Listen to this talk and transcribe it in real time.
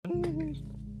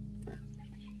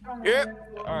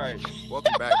Yep. All right.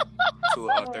 Welcome back to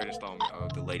a third installment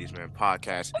of the Ladies Man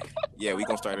podcast. Yeah, we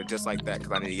gonna start it just like that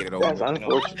because I need to get it over That's with.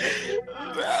 unfortunate.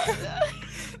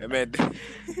 And man,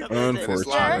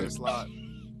 Unfortunate. it's live.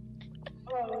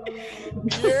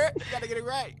 Yeah, gotta get it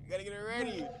right. Gotta get it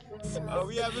ready.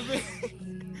 We haven't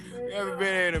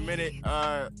been here in a minute.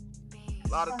 A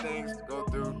lot of things to go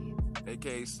through,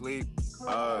 aka sleep,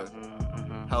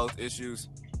 health issues,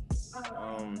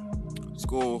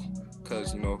 school,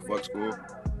 cause fuck school,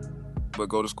 but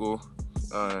go to school.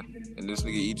 And this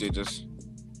nigga EJ just,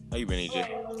 how you been, EJ?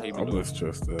 How you been I doing? was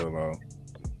just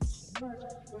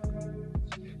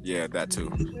Yeah, that too.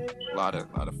 A lot of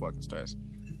fucking stress.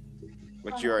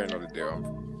 But you already know the deal.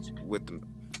 I'm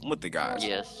with the guys.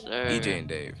 Yes, sir. EJ and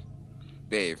Dave.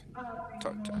 Dave,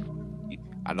 talk to me.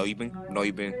 I know you've been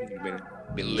living.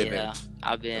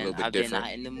 I've been different.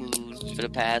 not in the mood for the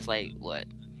past a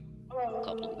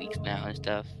couple of weeks now and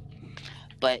stuff.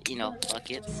 But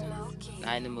fuck it.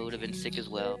 Not in the mood. I've been sick as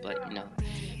well. But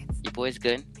your boy's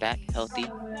good, back healthy.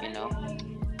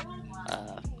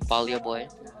 Follow your boy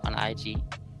on IG.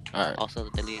 All right. Also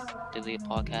the Delete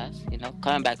podcast.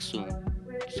 Coming back soon.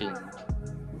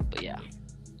 But yeah.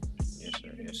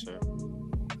 Yes, sir.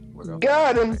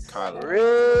 Got him. Kyler.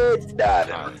 Red dot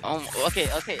him. Okay.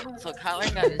 So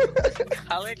Kyler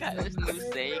got this new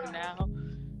saying now,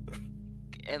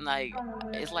 and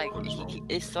it's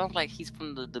it sounds like he's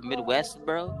from the Midwest,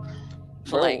 bro.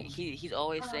 So he's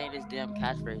always saying this damn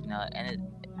catchphrase now, and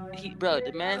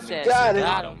the man said Got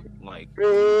him.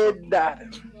 Red dot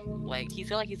him. He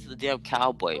feel like he's the damn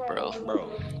cowboy, bro.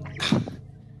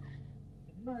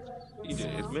 It's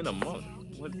been a month.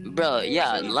 What? Bro,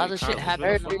 yeah, a lot of shit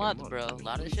happened in a month, bro. A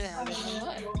lot of shit happened in a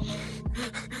month.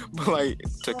 But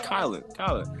to Kyler,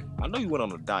 I know you went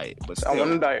on a diet, but still, I'm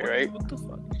on a diet, right? What the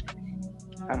fuck?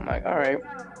 I'm like, all right.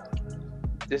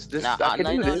 This I can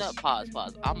do this. No, pause.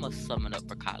 I'm gonna sum it up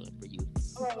for Kyler for you.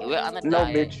 He went on a No,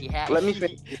 diet. bitch. Let me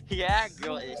finish. He had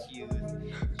girl issues.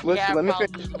 Let me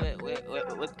problems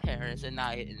finish. with parents, and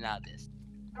now this.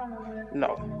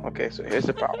 No. Okay, so here's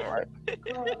the problem, right?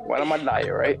 Went on my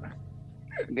diet, right?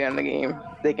 Getting the game,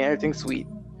 thinking everything sweet.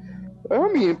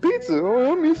 I'm eating pizza.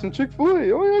 Oh, I'm eating some Chick-fil-A.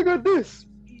 Oh, yeah, I got this.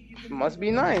 Must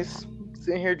be nice.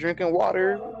 Sitting here drinking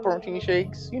water, protein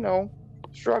shakes,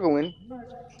 struggling.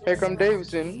 Here come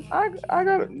Davidson. I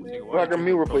got a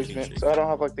meal replacement, so I don't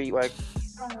have to eat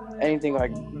anything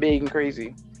big and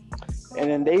crazy.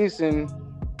 And then Davidson.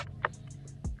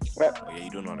 Oh yeah, you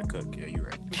don't know how to cook. Yeah, you're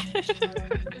right.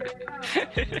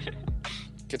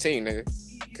 Continue, nigga.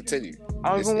 Continue. I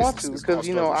don't even want to because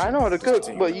I know how to cook,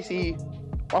 but you see,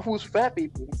 my food's for fat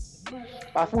people.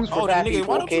 My food's for fat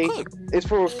people. Okay, it's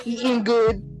for eating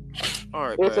good. All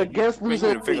right, it's against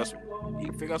losing weight.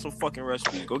 You figure out some fucking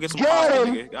recipe. Go get some pasta,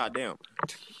 nigga. Goddamn.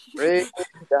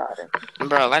 Got him.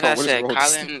 Bro, like I said,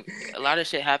 Colin, a lot of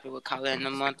shit happened with Colin in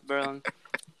a month, bro.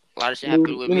 A lot of shit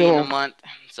happened with me in a month,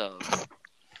 so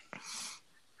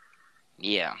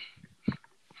yeah.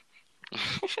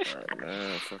 Alright,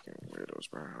 man, fucking weirdos,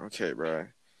 bro. Okay, bro.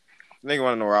 Nigga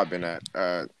wanna know where I've been at.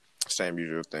 Same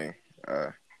usual thing.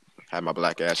 Had my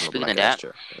black ass in a black ass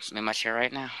chair. I'm in my chair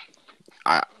right now.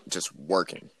 I just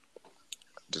working.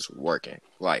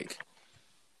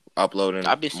 Uploading.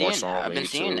 I've been more seeing that. I've been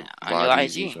seeing that on your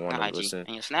IG, and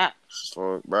your Snap.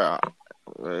 So, bro,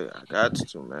 I got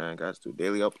to, man. Got to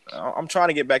daily up. I'm trying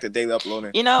to get back to daily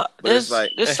uploading.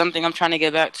 There's something I'm trying to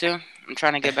get back to. I'm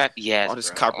trying to get back. Yes, all this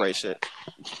copyright shit.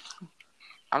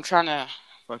 I'm trying to.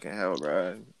 Fucking hell,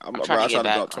 bro. I'm trying to get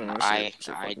back on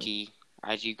the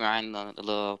IG grind, the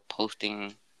little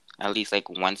posting at least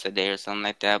once a day or something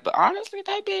like that. But honestly,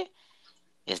 that bit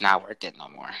is not worth it no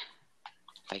more.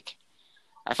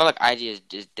 I feel like IG is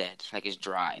just dead. It's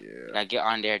dry. Yeah. I get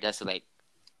on there just to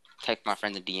text my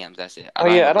friend the DMs. That's it.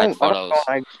 I don't photos.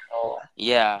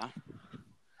 Yeah.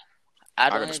 I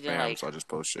got don't a spam, so I just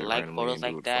post shit photos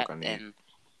like that. And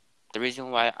the reason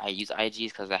why I use IG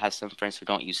is because I have some friends who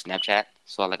don't use Snapchat.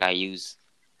 So I use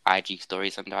IG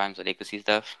stories sometimes so they can see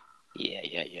stuff.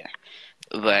 Yeah.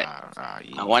 But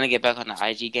I want to get back on the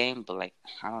IG game, but I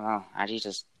don't know. IG is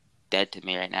just dead to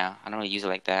me right now. I don't really use it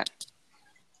like that.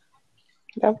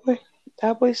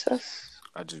 That boy sus.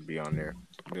 I just be on there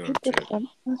doing shit.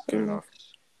 Getting off.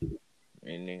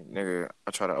 And then, nigga,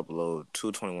 I try to upload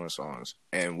 221 songs.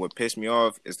 And what pissed me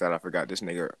off is that I forgot this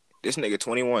nigga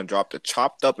 21 dropped a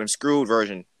chopped up and screwed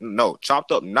version. No,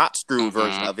 chopped up, not screwed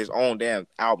version of his own damn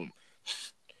album.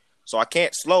 So I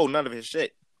can't slow none of his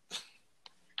shit.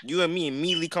 You and me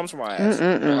immediately comes from my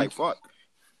ass. Fuck.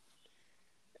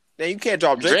 Then you can't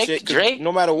drop Drake shit. Drake,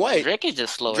 no matter what. Drake is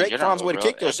just slow. Drake finds a way to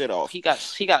kick your shit off. He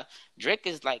got Drake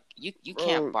is like you Bro.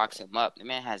 can't box him up. The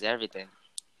man has everything.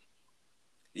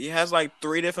 He has like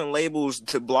 3 different labels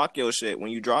to block your shit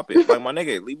when you drop it. Like, my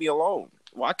nigga, leave me alone.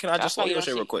 Why can't I That's just why slow you your don't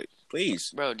shit see- real quick?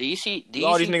 Please. Bro, do you see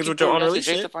all these niggas with your people unreleased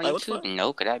Drake shit? stuff on Like, what the YouTube? fuck?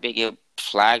 No, could that big get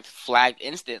flagged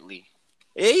instantly?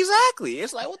 Exactly.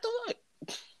 It's like, what the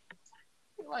fuck?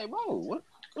 Like, bro,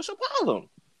 what's your problem?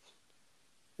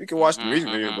 You can watch the music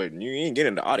video, but you ain't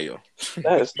getting the audio.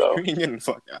 That is tough. You ain't getting the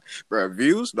fuck out. Bro,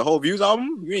 Views, the whole Views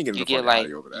album, you ain't getting You the get fucking like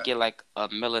audio over that. you get like a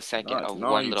millisecond Not of on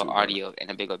one YouTube, little bro. audio, and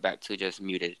then they go back to just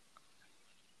muted.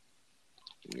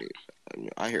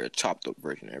 I hear a chopped up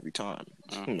version every time,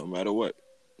 no matter what.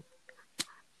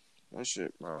 That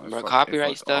shit, bro. Bro,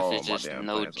 copyright stuff is just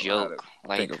no joke.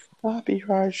 Like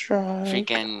Copyright strike.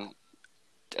 freaking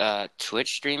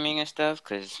Twitch streaming and stuff,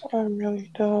 because I really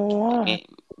don't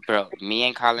want. me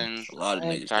and Colin a lot of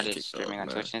niggas started kicked streaming off, on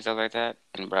man. Twitch and stuff like that,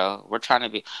 and bro, we're trying to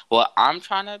be. Well, I'm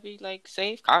trying to be like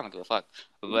safe. Colin don't give a fuck,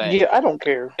 but Yeah, I don't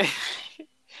care.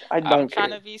 I I'm don't trying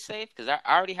care. to be safe because I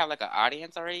already have like an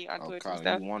audience already on Twitch and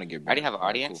stuff. You want to get I already have an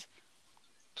audience,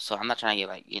 so I'm not trying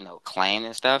to get claimed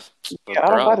and stuff. But Yeah, I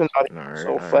don't got an audience,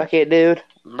 so fuck it, dude.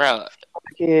 bro. Fuck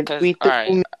it. Cause, Tweet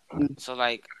alright, so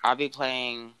like I'll be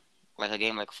playing like a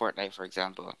game like Fortnite, for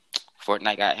example.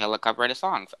 Fortnite got hella copyrighted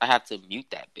songs. I have to mute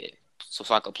that bit so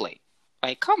I can play.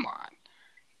 Like, come on.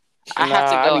 I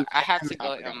have to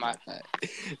go in my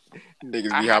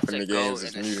niggas I be have hopping to the go games in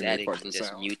and the muting their settings fucking and just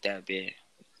sound. mute that bit.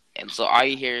 And so all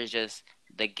you hear is just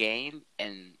the game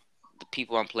and the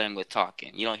people I'm playing with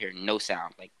talking. You don't hear no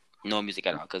sound, like no music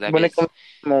at all, because that when it bit comes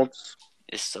to emotes.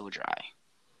 is so dry.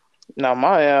 Now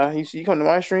you come to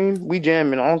my stream, we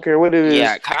jamming. I don't care what it is.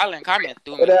 Yeah, Colin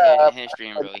threw me in his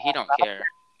stream, bro. He don't care.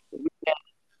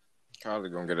 Probably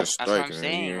gonna get a strike. That's what I'm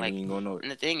saying. Like, ain't gonna know it.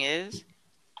 and the thing is,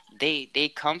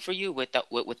 they come for you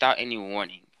without any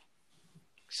warning.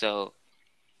 So,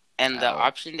 and the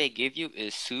option they give you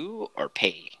is sue or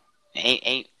pay.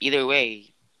 Ain't either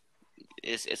way.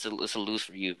 It's a lose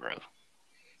for you, bro.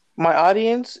 My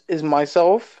audience is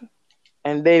myself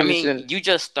and Davidson. I mean, you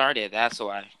just started. That's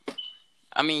why.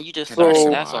 I mean, you just So-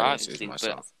 started. That's why. audience is Obviously, but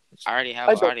myself. I already have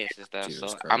I an don't- audience and stuff,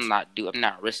 Jesus so Christ. I'm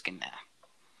not risking that.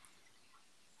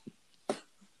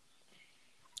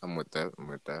 I'm with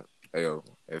that. Hey, yo,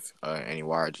 if any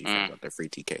YRG fans out there, free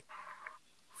TK.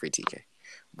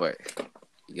 But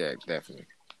yeah, definitely.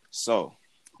 So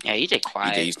Yeah, EJ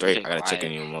quiet. EJ, you straight? EJ I gotta check quiet.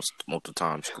 in you multiple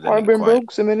times. 'Cause that I've nigga been quiet.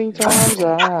 broke so many times.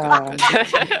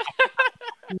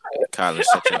 Colin,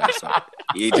 shut your ass up.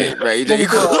 EJ, bro, EJ, you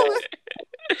cool?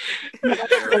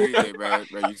 EJ,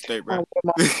 bro, you straight, bro.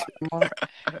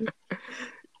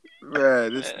 Bro,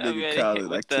 this nigga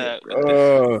Colin, I can't,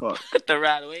 bro. Fuck. With the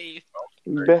right wave.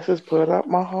 Best is put up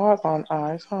my heart on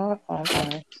ice.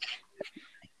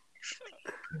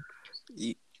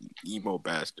 Emo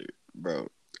bastard, bro.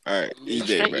 All right, You EJ,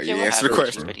 straight, bro, EJ, you what answer the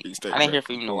happened? question. You straight, I didn't bro. hear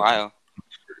from you in a while.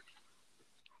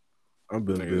 I've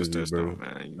been Nigga, busy, just bro.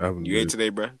 man. You ate today,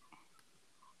 bro?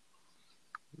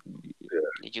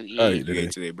 Did you eat? I ate You today.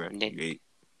 ate today, bro? You ate.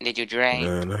 Did you drink?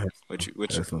 Man, I had What you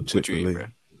some ate, Chick-fil-A. bro?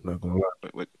 Not gonna lie.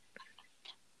 What?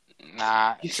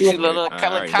 Nah. You see, little I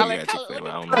already knew you had Chick-fil-A, but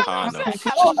I don't know how I know.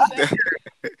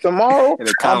 Tomorrow, And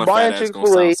then I'm Colin buying fat ass gonna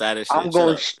Chick-fil-A. sound sad as shit. I'm Shut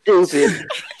going up.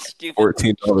 stupid. Stupid.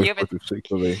 $14 Stupid. worth of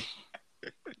Chick-fil-A.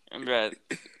 Bruh,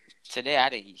 today I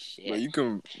didn't eat shit. Bro, you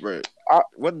can, bro. I-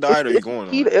 What diet are you It's going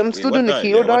on? keto- I'm still doing the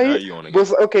keto What diet diet. are you on But again?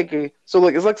 it's, okay. So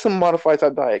like it's like some modified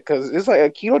type diet because it's like a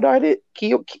keto diet.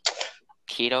 Keto.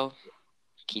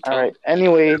 All right.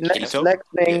 Anyway, next Keto?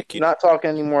 thing. Yeah, keto. Not talking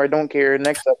anymore. I don't care.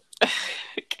 Next up.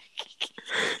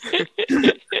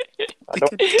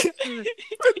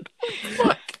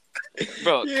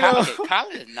 Bro, Yeah.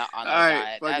 Colin is not on the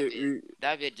Alright, diet.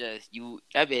 That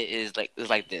bit is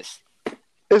like this.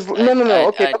 It's no.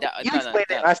 Okay, you no, explain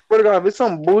no. it. I swear to God, if it's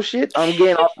some bullshit, I'm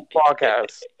getting off the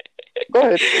podcast. Go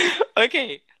ahead.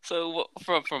 Okay, so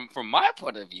from my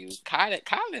point of view,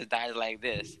 Colin's diet is like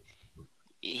this.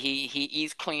 He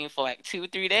eats clean for like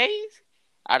 2-3 days.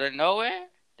 Out of nowhere,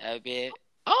 that bit.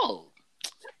 Oh,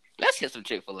 let's get some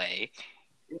Chick-fil-A.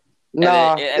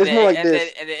 Nah, it's more like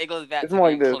this. And then it goes back It's to more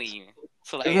being like this. clean.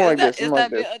 So like, It's more like this. Is It's more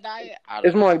that like bit this. a diet? I don't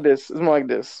It's more know. like this. It's more like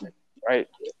this. Right?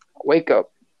 Wake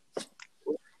up.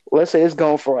 Let's say it's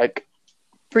going for like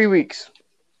 3 weeks.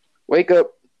 Wake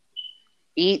up.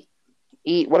 Eat.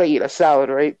 What I eat? A salad,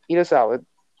 right? Eat a salad.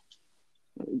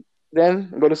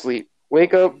 Then go to sleep.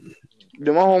 Wake up.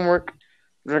 Do my homework.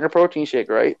 Drink a protein shake,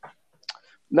 right?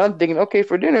 Now I'm thinking, okay,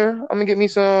 for dinner, I'm gonna get me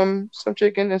some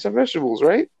chicken and some vegetables,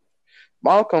 right?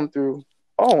 Mom come through.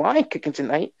 Oh, I ain't cooking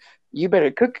tonight. You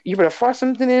better cook. You better fry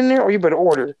something in there, or you better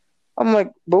order. I'm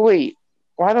like, but wait,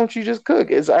 Why don't you just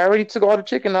cook? I already took all the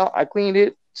chicken out. I cleaned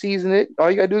it, seasoned it.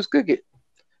 All you gotta do is cook it.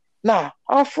 Nah,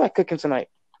 I don't feel like cooking tonight.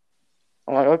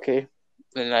 I'm like, okay.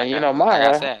 And like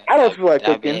I said, I don't feel like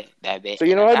cooking. That bit. So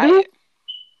you know what I do?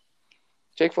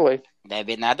 Chick-fil-A. That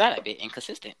bit not that bit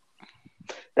inconsistent.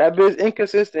 That bit's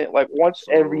inconsistent, like once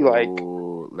every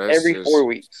 4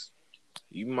 weeks.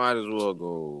 You might as well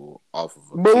go off of.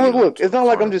 But look, it's not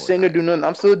like I'm just sitting there doing nothing.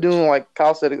 I'm still doing like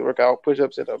calisthenics workout,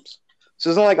 push-ups, sit-ups. So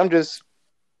it's not like I'm just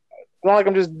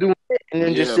doing it and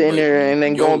then just sitting there and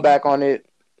then going back on it.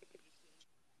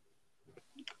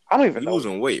 I don't even know.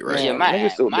 Losing weight, right? Yeah,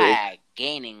 my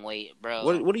gaining weight, bro.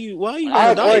 What are you? Why are you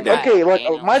on a diet?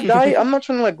 My diet. I'm not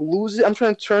trying to like lose it. I'm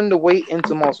trying to turn the weight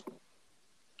into muscle,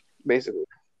 basically.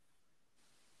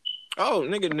 Oh,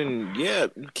 nigga, then yeah,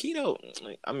 keto.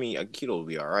 I mean, keto will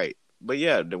be all right, but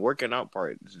yeah, the working out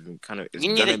part is kind of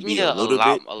gonna be a little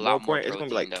bit more important. It's gonna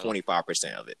be like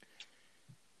 25% of it.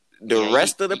 The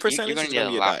rest of the percentage is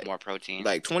gonna be a lot more protein.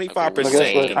 Like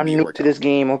 25%. I'm new to this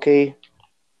game. Okay.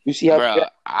 You see how? Bro,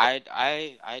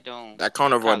 I don't. That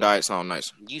carnivore diet sounds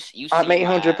nice. I'm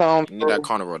 800 pounds. You need that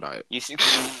carnivore diet. You see?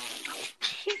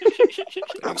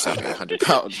 Except 800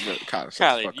 pounds.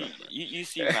 Kyle, you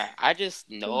see, man. I just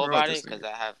know about it because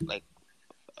I have like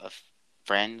a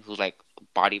friend who's like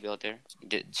bodybuilder,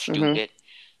 stupid.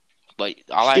 But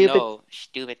all I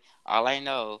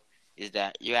know is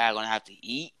that you're gonna have to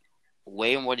eat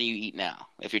way more than you eat now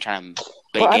if you're trying to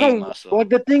gain muscle. Like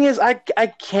the thing is, I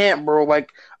can't, bro. Like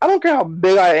I don't care how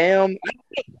big I am.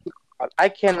 I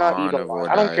cannot eat a lot.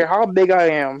 I don't care how big I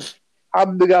am, how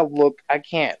big I look. I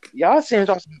can't. Y'all seem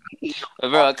to eat.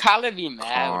 Bro, Colin be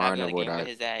mad when I be like with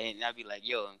his ass, and I be like,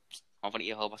 yo, I'm gonna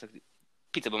eat a whole bunch of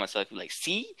pizza by myself. He like,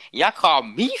 see, y'all call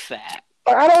me fat.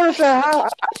 Like, I don't understand how I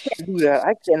can't do that.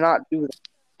 I cannot do that.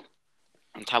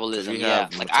 Metabolism, yeah.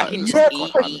 Like I can just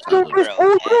eat, bro.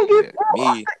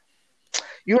 Me.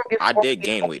 I did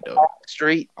gain weight though.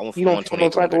 Straight. You don't feel no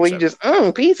type of way. You just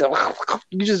pizza.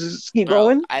 You just keep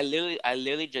going. I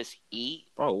literally just eat.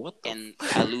 Bro, what? And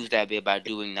I lose that bit by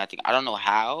doing nothing. I don't know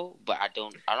how, but I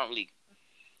don't really.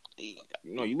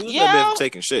 No, you lose that bit for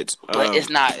taking shits. But it's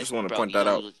not. I just want to point that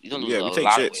out. You don't lose we take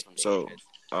shits. So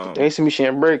they see me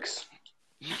sharing bricks.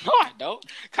 No, I don't.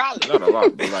 College. Not a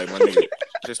lot, but like my nigga,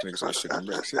 this nigga start shitting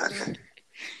bricks.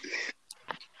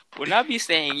 When I be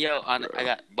saying, yo, I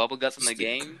got bubble guts in the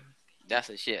game, that's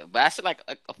a shit. But I said like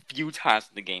a few times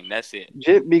in the game. That's it.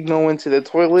 Jit be going to the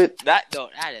toilet. That is.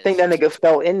 I think that nigga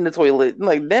fell in the toilet. I'm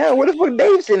like, damn, where the fuck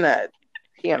Dave's in that?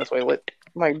 He on the toilet.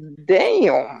 I'm like,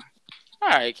 damn. All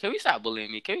right, can we stop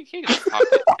bullying me? Can we just talk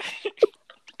it?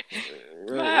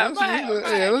 All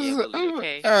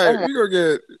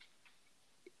right,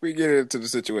 we get into the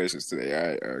situations today. All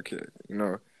right, okay. You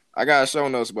know, I got show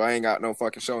notes, but I ain't got no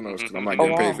fucking show notes because I'm not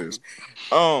getting paid for this.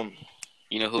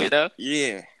 You know who is though?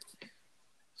 Yeah.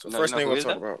 So first thing we'll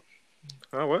talk about.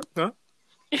 Huh? What? Huh?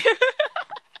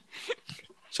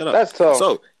 Shut up. That's tough.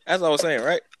 So as I was saying,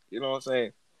 right? You know what I'm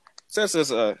saying?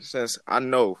 Since I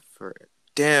know for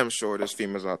damn sure there's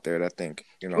females out there that think,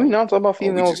 you know. We not talking about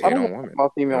females. I don't want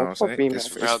about females. Fuck females.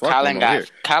 Bro, Colin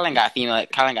got female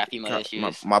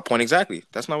issues. My point exactly.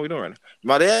 That's not what we're doing right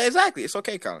now. Yeah, exactly. It's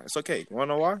okay, Colin. It's okay. You want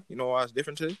to know why? You know why it's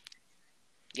different today?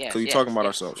 Yeah. Because we're talking about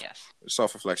ourselves. Yes. It's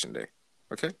self-reflection day.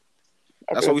 Okay?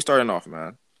 That's what we starting off,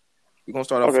 man. We're gonna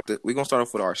start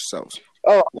off with ourselves.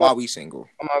 Oh, why we single?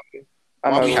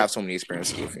 Why we have so many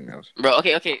experiences with females? Bro,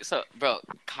 okay. So, bro,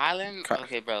 Colin.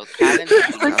 Okay, bro, Colin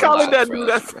that dude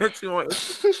that sent you on.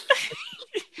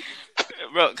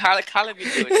 Bro, Colin be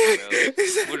doing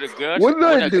it, bro. When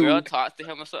a girl talks to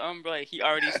him or something, bro, he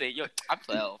already say, "Yo, I'm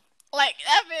 12." Like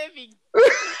that man be.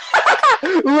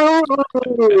 Bro,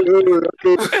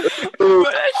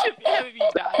 that shit be having me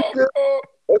dying.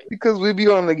 That's because we be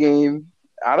on the game.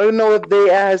 I don't know if they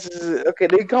ask. Okay,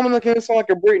 they come on the game sound like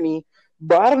a Britney.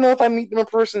 But I don't know if I meet them in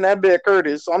person that big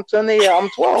Curtis. So I'm telling you, I'm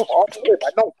 12.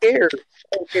 I don't care.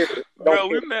 Bro,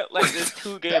 we met like this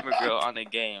 2-gamer girl on the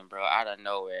game, bro, out of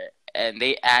nowhere. And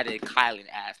they added Kylan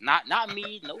ass. Not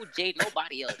me, no Jade,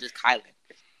 nobody else, just Kylan.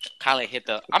 Kylan hit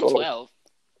the, I'm 12.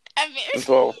 I'm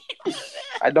 12.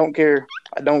 I don't care.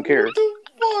 I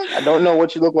don't know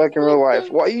what you look like in real life.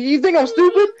 Why, you think I'm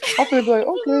stupid? I'm gonna be like,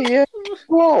 okay, yeah.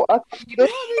 Whoa, I see that.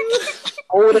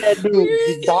 Oh, that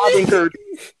dude, Bob and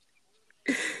Curtis.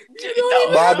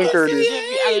 Bob and Curtis.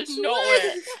 Out of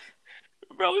nowhere.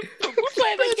 Bro, we're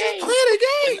playing the game.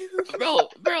 Bro.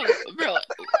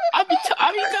 I be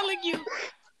telling you,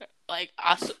 like,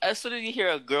 as soon as you hear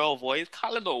a girl voice,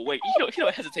 Colin don't wait. He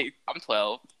don't hesitate. I'm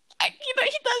 12. He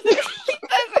doesn't.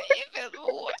 He says,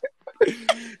 what?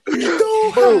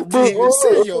 have to even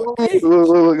say your age.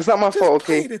 Look, it's not my Just fault,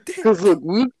 play okay? the damn Because look,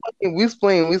 we was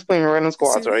playing random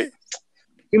squads, right?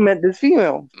 We met this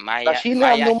female. Maya, She didn't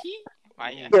have Maya, no.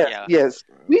 Maya, Yes, yeah. yes.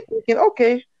 We thinking,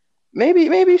 okay,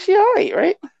 maybe she alright,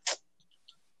 right?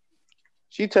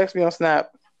 She texted me on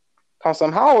Snap.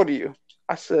 How old are you?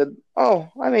 I said, oh,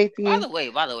 I'm 18. By the way,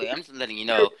 I'm just letting you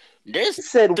know. There's She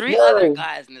said, 3 other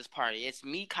guys in this party. It's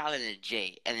me, Kylan, and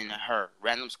Jay, and then her,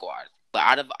 random squad. But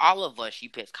out of all of us, she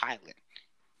picks Kylan.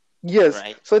 Yes.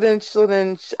 Right. So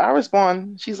then I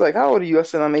respond. She's like, how old are you? I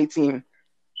said, I'm 18.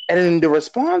 And then the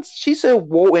response, she said,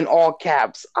 whoa, in all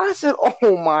caps. I said,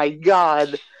 oh my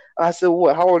God. I said,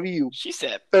 what? How old are you? She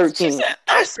said 13.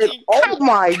 I said, oh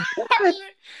my God.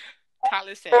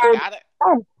 Kylan said, got it.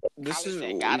 This is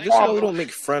got it. why we don't make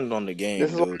friends on the game,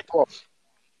 This is dude.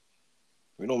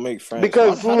 We don't make friends.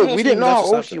 Because How look, we didn't know how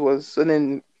old Snapchat? she was. And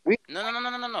then we.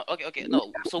 No. Okay,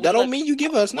 no. So that don't mean you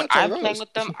give us. When I'm playing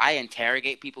with them, I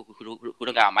interrogate people who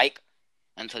don't got a mic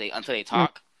until they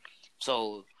talk.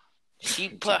 So she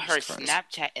put her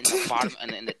Snapchat in the bottom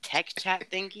and in the text chat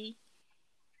thingy,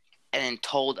 and then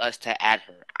told us to add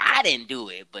her. I didn't do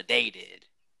it, but they did.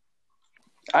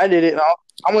 I did it. And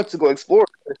I went to go explore.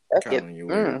 That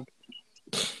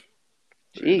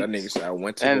nigga said I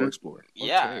went to go explore.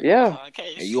 Yeah.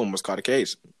 And you almost caught a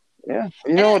case. Yeah.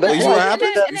 You know, that's what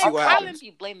happens. And then Colin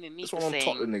be blaming me for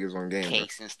saying niggas on game,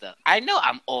 case and stuff. I know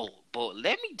I'm old, but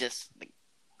let me just.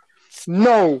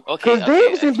 No, because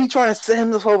Dave's gonna be trying to set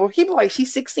himself over. He be like,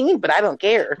 she's 16, but I don't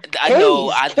care. I know.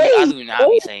 I do not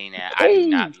be saying that. I do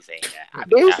not be saying that.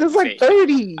 Dave's is like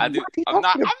 30. I'm not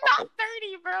 30,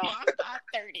 bro. I'm not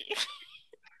 30.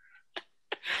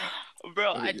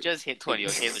 Bro, I just hit 20.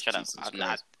 Okay, so shut up. I'm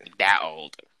not that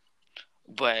old.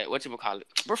 But whatchamacallit?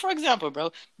 But for example,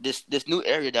 bro, this new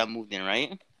area that I moved in,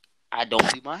 right? I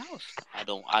don't leave my house. I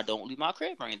don't leave my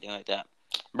crib or anything like that.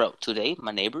 Bro, today,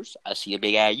 my neighbors, I see a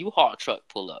big ass U-Haul truck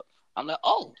pull up. I'm like,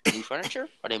 oh, new furniture?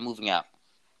 Or they moving out?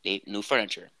 New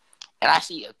furniture. And I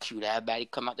see a cute ass baddie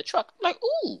come out the truck. I'm like,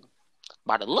 ooh.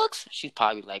 By the looks, she's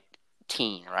probably like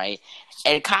teen, right?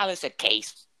 And Colin said,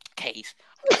 case.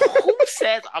 Who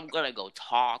says I'm gonna go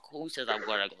talk? Who says I'm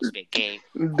gonna go spit game?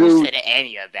 Dude. Who said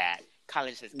any of that?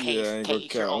 Colin says,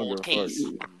 case, your old case.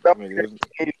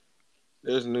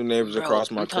 There's new neighbors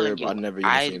across my crib. I never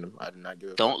even seen them. I did not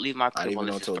give a Don't leave my crib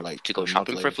unless it's to go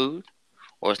shopping for food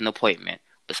or it's an appointment.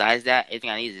 Besides that, everything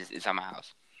I need is at my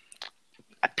house.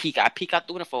 I peek out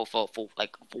the window for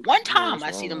one time.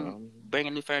 I see them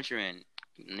bringing new furniture in.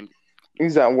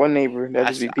 He's that one neighbor that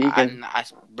just be peeking.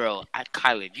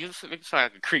 Kylie, you sound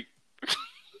like a creep.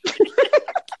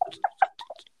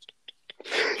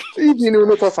 You didn't even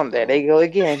know something. There they go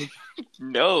again.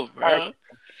 No, bro.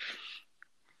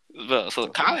 So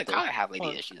Colin have lady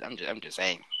issues. I'm just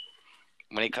saying.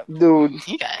 When it comes, dude,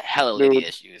 he got hella lady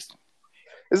issues.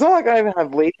 It's not like I even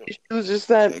have lady issues. Just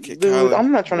that, dude, Colin,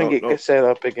 I'm not trying to get set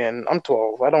up again. I'm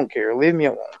 12. I don't care. Leave me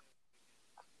alone.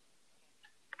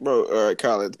 Bro, all right,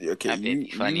 Colin. Okay, that you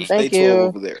funny. Stay 12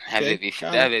 over there. Okay?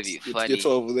 That would be funny. Get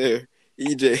 12 over there,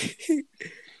 EJ.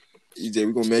 EJ,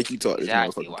 we're gonna make you talk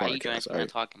exactly. this motherfucking Why podcast. Are you trying to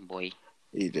talking, boy?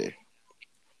 EJ.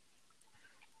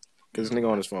 Because this nigga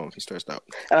on his phone, he's stressed out.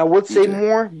 And I would say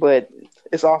more, but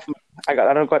it's off. I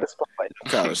don't got the spotlight.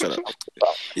 Kyler, shut up.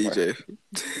 EJ.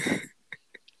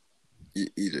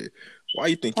 EJ, why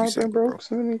you think you said bro?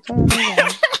 So many times.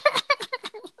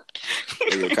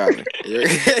 Hey, yo, Kyler.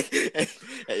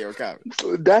 Hey, yo,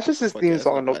 Kyler. That's just his theme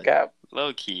song, no cap.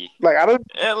 Low key. Like, I don't.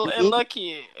 Low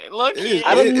key. I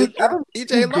don't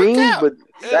EJ, green, but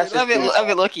that's I mean,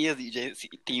 low key is EJ's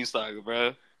theme song,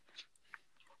 bro.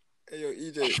 Hey, yo,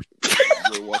 EJ.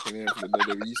 You're walking in from the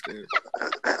WWE stand.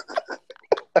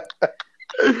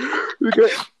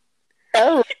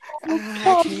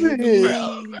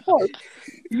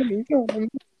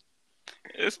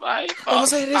 It's my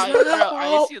fault.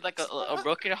 I see like a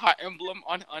broken heart emblem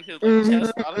on his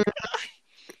chest.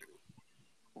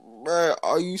 Bro,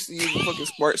 all you see is the fucking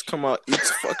sparks come out each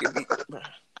fucking week.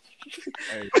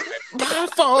 Hey, my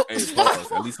fault. Hey,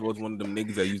 at least it was one of them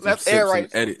niggas that used to sit and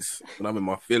edits when I'm in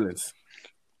my feelings.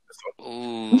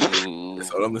 Ooh.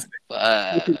 That's all I'm saying.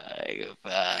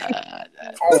 What are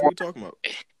you talking about?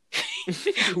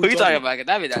 Who you talking about?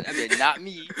 That mean not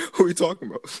me. Who are you talking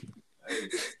about?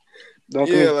 Like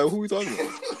who are you talking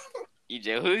about?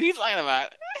 EJ, who you talking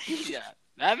about? Yeah.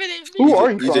 Who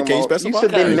are you EJ, can you specify? You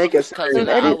said they make us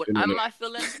I'm my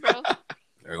feelings, bro.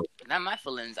 Not my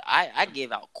feelings. I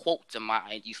give out quotes in my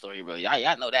IG story, bro.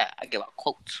 Y'all know that. I give out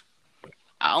quotes.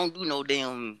 I don't do no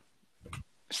damn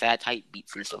sad type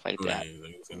beats and stuff like that.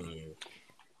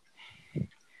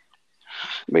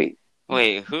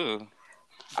 Wait, who?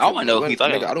 I want to know who you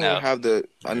thought it was. I don't even have the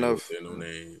enough. No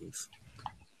names.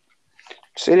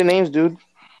 Say the names, dude.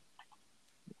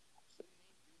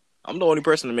 I'm the only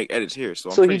person to make edits here,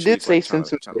 so he did say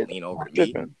Simpson. Trying to lean over to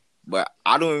me, but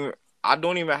I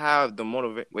don't even have the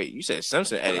motivate. Wait, you said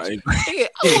Simpson edits? I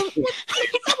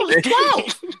was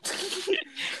 12.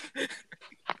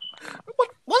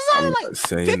 What's that like?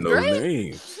 Saying no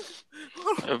names,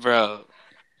 bro.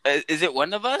 Is it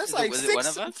one of us? That's like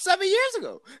 7 years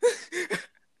ago.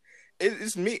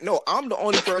 It's me. No, I'm the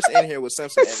only person in here with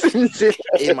Simpson edits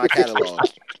in my catalog.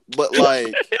 But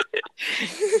like,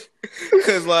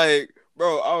 cause like,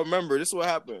 bro, I remember this is what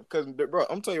happened. Cause bro,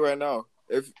 I'm telling you right now,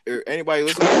 if anybody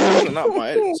listening, those are not my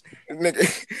edits.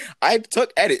 Nigga, I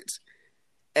took edits,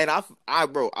 and I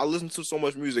listen to so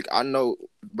much music. I know,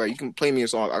 bro, you can play me a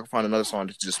song. I can find another song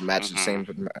that just matches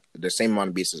the same amount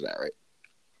of beats as that, right?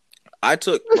 I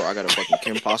got a fucking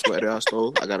Kim Possible edit I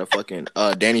stole. I got a fucking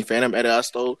Danny Phantom edit I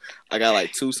stole. I got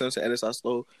like 2 Simpson edits I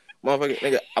stole. Motherfucker,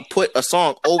 nigga, I put a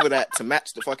song over that to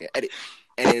match the fucking edit,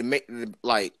 and it make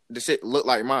like the shit look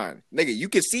like mine. Nigga, you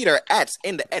can see their ads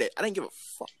in the edit. I didn't give a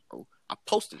fuck, bro. I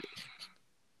posted it.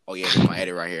 Oh yeah, here's my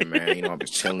edit right here, man. You know, I'm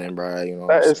just chilling, bro. You know,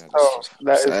 that is tough.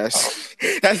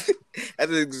 That's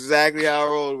exactly how I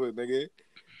roll with, nigga.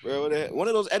 Bro, one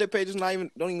of those edit pages don't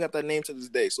even got that name to this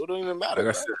day, so it don't even matter.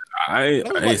 Like I said, I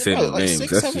ain't saying no names.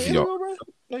 That's just y'all.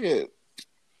 Nigga.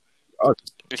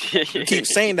 You keep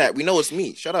saying that. We know it's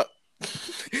me. Shut up.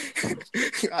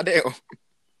 God damn.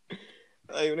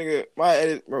 Like, nigga,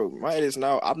 my edits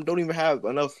now, I don't even have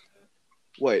enough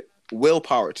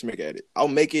willpower to make an edit. I'll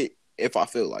make it if I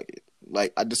feel like it.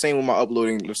 Like the same with my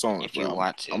uploading the songs. If you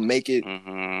want to. I'll make it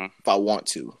if I want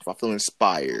to. If I feel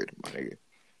inspired, my nigga.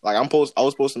 Like I was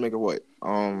supposed to make a what?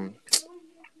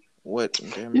 What?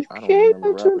 Damn it, I don't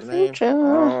remember the rapper's name.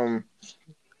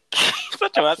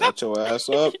 Shut your ass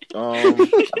up.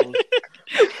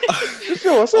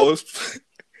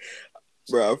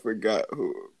 Bro, I forgot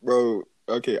who. Bro,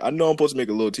 okay, I know I'm supposed to make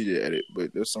a little TJ edit,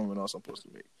 but there's someone else I'm supposed to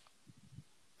make.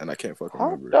 And I can't fucking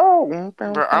remember.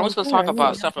 Bro, I was supposed to talk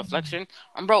about self-reflection.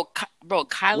 Bro,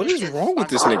 Kylan. What is wrong with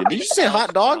this nigga? Did you say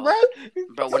hot dog, bro?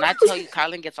 Bro, when I tell you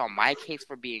Kylan gets on my case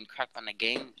for being cracked on the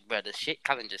game, bro, the shit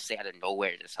Kylan just say out of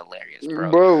nowhere is hilarious,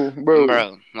 bro.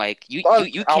 Bro, like you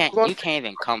can't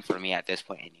even come for me at this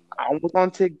point anymore. I was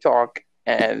on TikTok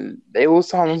and they was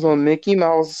talking on Mickey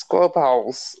Mouse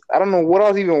Clubhouse. I don't know what I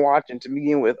was even watching to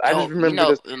begin with. I just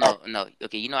remember No.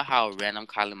 Okay, you know how random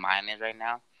Kylan mine is right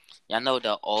now? Y'all know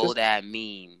the old ass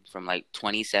meme from like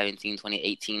 2017,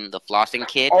 2018, the flossing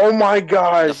kid? Oh my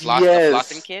gosh, yes.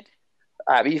 The flossing kid?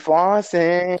 I be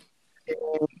flossing.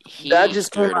 That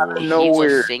just came out of nowhere.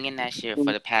 He was singing that shit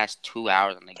for the past 2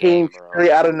 hours on the game, bro.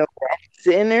 Really out of nowhere. I was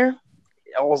sitting there,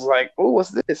 I was like, oh,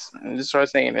 what's this? And just started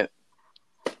saying it.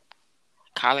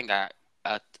 Colin got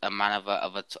a mind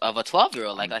of a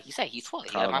 12-year-old. Like you said, he's 12.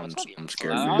 Colin, I'm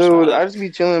scared. Dude, I just be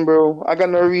chilling, bro. I got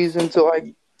no reason to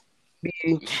like be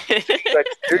like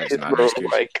serious, bro.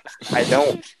 Like I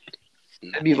don't.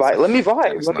 Let me vibe. Let me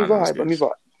vibe.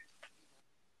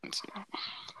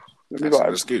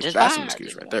 That's an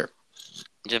excuse right there.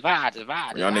 Just vibe.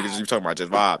 Y'all niggas, you talking about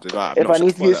just vibe. If I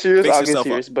need to get serious, I'll get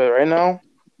serious. But right now,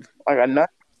 I got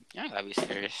nothing. You gotta be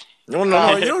serious. No,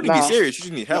 you don't need to be serious. You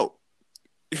just need help.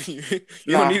 You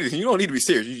don't need to be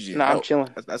serious. You just need help. I'm chilling.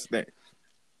 That's the thing.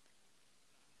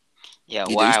 Yeah,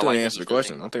 why? You still didn't answer the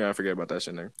question. I think I forget about that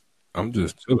shit, nigga. I'm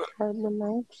just chilling.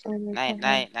 No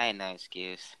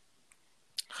excuse.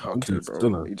 Okay, bro.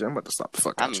 EJ, I'm about to stop the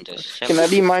fuck out. Can I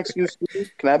be my excuse?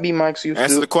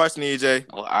 Answer the question,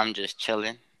 EJ. Well, I'm just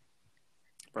chilling.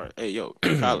 Bro, hey, yo,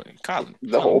 Colin.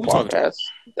 The whole podcast.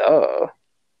 Duh.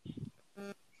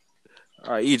 All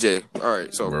right, EJ. All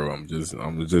right, so bro, I'm just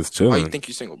chilling. Why you think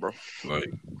you single, bro?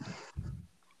 Like,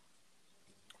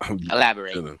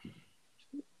 elaborate. Chilling.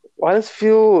 Why does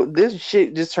this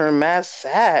shit just turned mad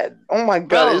sad? Oh my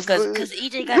god! Bro, because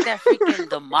EJ got that freaking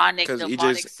demonic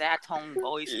sad tone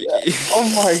voice. Yeah. Oh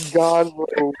my god,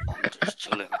 bro! Just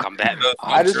chilling, come back.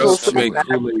 I just feel so bad.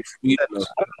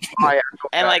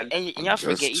 And y'all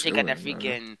forget EJ got that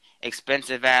freaking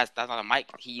expensive ass. That's not a mic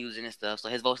he using and stuff. So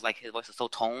his voice is so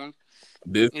toned.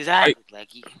 This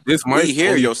mic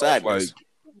hear your sadness.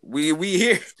 We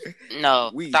here. No,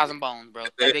 1,000 bones, bro.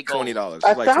 That big gold. $20.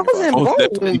 1,000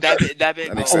 bones. That big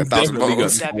gold. 1,000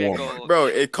 bones. That big gold. Bro,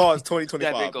 it costs $25.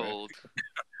 That big gold.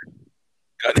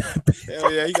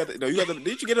 Hell yeah, you got the.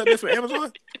 Did you get that from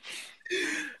Amazon?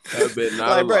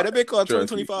 Bro, that bit cost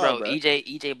 $25. Bro,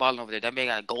 EJ balling over there. That man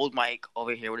got a gold mic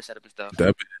over here with the setup and stuff.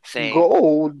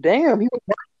 Gold, damn.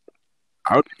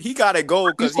 He got a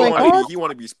gold because he want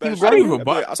to be special.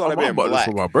 I saw that man black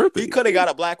for my birthday. He could have got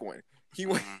a black one. He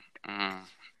went.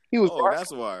 He was. Oh,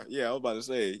 that's why. Yeah, I was about to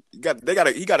say he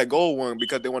got a gold one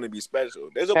because they want to be special.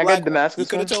 There's a Can I black get Damascus one. You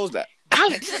could have chose that.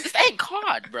 Colin, this ain't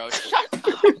COD, bro. Shut up,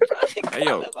 bro. Hey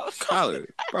yo, Colin,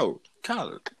 bro,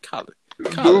 Colin.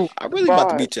 Dude, I really about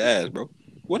to beat your ass, bro.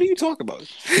 What are you talking about?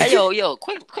 Hey yo,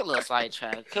 quick little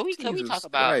sidetrack. Can we talk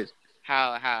about Christ.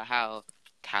 how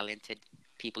talented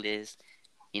people is,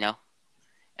 you know?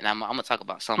 And I'm gonna talk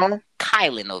about some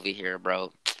Kylan over here,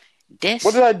 bro.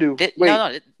 What did I do? Wait,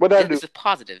 no. What did I do? This is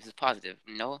positive. This is positive.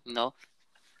 No.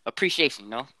 Appreciation,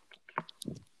 no?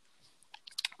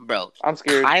 Bro, I'm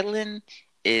scared. Kylan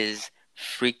is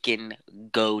freaking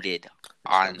goated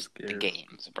on the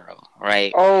games, bro.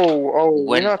 Right? Oh,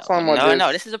 we're not talking about this.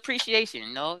 No, this is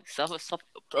appreciation, no? Self appreciation.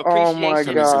 Oh my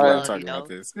God. Talking about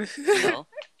this.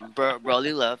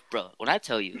 Broly love, bro. When I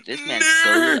tell you, this man's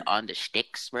goated on the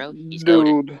sticks, bro. He's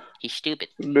goated. He's stupid.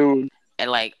 Dude. And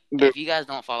like, if you guys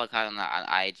don't follow Kylan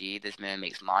on IG, this man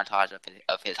makes montage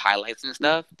of his highlights and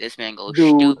stuff. This man goes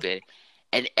stupid,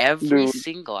 and every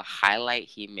single highlight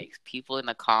he makes, people in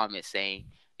the comments saying,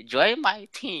 "Join my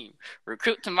team,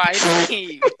 recruit to my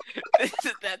team."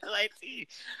 That's my team,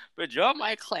 but join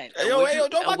my clan. Hey, yo,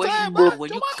 join my clan, bro.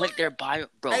 When you click their bio,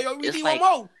 bro, hey, yo, it's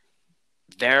like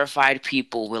verified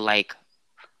people with like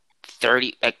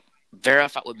 30, like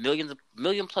verified with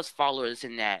million plus followers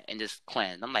in this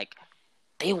clan. I'm like,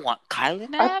 they want Kylan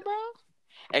now, bro.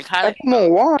 And Kylan,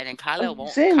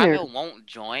 Kylan won't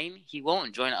join. He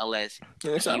won't join unless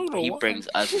he brings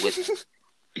us with him.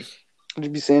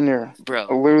 Just be sitting there, bro.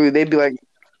 Literally, they'd be like,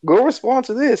 "Go respond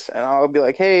to this," and I'll be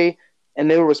like, "Hey," and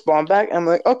they'll respond back. And I'm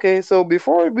like, "Okay, so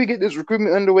before we get this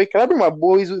recruitment underway, can I bring my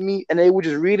boys with me?" And they would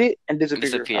just read it and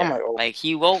disappear. I'm like, "Oh." Like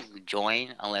he won't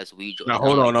join unless we join. Now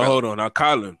hold on. Now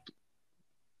Kylan.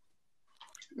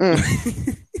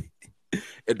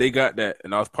 If they got that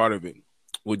and I was part of it,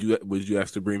 would you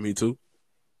ask to bring me too?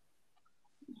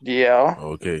 Yeah.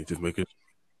 Okay, just make it.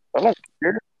 I don't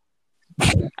care.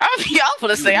 I'm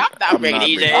gonna say I'm not bringing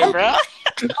EJ, bro.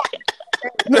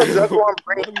 No, that's what I'm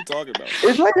bringing. What are you talking about?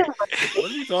 It's like, what are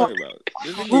you talking about?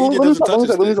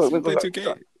 Let me talk.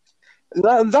 2K.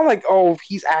 It's not like, oh,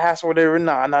 he's ass or whatever.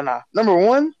 Nah. Number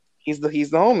one, he's the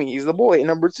homie. He's the boy. And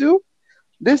number two,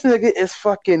 this nigga is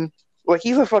fucking like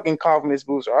he's a fucking confidence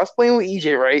booster. I was playing with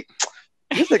EJ, right?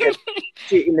 This nigga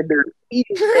shit in the dirt.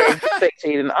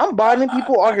 Spectating. I'm bodying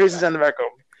people. All here's is on the back of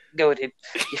him. Goated.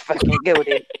 You fucking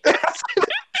goated.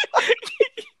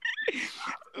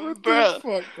 Bro,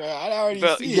 fuck, bro. I already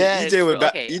see it. EJ would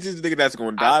die. EJ's the nigga that's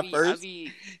gonna die first.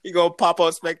 He gonna pop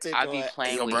up spectator. I be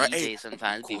playing with EJ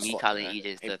sometimes. Be me calling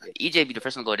EJ stuff. EJ be the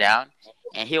first one to go down,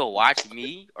 and he'll watch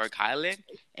me or Kylan,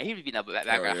 and he would be in the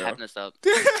background hyping us up.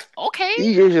 Okay,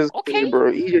 EJ just okay,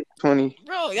 bro. EJ 20,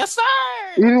 bro. Yes, sir.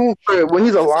 Even when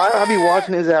he's alive, I be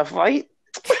watching his ass fight.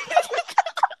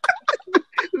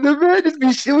 The man just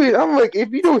be shooting. I'm like, if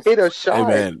you don't hit a shot, hey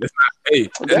man,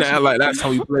 that's how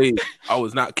we played. I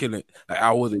was not killing. Like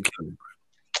I wasn't killing.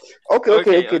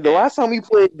 Okay. The last time we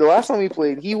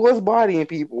played, he was bodying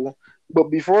people,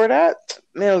 but before that,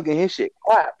 man was getting his shit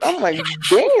clapped. I'm like,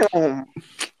 damn.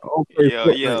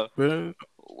 Okay, yo.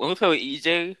 When we play with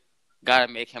EJ, gotta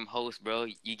make him host, bro.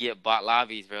 You get bot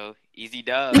lobbies, bro. Easy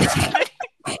dub.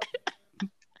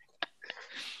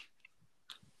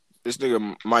 This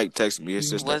nigga Mike texted me his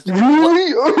sister. Was it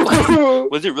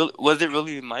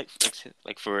really Mike?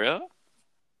 Like for real?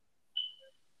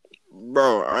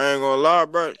 Bro, I ain't gonna lie,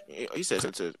 bro. He said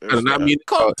something. Not me.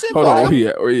 Hold on,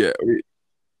 where you at?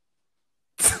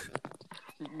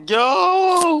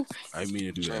 Yo, I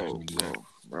mean to do that,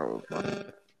 bro.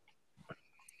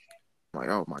 Like,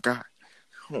 oh my god.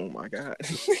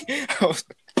 I was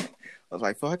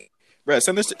like, fuck. Bro,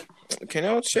 send this. Can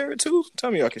y'all share it too?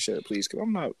 Tell me y'all can share it, please. Cause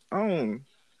I'm not.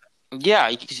 Yeah,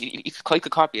 you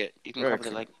could copy it. You can copy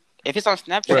it. Like if it's on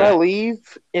Snapchat. If I leave,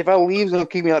 it's gonna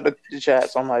keep me out the chat,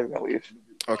 so I'm not even gonna leave.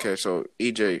 Okay, so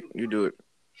EJ, you do it.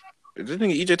 Is this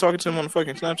nigga EJ talking to him on the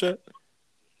fucking Snapchat?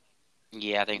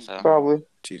 Yeah, I think so. Probably.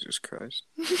 Jesus Christ.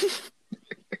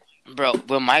 Bro,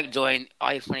 when Mike joined,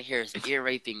 all you want to hear is ear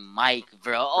raping Mike,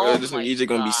 bro. Oh, this nigga EJ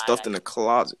gonna be stuffed in the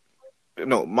closet.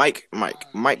 No, Mike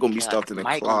gonna be stuffed in the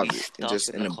closet, and just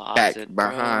in the back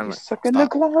behind,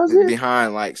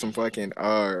 behind like some fucking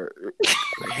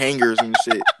hangers and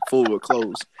shit full of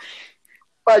clothes.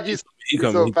 I just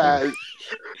so fast.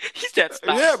 He's that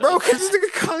stop. Yeah, bro, because this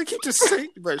nigga Colin keep just saying,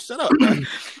 bro, shut up, man.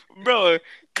 Bro,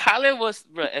 Colin was,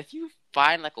 bro. If you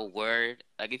find like a word,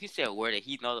 like if you say a word that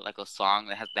he knows, like a song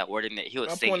that has that word in it, he would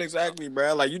sing. My point exactly,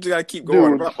 bro. Like you just gotta keep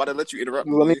going. I'm about to let you interrupt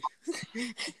me.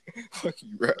 Fuck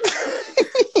you, bro.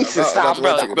 Stop,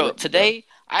 bro. Today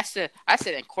I said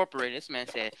incorporated. This man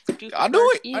said, I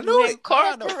knew it. I knew it.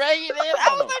 Incorporated.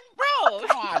 I was like, bro.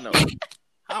 How I know?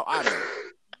 How I know?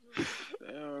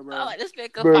 I'm like, this man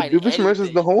can Bro, fight Doofus Merce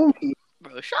is the homie.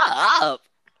 Bro, shut up.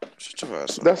 Shut your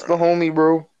ass up. That's the homie,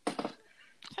 bro.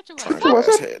 Shut your Trying ass to up. What's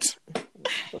ass up? heads.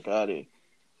 Fuck out of here.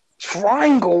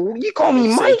 Triangle. You call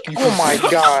me Mike? Oh my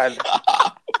god.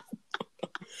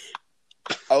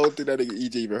 I don't think that nigga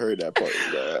EJ even heard that part.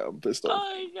 I'm pissed off. Oh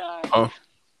my god. Oh.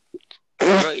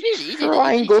 Bro, you did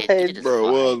Triangle head. Bro, what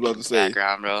I was about to say.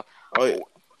 Background, bro. Oh, yeah.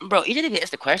 Bro, you didn't even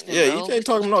ask the question. Yeah, bro. EJ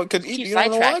talking about because Keep you know why?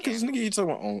 sidetracking. Because this nigga talking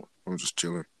about. Oh, I'm just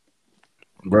chilling.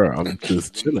 Bro, I'm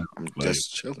just chilling. I'm Like,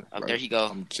 just chilling. Oh, bro. there you go.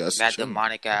 I'm just That chilling.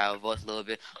 demonic voice a little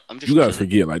bit. I'm just you gotta chilling.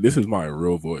 forget, like, this is my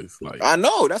real voice. Like, I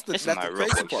know that's the This is that's my the real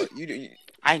crazy voice. part. You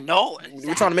I know.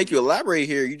 we're trying to make you elaborate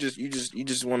here. You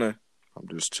just want to. I'm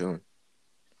just chilling.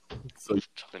 so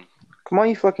Chilling. Come on,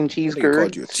 you fucking cheese Nigga curd.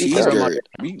 called you a cheese curd. curd.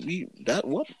 We that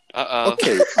what? Uh-oh.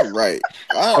 Okay, all right.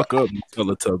 fuck up, you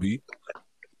Teletubby.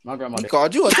 My grandma He did.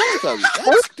 called you a Teletubby.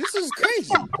 This is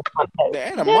crazy. The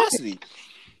animosity.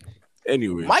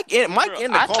 Anyway, Mike in Bro,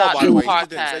 the I call, thought by the the way. He just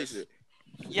didn't say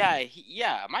podcast- shit.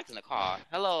 Yeah, Mike's in the car.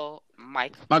 Hello,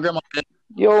 Mike. My grandma did.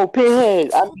 Yo,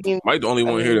 Pinhead. I mean, Mike the only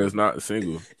one I here mean- that's not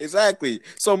single. Exactly.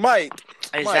 So Mike,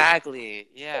 Exactly.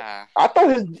 Yeah. I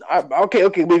thought his.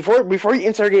 Okay. Before you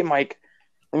interrogate Mike,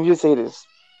 let me just say this.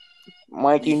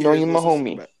 Mike, you know hear you're my his little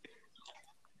homie. sister,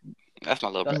 That's my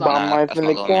little That's brother. not By my That's my finna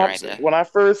little man right camp. there. When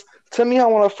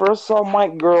I first saw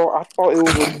Mike, girl, I thought it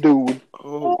was a dude.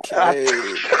 Okay.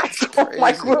 I thought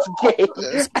Mike was gay.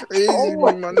 That's crazy, Oh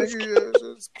my my nigga.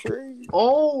 That's crazy.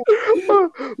 Oh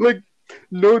Like,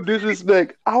 no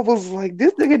disrespect. I was like,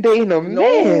 this nigga dating a man.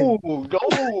 no! Don't do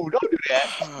that.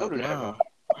 Don't do that. Wow.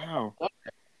 Wow.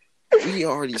 We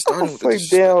already I started was with like, this.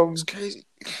 damn. It's crazy.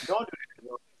 Don't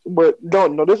do But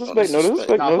no disrespect, no disrespect,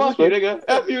 that. no Nah, fuck you, disrespect.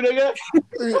 nigga. F you,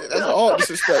 nigga. That's all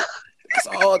disrespect. That's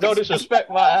all Don't disrespect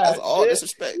my ass. That's all shit.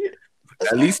 disrespect.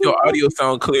 At least your audio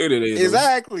sound clear today. though.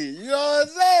 Exactly. You know what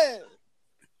I'm saying?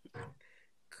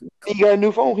 He got a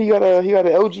new phone. He got a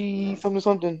LG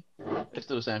something. It's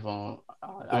still the same phone.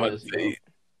 I'm about to say,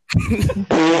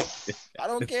 I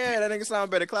don't care. That nigga sound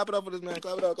better. Clap it up for this man.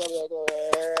 Clap it up. Clap it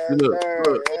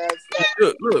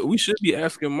up. look, we should be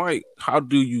asking Mike, how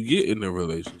do you get in a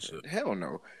relationship? Hell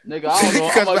no. Nigga, I don't know.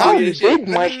 Because I'm how gonna you do this shit. big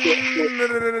Mike?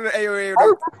 No. Hey,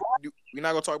 we're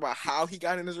not gonna talk about how he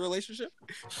got in his relationship.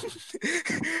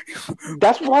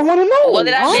 That's what I want to know. What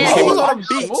did I Huh? miss? He was Oh, on a beach.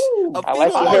 smooth. A I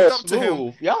like female your hair walked up to him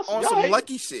Smooth. Y'all, on y'all some hate-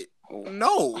 lucky shit. No. No,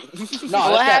 What that's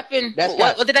cap. happened? That's What,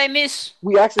 cap. what did I miss?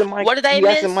 We asking Mike. What did I we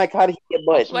asking miss? Mike how did he get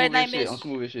butt? What did I Smooth as shit. miss? I'm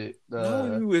smooth as shit.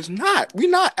 No, you is not. We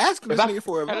not asking If this I- nigga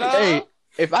for Hello? advice. Hey,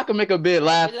 if I can make a bid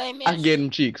laugh, What did I miss? I can get him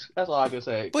cheeks. That's all I can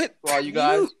say. But For all you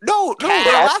guys, no, they're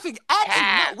Cat. laughing at you,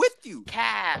 Cat. not with you.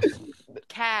 Calf.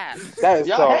 That is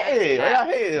y'all so. hate it. Y'all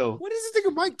hate it. What is this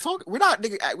nigga Mike talking? We're not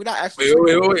actually.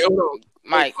 Wait, hold on.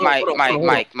 Mike. Hold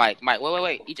on.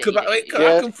 Wait. EJ, Because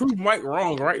Yeah. I can prove Mike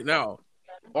wrong right now.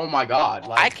 Oh my god!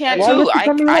 Like, I can Why too. would you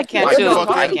come in I like can that? too. Fuck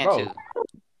I him, can bro. too.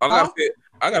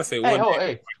 I gotta say Hey, one hold,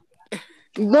 thing. hey,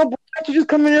 No, but why you just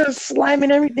come in there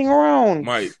slamming everything around?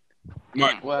 Mike,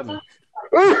 what happened?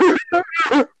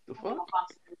 The fuck?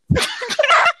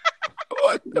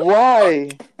 Why?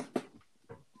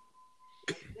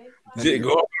 did it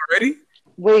go up already?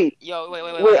 Wait, Yo, wait.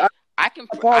 wait. I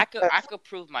could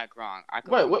prove Mike wrong.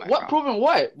 Wait, what? Proving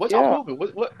what? What y'all Yeah. proving?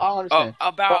 What? I don't Oh, understand.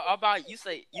 about you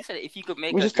said if you could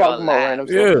make we a just girl talking about laugh, random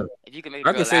Yeah, stuff. if you could make a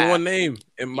I girl can say laugh. one name,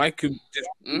 and Mike could just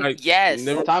like Yes.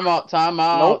 never. Time out.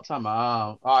 Nope.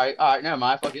 All right. Never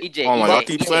mind. Fuck it. EJ. Oh my EJ, God,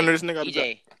 keep EJ, slandering this nigga out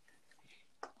the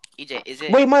EJ, is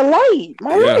it? Wait, my light.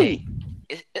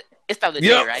 Yeah. It's not the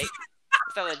Yep. J, right?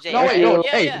 It's not the J. No, right? wait, no,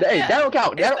 Yeah, hey, yeah, hey, yeah. that don't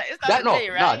count. It's That not- it's not that the no, J,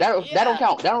 no, right? that Yeah. don't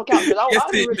count. That don't count. 'Cause Yes,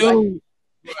 I didn't it really, do,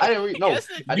 I didn't read. No, Yes,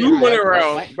 it I You didn't went read that,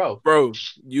 around. right, bro. bro.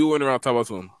 You went around talking about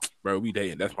some, bro. We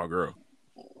dating. That's my girl.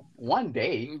 One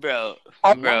day, Bro.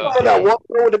 I Bro. remember that one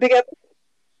girl with the big ass.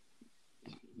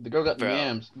 the girl got the Bro.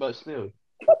 yams, but still,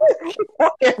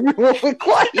 Everyone was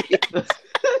quiet.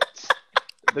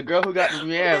 the girl who got the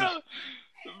yams.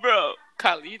 Bro.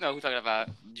 Kyle, you know who talking about.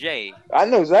 Jay. I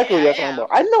know exactly what you're talking about.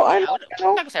 I know. I'm not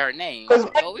gonna say her name. Because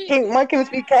But we- Mike can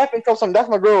speak cap and tell something. That's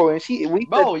my girl, and we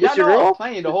Bro, said, y'all "It's your know I was girl."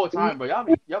 playing the whole time, bro.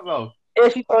 Y'all, bro.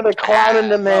 And she started clowning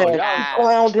the man. Bro, She y'all-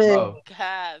 clowned him. Bro.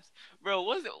 Cavs. Bro,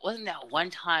 wasn't that one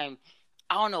time,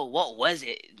 I don't know what was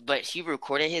it, but she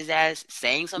recorded his ass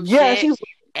saying some Yeah, shit, she's.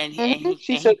 and he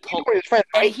She said you were his friend,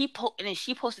 and right? and then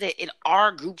she posted it in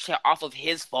our group chat off of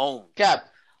his phone. Cap.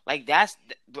 Like that's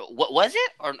what was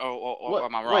it or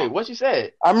am I wrong? Wait, what she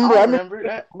said? I I remember. don't remember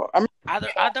that.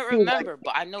 I don't remember,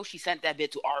 but I know she sent that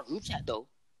bit to our group chat though.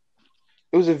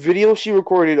 It was a video she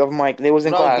recorded of Mike. They was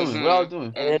in What I class. was doing? What I was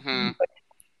doing? Mm-hmm.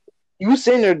 You was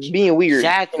sitting there being weird.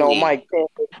 Exactly. You know, Mike.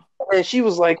 And she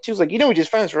was like, you know, we just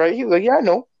friends, right? He was like, yeah, I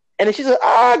know. And then she's like,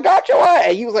 I got your eye.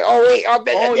 And he was like, oh wait, I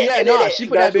bet. Oh yeah, no, she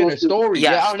put that in her story.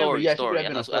 Yeah, I remember. story. Yeah, she put Story. that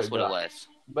in her That's story. what it was.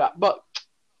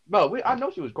 But I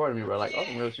know she was recording me, bro. Like, oh,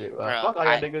 some real shit, bro. Bro, Fuck all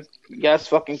y'all niggas. Yes,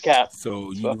 fucking cap.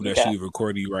 So you Fucking knew that cat. she was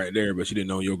recording you right there, but you didn't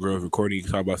know your girl was recording you.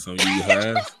 Talk about something you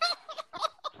have.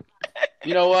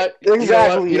 You know what?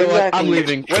 Exactly, You know what? exactly. I'm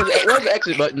leaving. Where's the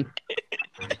exit button?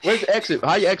 Where's the exit?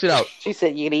 How you exit out? She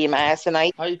said, you need my ass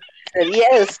tonight. How you...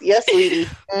 I said, yes, sweetie.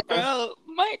 Bro,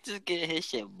 Mike just get his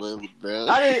shit bullied, bro.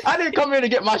 I didn't come here to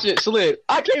get my shit slid.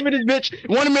 I came in this bitch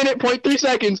 1 minute, 0.3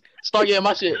 seconds, start getting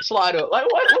my shit slide up.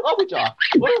 Like, what's up with y'all?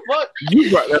 What the fuck? You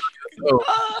brought that.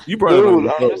 You brought Dude,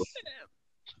 it I up.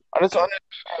 just understand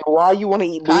why you want to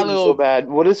eat booty Kylo- so bad.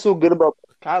 What is so good about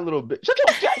Kyle, little bitch. Shut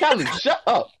your Kylie, shut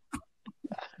up.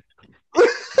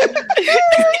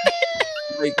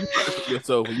 Like, you brought it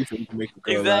yourself when you said you can make the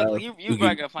girl Exactly. laugh. You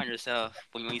brought it upon yourself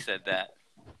when you said that.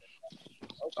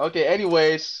 Okay,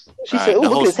 anyways. She said, oh,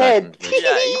 look at his head. Yeah, you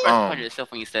brought it upon Um,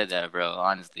 yourself when you said that, bro.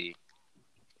 Honestly.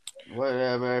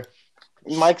 Whatever.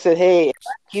 Mike said, hey,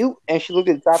 cute. And she looked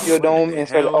at the top of your dome and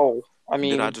said, hell oh, I Did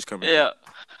mean, I just come in? Yeah.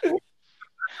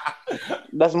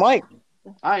 that's Mike.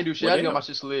 I ain't do shit. Well, I they just got know. my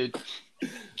shit slid.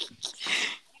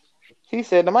 He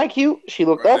said, am I cute? She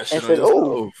looked Bro, up that and shit said, on your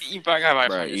oh. stove. You brought it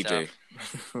Bro, upon yourself. EJ.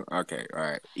 Okay, all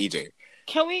right, EJ.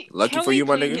 Can we? Lucky can for we you,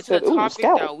 my please nigga. Get to the Ooh, topic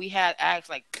scout. that we had asked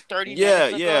like 30 Yeah,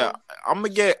 minutes yeah. ago. I'm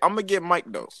gonna get Mike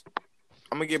though.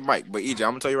 I'm gonna get Mike, but EJ, I'm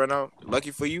gonna tell you right now.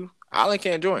 Lucky for you, Alan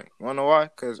can't join. You wanna know why?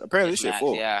 Because apparently this shit Max,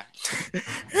 full. Yeah.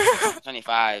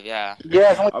 25. Yeah.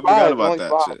 Yeah, it's only I five. forgot It's about only that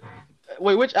five. shit.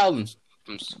 Wait, which album?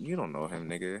 You don't know him,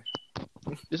 nigga.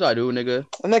 This I do, nigga.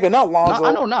 Nigga, not Lonzo.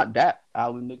 I know not that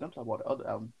album, nigga. I'm talking about the other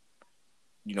album.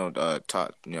 You know,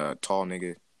 tall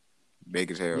nigga,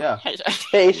 big as hell. Yeah.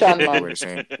 Hey, Sean, Wait man. a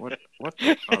second. What?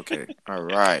 Okay. All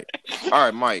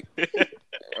right, Mike.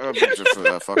 Just for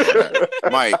that fucking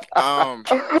that. Mike.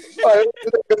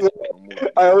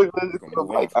 I always listen to the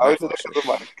mic. I always listen to the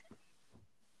mic.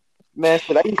 Man,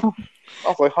 should I? I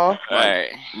was like, huh? Alright.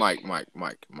 Mike.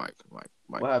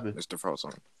 What happened? Mr.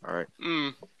 Frozen. All right.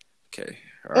 Mm. Okay.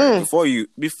 All right.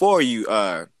 Before you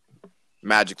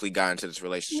magically got into this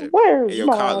relationship. Where's Hey, yo,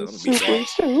 my Kyler, let me beat super your ass.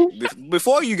 suit?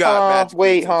 Before you got magically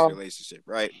wait, into this huh? relationship,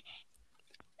 right?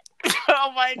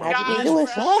 Oh my Why'd you god. do this?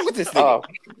 What's wrong with this nigga? Oh,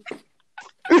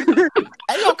 Hey,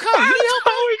 yo, Kyler, you need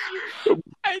help?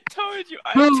 I told you.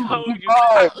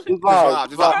 Just vibe.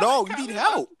 Just vibe. No, you need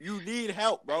help. You need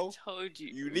help, bro. I told you.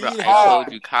 You need Bro, help. I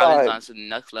told you. Kyle's Vibe. on some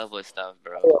next level of stuff,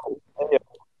 bro.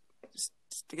 This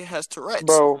nigga has Tourette's.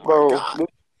 Bro. Oh my God.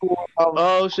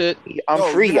 Oh shit. I'm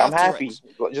Yo, free. you I'm have happy. Just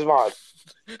vibe.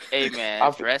 Hey man,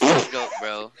 I'm- rest is dope,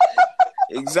 bro.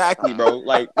 Exactly, bro.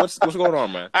 Like, what's going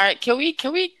on, man? All right, can we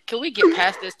get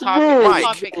past this topic? This Mike,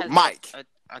 topic has Mike.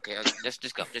 Okay,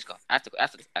 just go. Ask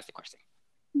the question.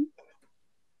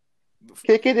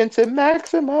 Kick it into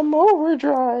maximum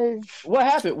overdrive. What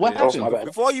happened? What Yeah. my happened? bad.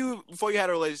 Before you had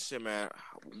a relationship, man,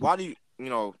 why do you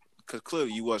because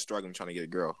clearly you was struggling trying to get a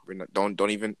girl. Don't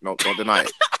deny it. Don't deny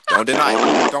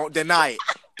it. Don't deny it.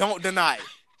 Don't deny it.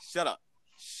 Shut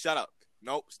up.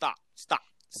 Nope.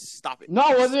 Stop it. No,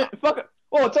 it wasn't. Fuck it.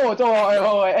 Oh, hold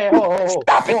on. Hey, hold.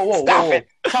 Stop it. Whoa. Stop it.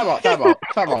 Time out. Okay.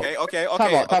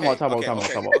 Time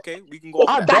out. Okay, we can go.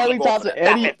 I barely talk to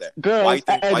any girls Why you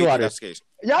think Edgewater. that's the case?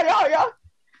 Yeah.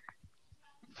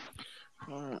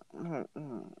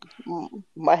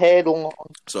 My head long.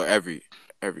 So every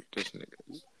this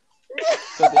nigga.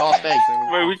 Because they all fake.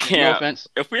 Wait, we No can't. offense.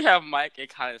 If we have Mike and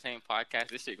Kyle in the same podcast,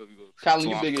 this shit gonna be Colin,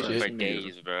 you on big as for shit.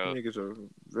 days, bro. Niggas are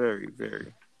very,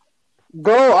 very.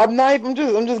 Go. I'm not. I'm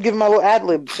just giving my little ad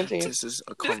lib. Continue. This is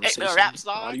a This ain't conversation. no rap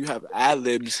song. Why do you have ad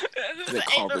libs? This The ain't no rap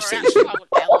conversation. song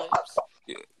with Alex.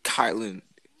 Kylan.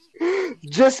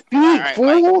 Just speak. All right,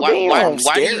 fool. Mike, Damn.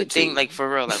 why do you scared think, to. like,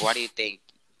 for real, like, why do you think?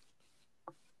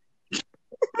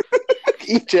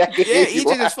 EJ, Yeah, EJ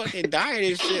just fucking dying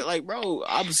and shit. Like, bro,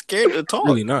 I'm scared to talk.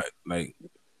 Really not. Like,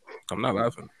 I'm not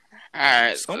laughing. All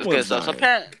right, Someone's okay, so dying.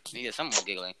 apparently, yeah, someone's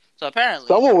giggling. So apparently,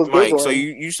 Someone was Mike, giggling. so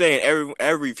you saying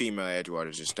every female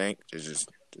Edgewater just stink? It's just.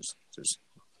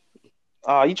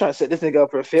 You trying to set this nigga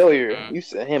up for failure? Mm. You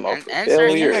set him up for And You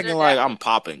certain failure. acting like I'm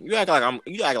popping. You acting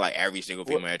like every single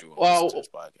female Edgewater Well- listens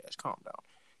to this podcast. Calm down.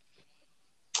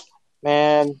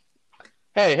 Man,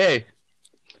 Hey.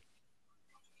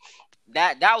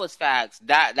 that was facts.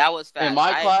 That was facts. In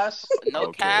my class, no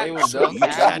Okay, cap, they were so dumb. you no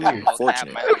just cap, had That's it weird. no cap,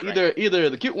 unfortunate. Mike was right. either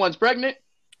the cute one's pregnant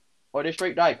or they're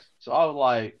straight dykes. So I was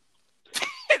like,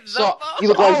 Zobo? you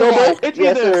look like Oh, Zobo? it's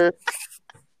Yes, either- sir.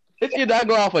 It's either I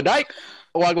go out for Dyke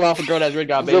or I go out for girl that's really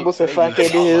got baby. Zobo said, "Fuck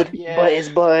it, dude." But it's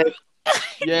bud.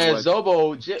 Yeah, What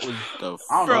Zobo shit was. the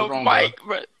I don't know Bro, what's wrong, Mike,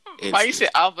 bro. It's- Mike said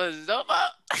Alpha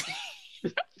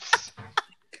Zoba.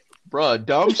 bro,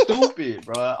 dumb stupid,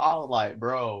 bro. I was like,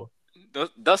 bro,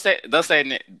 Don't say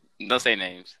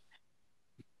names.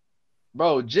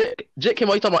 bro. Jit came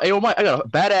out. You talking about? Hey, Mike, I got a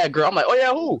badass girl. I'm like, oh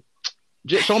yeah, who?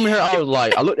 Jit showed me her. I was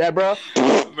like, I looked at bro.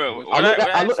 Bro,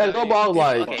 I looked at Zobo. I was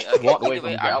like, okay, walked away either from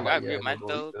way, the I guy. I'm like, agree with Mike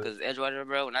though, because Edgewater,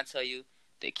 bro. When I tell you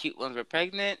the cute ones were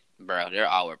pregnant, bro, they're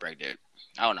all were pregnant.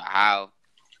 I don't know how.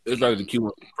 It's like the cute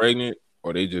ones pregnant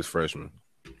or they just freshmen.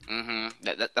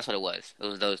 That's what it was. It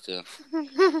was those two.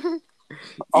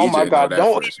 Oh EJ my know God! that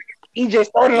Don't first. EJ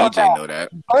started on EJ that. know that.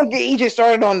 Don't get EJ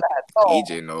started on that. No.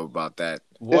 EJ know about that.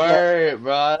 Word,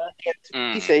 bro.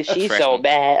 He said she's so Freshman.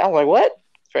 bad. I'm like, what?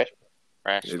 Freshman.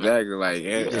 Exactly. Like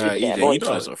Yeah, EJ, boy, you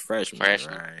know that's a freshman,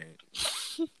 Freshman. right?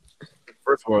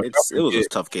 First of all, It was a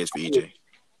tough case for EJ.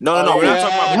 No, Oh, we're not yeah.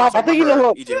 talking about. We're Mom, not I talking think you about her.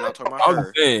 know- EJ, we're not talking I about was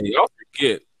her. saying, y'all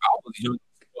forget, I was young.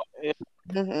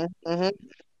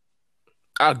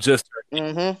 I just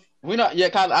We not. Yeah,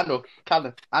 Colin. I know.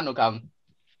 Colin.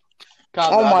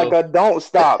 Oh my God! Don't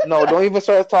stop. No, don't even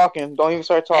start talking. Don't even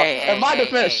start talking. Hey, In my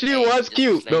defense, she was just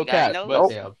cute. let No you guys cap. know. But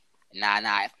damn,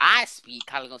 Nah. If I speak,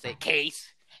 Kyle's gonna say case.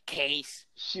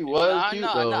 she was cute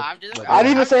No, though. I'm just. But I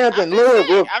didn't even say I'm nothing. just Look,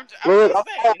 saying, look, I'm look, just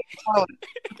saying.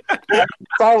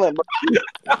 Silent, bro.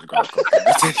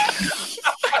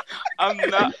 I'm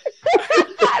not.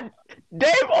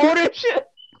 Dave old as shit.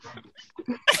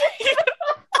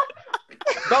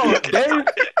 No, Dave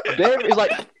is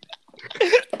like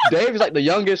the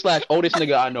youngest / oldest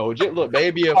nigga I know. Jit look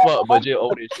baby and fuck, but Jit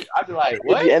old as shit. I'd be like, At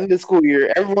what? the end of the school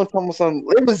year, everyone told me something.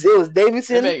 It was It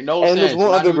Davidson make no and sense. there's one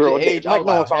When I other knew girl. Jit age, I Mike was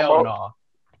know like, what I'm hell talking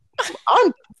no.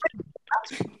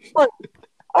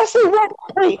 I said, what?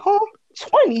 Wait, huh?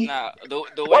 20? Nah, the way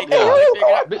What the Kyle hell?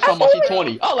 figured out. Bitch, talking about she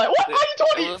 20. I was like, what? How It you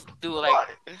 20? was through like.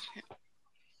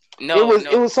 No,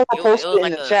 It was someone it posted was in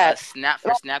like the a chat. snap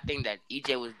for snap thing that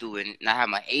EJ was doing, and I had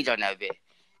my age on that bit.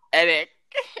 And then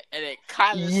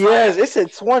Kyler Yes, it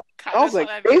said 20. Kyler I was saw like,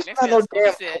 that Dave's bit not next no to the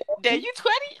damn. school. He said, "Damn, you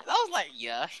 20?" I was like,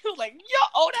 "Yeah." He was like, "You're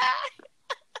old ass."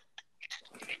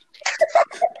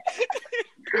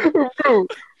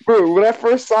 Bro, when I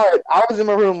first saw it, I was in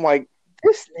my room like,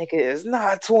 this nigga is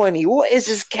not 20. What is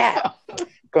this cat?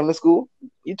 Come to school?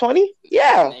 You 20?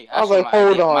 Yeah. Nigga, I was showed like, my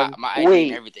hold ID, on. my ID Wait.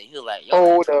 and everything. He was like, "Yo,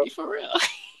 Hold 20 up. for real."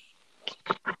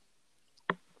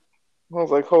 I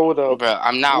was like, hold up. Bro,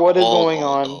 I'm not What is old, going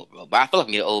on? old, bro. But I feel like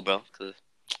I'm getting old, bro, because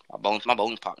my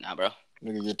bones pop now, bro.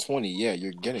 Nigga, you're 20. Yeah,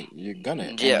 you're gonna Yeah.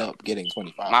 end up getting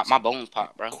 25. My bones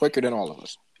pop, bro. Quicker than all of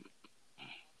us.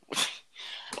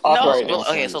 No, Operating well,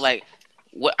 okay, so like,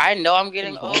 what I know I'm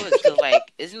getting old is because like,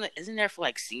 isn't there for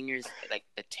like seniors like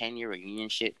the 10-year reunion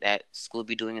shit that school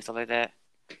be doing and stuff like that?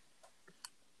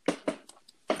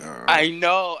 I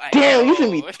know. Damn, you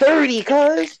should be 30,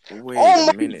 cuz. Wait Oh a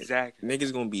my- minute. Exactly.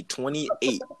 Niggas gonna be 28,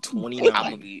 I'm 29,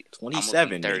 gonna be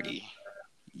 27. 30.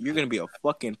 You're gonna be a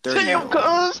fucking 30 Damn,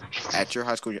 cuz. at your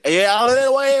high school. Yeah,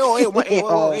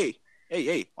 wait.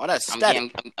 Hey, all that I'm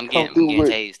static. getting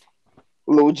tased.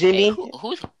 Little Hey, Jimmy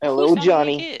who's and little selling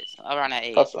Johnny. kids around that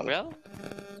age, Hustling. bro?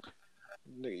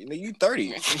 Nigga, you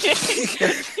 30.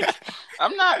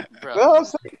 I'm not, bro. You know what I'm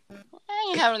saying? I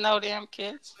ain't having no damn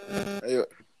kids. Hey,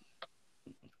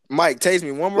 Mike, tase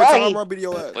me one more Right. time. I'll beat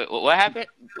your ass. Wait, what happened?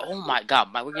 Oh my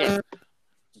god, Mike, we're getting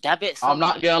that bit. I'm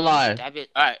not gonna lie. That bit.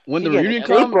 All right. When the You reunion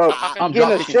getting a comes, shape up. I'm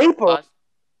Getting a dropping. shape up.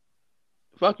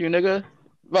 Fuck you, nigga.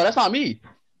 Bro, that's not me.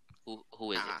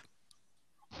 Who is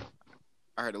it?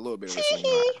 I heard a little bit of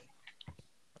it.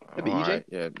 That be All EJ? right.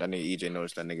 Yeah, that nigga EJ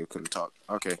noticed that nigga couldn't talk.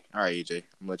 Okay, all right, EJ, I'm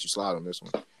gonna let you slide on this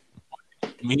one.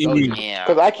 Yeah.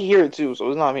 Because I can hear it too, so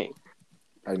it's not me.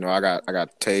 I know I got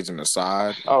tased in the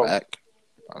side, Oh. back,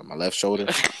 on my left shoulder.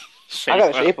 I got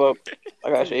a shape up.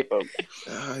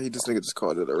 This nigga just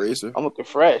called it a razor. I'm looking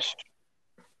fresh.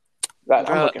 God,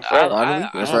 I'm Bro, looking fresh. Finally?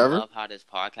 I Forever? love how this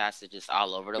podcast is just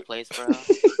all over the place, bro.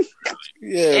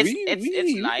 Yeah,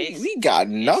 It's nice. We got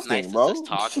nothing, it's nice bro. To just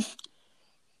talk.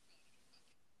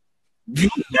 You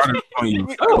brought it on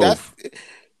yourself. That's,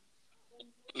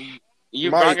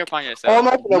 You Mike. brought it upon Oh, yourself. I'm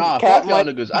not gonna Nah, cap fuck y'all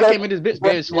my niggas. I came in this bitch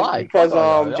being slide. because Fuck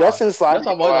all y'all. Justin slide. That's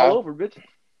how I'm all over, bitch.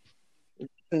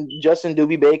 Justin do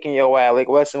be baking your ass like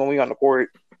Weston when we on the court.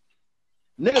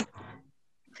 Nigga,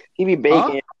 He be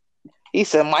baking. He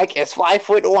said Mike is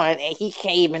 5'1" and he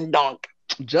can't even dunk.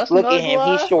 Justin Look at him,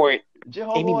 he's short.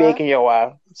 And he baking your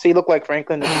ass. So he look like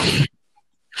Franklin.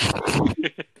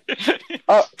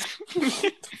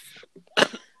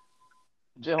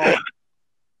 J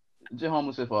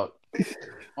homeless as fuck. I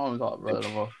don't talk, bro. No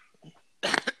more.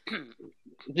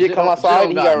 Jit come outside,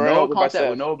 he got ran no over by contact Seth.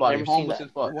 with nobody. Never seen Homeless that.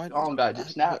 as fuck. What? All got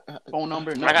just snap phone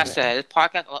number. Like I nothing. said, this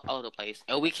podcast all over the place,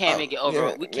 and we can't even get over.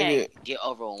 Yeah, we can't get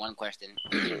over on one question.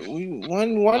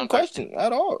 One question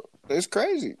at all. It's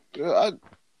crazy.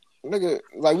 Nigga,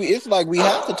 like it's like we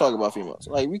have to talk about females.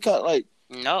 Like we cut like.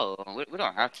 No, we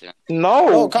don't have to.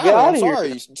 No, Kyle, get out I'm of here.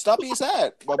 sorry. Stop being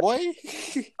sad, my boy.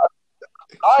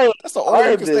 I That's the only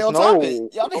way you can stay on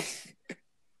topic. Y'all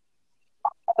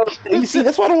You see,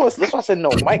 that's why I don't want. That's why I said no.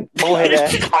 Mike, go ahead.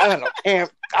 I don't know. Damn.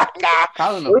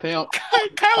 Colin a pimp.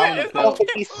 Colin a pimp.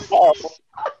 He's soft.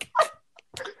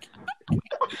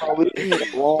 Oh, leave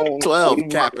me alone. 12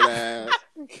 capping ass.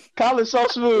 Colin's so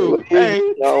smooth. Hey.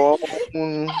 No.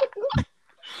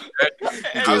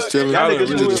 Just chilling. Y'all niggas You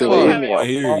smooth just as chilling. fuck. I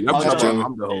hear you. I'm just talking chilling.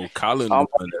 about I'm the whole Colin.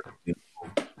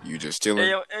 You just chilling.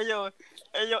 Hey yo,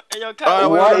 All Kyle.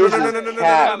 right, What no, is no, no, this no, no, no,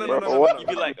 cat, no, no, bro? no, no, What? You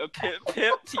be like a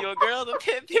pimp to your girl, a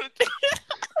pimp.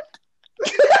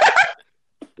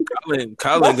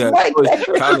 Colin got Mike. choices.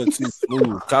 Colin too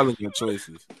smooth. Colin got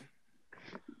choices.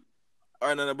 All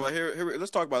right, no, but here,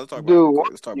 let's talk about it. Dude,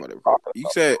 Let's talk about it. You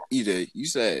said EJ. You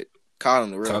said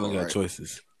Colin the real Colin one, got right?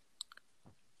 choices.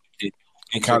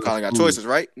 And So Colin got choices,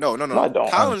 right? No. I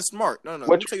don't. Colin is smart. No. Let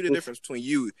What me tell you the difference between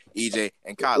you, EJ,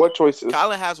 and Colin. What choices?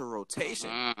 Colin has a rotation.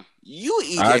 You,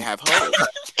 EJ, I- have hoes.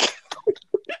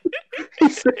 He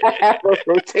said I have a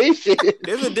rotation.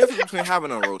 There's a difference between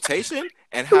having a rotation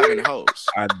and having hoes.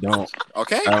 I don't.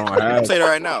 Okay? I don't I'm have. say that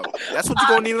right now. That's what you're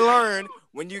gonna need to learn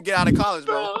when you get out of college,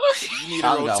 bro. You need a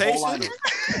Colin got a whole rotation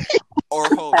lineup. or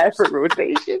hoes. Half a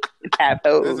rotation. Half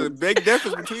There's a those. big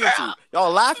difference between the two.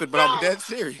 Y'all laughing, but I'm dead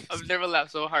serious. I've never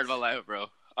laughed so hard in my life, bro.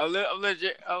 I'm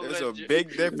legit. There's a big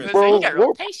difference. Bro, You got what-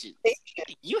 rotation.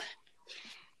 You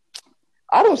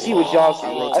I don't see what y'all see. A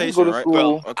I just go rotation, to right?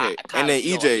 school. Okay. I- And then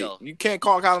yo, EJ, yo. you can't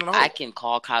call Colin a hoe. I can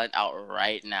call Colin out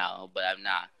right now, but I'm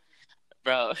not,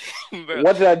 bro. Bro.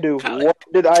 What did I do? Colin- What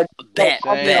did I do? Bet,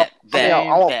 Call me bet, out. bet, I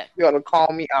want bet. you to call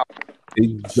me out.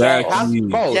 Exactly.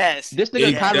 Bro, Yes. this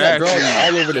nigga Colin got girls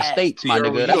all over the Yes. states, my You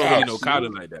nigga. don't That's even know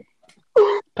Colin like that.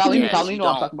 Colin, Yes, Colin, you you know what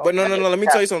I'm don't. talking about. But no. Let me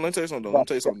tell you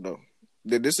something though.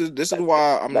 This is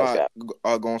why I'm That's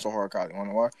not going so hard, Colin. You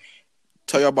wanna know why?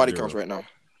 Tell your body Zero. counts right now.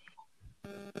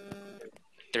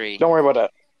 3. Don't worry about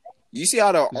that. You see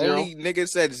how the Zero. only nigga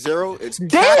said 0? It's Damn.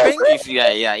 capping. You see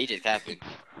that? Yeah, he just capping.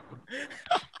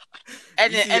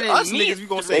 And You then, see, and then us me, niggas, we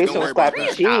gonna They say don't some worry about slapping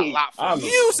that. shit.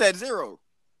 You said 0.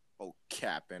 Oh,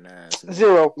 capping ass.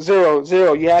 0, 0,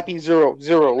 0. You happy? 0,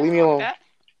 0. Leave me alone.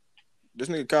 This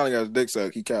nigga Colin got his dick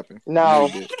sucked. He capping. No.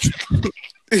 He did.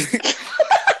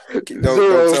 Don't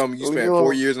Zero. tell me you Leave spent me 4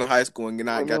 alone. years in high school and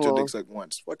not Leave me got your alone. dick sucked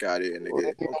once. Fuck out of here, nigga. Leave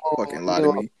me Don't alone. fucking lie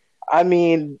to me. I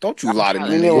mean, Don't you lie to me,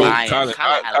 Leave me nigga. alone. Lying. Colin,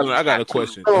 Colin had I got a tattoo.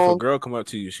 question. If a girl come up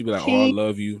to you, she be like, "Oh, I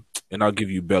love you," and I'll give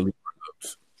you belly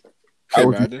rubs. Hey, How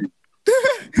would you- imagine.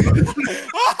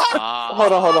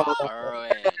 Hold on.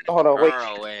 Hold on, wait.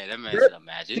 Wait. That man said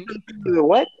imagine.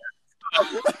 What?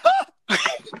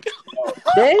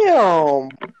 Damn.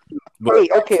 But-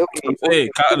 Wait, okay. Hey,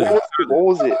 Colin, What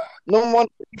was it? No one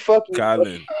fucking.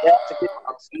 Colin,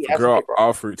 a girl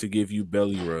offered to give you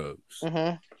belly rubs.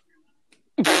 Mm-hmm.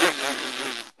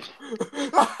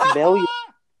 Belly.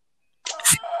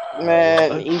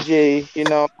 Man, EJ, you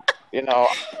know. I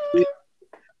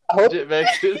hope Shit, man.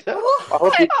 you. I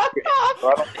don't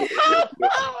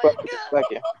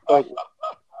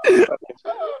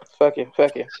Fuck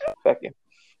you.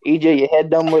 EJ, your head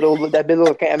dumb little that big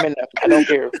little cam in there. I don't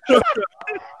care.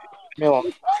 No.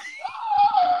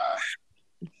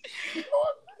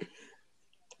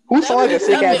 Who sound like a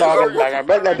sick ass dog in the background?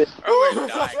 Bet that bitch.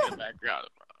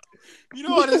 You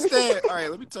don't understand. All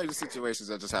right, let me tell you the situations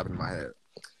that just happened in my head.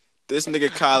 This nigga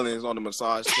Colin is on the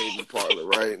massage table parlor,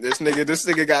 right? This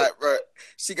nigga got, right?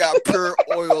 She got pure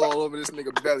oil all over this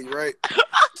nigga belly, right?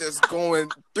 Just going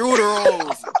through the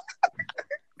rolls.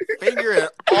 Finger and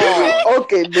all.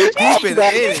 Okay, bitch. Deep in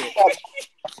it.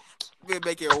 Been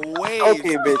making waves.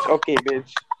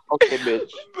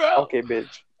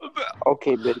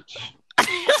 Okay, bitch.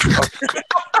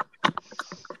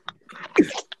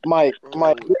 Mike.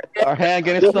 Our hand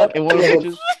getting stuck in one of the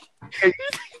bitches.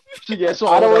 She gets so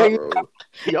I don't old. wanna-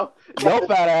 Yo,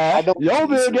 fat ass. I don't- Yo,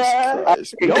 big ass.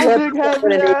 Christ. Yo, big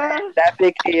heavy ass. That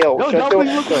big tail. Yo, Shut jumping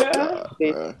your looking fuck ass. up,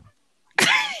 bitch.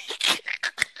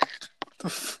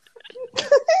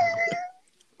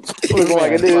 Looking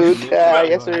like a dude.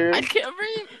 Yes, sir. I can't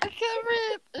breathe.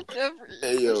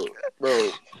 Hey, yo, bro.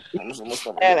 I'm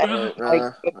stop. And,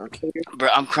 Okay. Bro,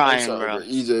 I'm I'm crying, sorry, bro.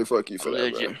 EJ, fuck you for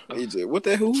that, Legit, bro. bro. EJ, what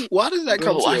the who? Why does that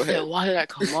come Bro, to I your said, head? why did that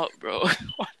come up, bro?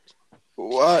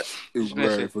 What? Listen,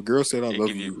 If a girl said I they love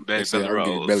give you you, belly they said I'll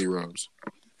give you rubs. belly rubs.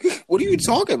 What are you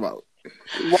talking about?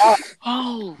 Why?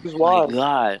 Oh Just my why?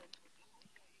 god.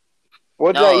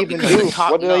 What did I even because do?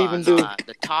 What did I even do?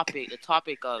 The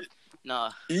topic of no,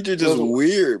 You just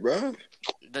weird, bro.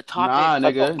 the topic. Nah,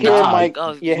 nigga. Care, Nah. Mike.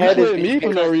 Of Your You head put is me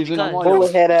for no reason. I'm on your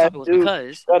bullethead ass topic was dude.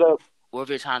 because Shut up.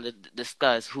 we're trying to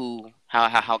discuss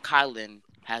how Kylan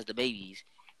has the babies,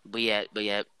 but yet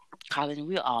Kylan,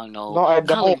 we all know. No, I Kylan,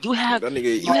 don't. you have That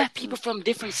nigga, people from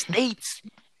different states,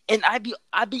 and I be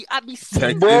seeing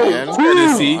Texas, Bro, yeah,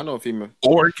 Tennessee, I know female.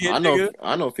 Oregon, nigga.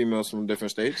 I know females from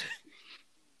different states.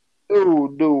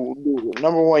 Dude.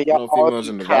 Number one, I y'all know all females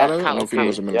in Nevada. I know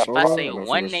females in Yeah. Minnesota. If I say I know one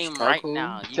females in name Chicago. right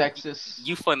now, Texas.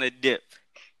 you finna dip.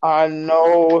 I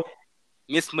know.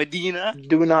 Miss Medina.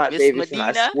 Do not, Miss Davidson.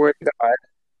 Medina? I swear to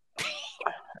God.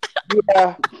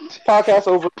 Yeah. Podcast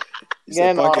over. You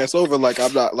said Again, podcast over like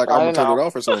I'm not like I'm I gonna turn know. it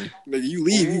off or something. Nigga, you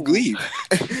leave.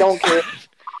 Don't care.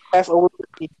 Podcast over.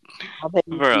 I'm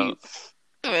hitting the Bro. sheets.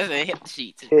 Hit the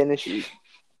sheets. Hitting the sheets.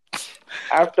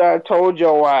 After I told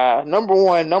you why, number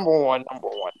one.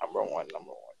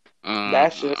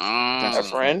 That's just a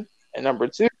friend. And number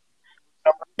two,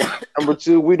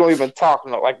 we don't even talk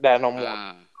like that no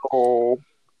more.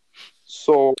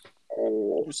 So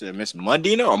You said Miss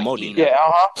Medina or Modina? yeah,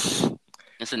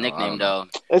 It's a nickname though.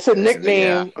 It's a nickname.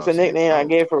 Yeah. It's a nickname. I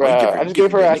gave her. I just give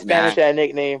gave her her a Spanish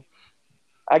nickname.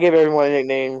 I give everyone a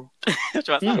nickname. That's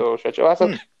what I thought. So shut your ass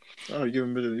up. Oh, you give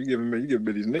me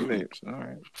these nicknames. All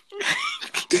right.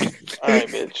 All right,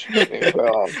 bitch.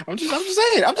 I'm just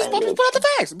saying. I'm just All right, put out the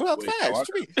facts. Put out the facts. What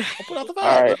you mean? I'll put out the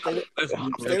All right. facts. Let's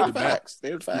loop Stay with the facts.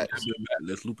 Stay with the facts.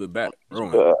 Let's loop it back.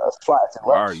 Roman, Flats and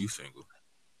why reps. are you single?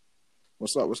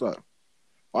 What's up?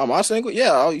 Why am I single?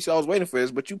 Yeah, you see, I was waiting for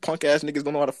this, but you punk ass niggas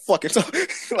don't know how to fucking talk.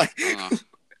 Like,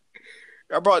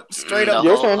 I brought straight up. The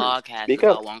Your whole turn. podcast Speak is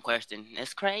up. about one question.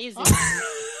 It's crazy.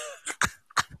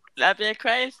 That been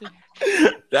crazy.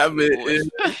 That bit is.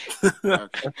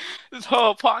 This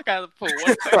whole podcast is for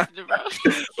one question, bro.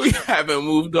 We haven't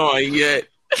moved on yet.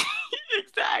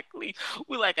 Exactly.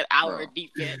 We like an hour Bro.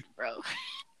 deep in, bro.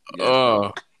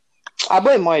 Oh, I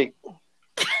blame Mike.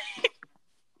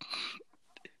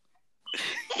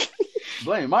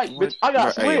 Blame Mike, bitch. I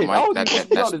got Hey, swing. I Mike, was supposed to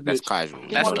be on this that's bitch. casual.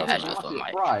 That's Motherfucker, casual my for shit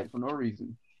Mike. fried for no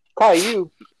reason.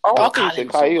 Caillou. Oh, I think you Colin said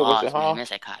was so Caillou. lost, Listen, man. huh? Man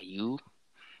said Caillou.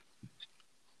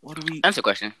 What do we? Answer the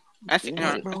question. Answer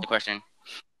What, bro? the question.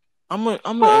 I'm gonna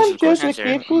I'm answer the just question.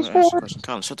 a kid I'm who's gonna answer the bored. question.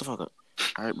 Colin, shut the fuck up.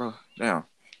 All right, bro. Now,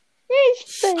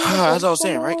 as I was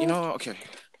saying, right? You know, okay.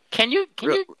 Can you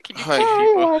Hey.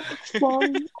 I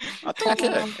I think I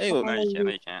can. Hey, No, you can't.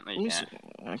 No, you can't. No, let you me can't. see.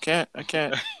 I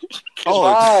can't.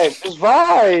 Just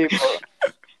vibe.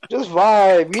 Just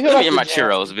vibe. You know Let me that's get my the jam.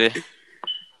 churros, bitch.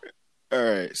 All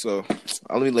right, so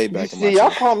let me lay You back in my see, y'all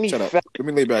chair. call me Shut up. fat. Let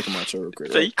me lay back in my chair real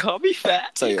quick. So you call me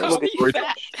fat. Tell You you, call look me at-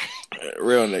 fat.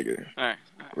 Real nigga. All right.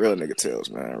 Real nigga tails,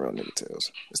 man. Real nigga tails.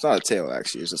 It's not a tail,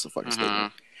 actually. It's just a fucking Mhm.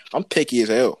 statement. I'm picky as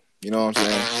hell. You know what I'm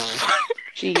saying?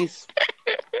 Jeez.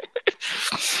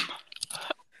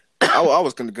 I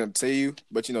was gonna tell you,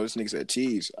 but you know this nigga said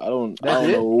cheese. I don't That's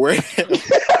it? know where.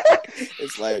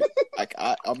 It's like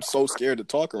I'm so scared to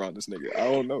talk around this nigga.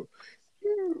 I don't know.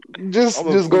 Just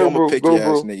I'm go, a bro. picky Go, ass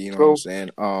bro. nigga. You know Go. what I'm saying?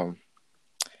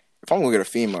 If I'm gonna get a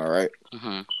female, right,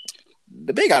 Mhm.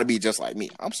 they gotta be just like me.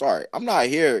 I'm sorry. I'm not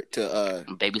here to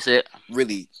Babysit.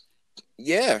 really.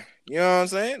 Yeah, you know what I'm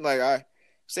saying? Like I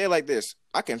say it like this.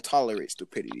 I can tolerate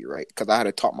stupidity, right? Because I had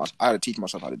to teach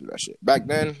myself how to do that shit. Back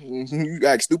then, you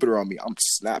act stupid around me, I'm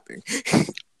snapping.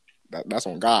 That's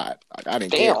on God. Like I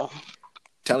didn't care. Damn.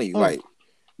 Telling you, Mm. like,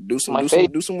 do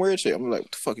some weird shit. I'm like,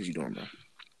 what the fuck is you doing,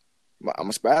 bro? I'm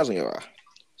a spaz on your eye.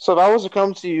 So if I was to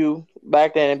come to you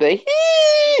back then and be like,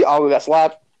 hee, oh, we got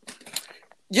slapped.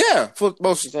 Yeah, for You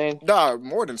most, saying? nah,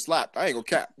 more than slapped. I ain't gonna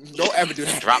cap. Don't ever do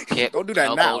that. Drop kick. Don't do that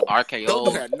elbow, now. RKO.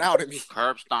 Don't do that now to me.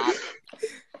 Curb stomp.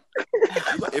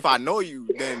 If I know you,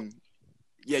 then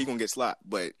yeah, you gonna get slapped.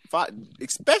 But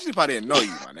especially if I didn't know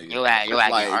you, my nigga. You at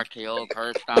Like, RKO,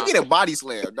 curb Give stomp. me the body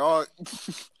slam, dog.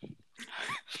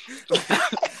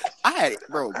 I had,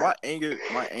 bro, my anger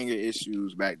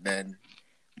issues back then.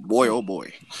 Boy, oh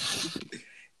boy,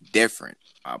 different.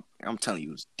 I'm telling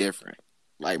you, it's different.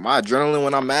 Like my adrenaline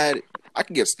when I'm mad, I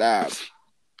can get stabbed.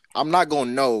 I'm not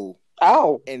gonna know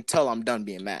Ow. until I'm done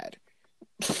being mad.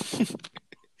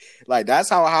 Like that's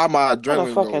how high my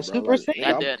adrenaline fucking goes. Super Like,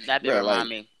 Saiyan. That bit bro, remind like-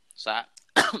 me. Sorry.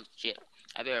 Shit.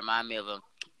 That bit remind me of a.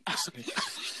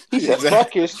 He said, Is that-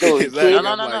 fuck your story, is that- kid.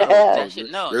 No. I'm like, That shit.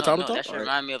 No. Real time to That talk? shit Alright.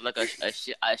 remind me of like a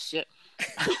shit.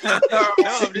 No,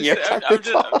 I'm Yeah,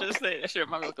 just saying. That shit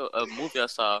remind me of a movie I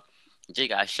saw. Jay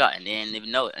got shot and they didn't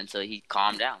even know it until he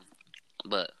calmed down.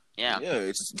 But Yeah. Yeah,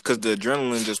 it's because the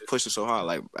adrenaline just pushes so hard.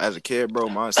 Like as a kid, bro,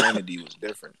 my insanity was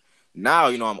different. Now,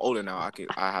 I'm older now.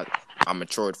 I'm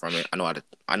matured from it. I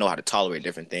know how to tolerate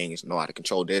different things. I know how to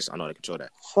control this. I know how to control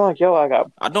that. Fuck, yo, I got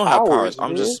I don't have powers.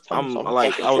 powers. I'm Something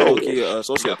like I was control low key a You got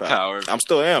sociopath. power. I'm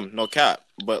still am, no cap.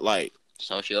 But like,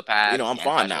 Sociopath. I'm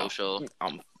fine now. antisocial.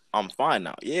 I'm fine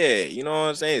now. Yeah, you know what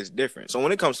I'm saying? It's different. So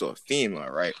when it comes to a female,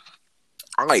 right?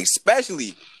 I like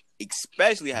especially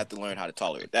have to learn how to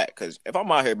tolerate that. Because if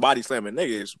I'm out here body slamming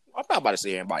niggas, I'm not about to sit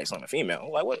here and body slam a female.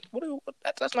 Like what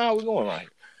that's not how we're going right.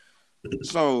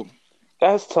 So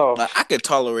That's tough. like I could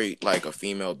tolerate like a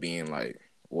female being like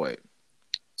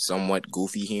somewhat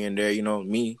goofy here and there,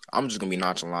 Me, I'm just gonna be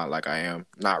nonchalant like I am,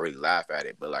 not really laugh at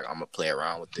it, but like I'm gonna play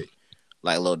around with it.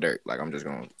 Like Lil Durk, like I'm just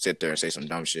gonna sit there and say some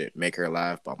dumb shit, make her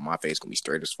laugh, but my face gonna be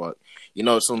straight as fuck.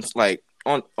 Some like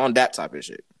on that type of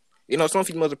shit. Some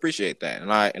females appreciate that,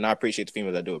 and I appreciate the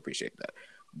females that do appreciate that.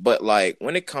 But like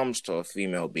when it comes to a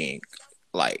female being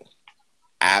like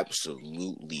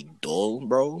absolutely dull,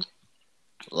 bro,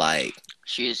 like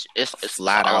It's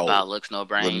flat all out about looks, no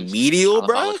brains. remedial, All about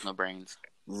bro. looks, no brains.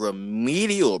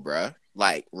 Remedial, bro.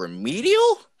 Like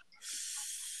remedial.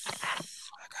 I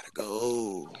gotta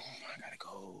go.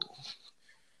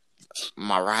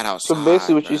 My ride outside. So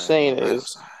basically, what bro. you're saying My ride is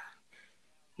outside.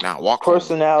 Now walk home.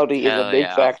 personality is a Hell big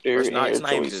yeah. factor in It's your not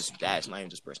even choice. just that. It's not even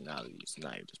just personality.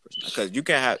 Because you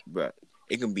can have, but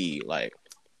it can be like,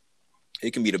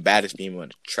 it can be the baddest female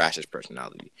and the trashiest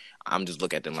personality. I'm just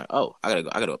looking at them like, oh, I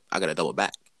gotta double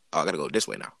back. Oh, I gotta go this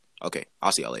way now. Okay,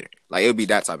 I'll see y'all later. Like it'll be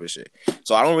that type of shit.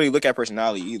 So I don't really look at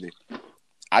personality either.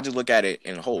 I just look at it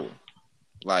in whole.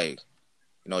 Like,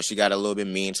 she got a little bit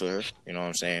mean to her. You know what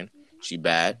I'm saying? She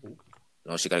bad.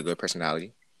 She got a good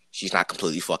personality. She's not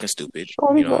completely fucking stupid.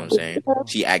 You know what I'm saying?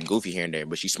 She act goofy here and there,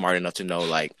 but she's smart enough to know,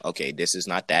 like, okay, this is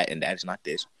not that and that is not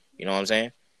this. You know what I'm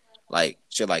saying? Like,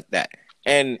 shit like that.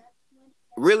 And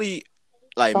really,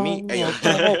 like me,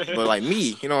 but like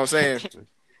me, you know what I'm saying?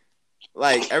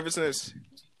 Like, ever since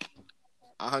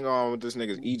I hung on with this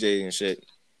nigga's EJ and shit,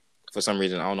 for some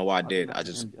reason, I don't know why I did.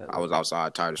 I was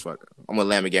outside, tired as fuck. I'm a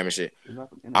lamb again and shit.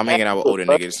 I'm hanging out with older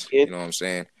niggas. You know what I'm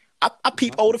saying? I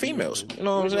peep older females. You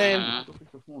know what I'm saying?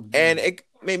 And it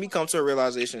made me come to a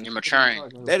realization. You're maturing.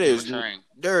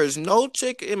 There is no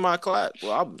chick in my class.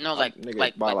 Well, like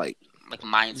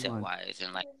mindset wise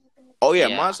and like. Oh yeah,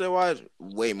 Yeah. mindset wise,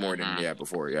 way more than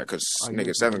before. Yeah, because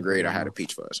nigga, 7th grade, I had a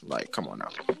peach fuzz. Like, come on now.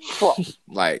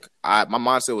 Like, my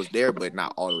mindset was there, but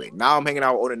not all the way. Now I'm hanging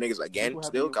out with older niggas again.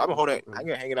 Still, I've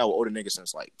been hanging out with older niggas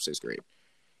since like 6th grade.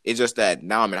 It's just that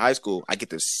now I'm in high school, I get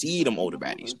to see them older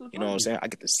baddies. You know what I'm saying? I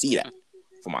get to see that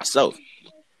for myself.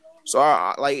 So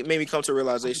I it made me come to a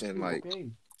realization, like,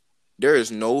 there is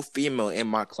no female in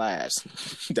my class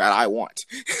that I want.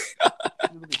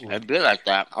 It'd be like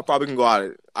that. I could probably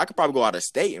go out of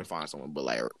state and find someone, but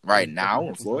like right now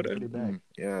in Florida,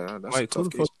 yeah, that's a tough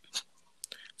case.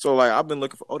 So like I've been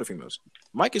looking for older females.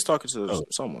 Mike is talking to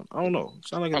someone. I don't know.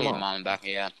 Sound like his Probably mom. mom back,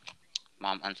 yeah.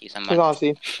 Mom, auntie, His somebody.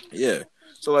 auntie. Yeah.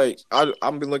 So like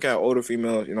I've been looking at older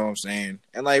females, you know what I'm saying?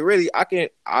 And like really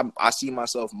I see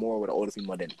myself more with an older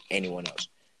female than anyone else.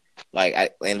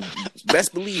 Like and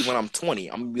best believe when I'm 20,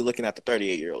 I'm gonna be looking at the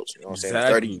 38-year-olds. You know what I'm saying?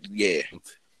 Exactly. 30,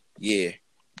 yeah.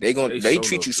 They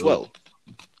treat you swell.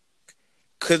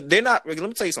 Cause they're not. Let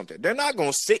me tell you something. They're not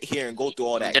gonna sit here and go through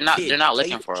all that. They're not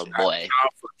looking for a boy.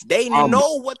 They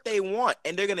know what they want,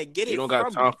 and they're gonna get it. You don't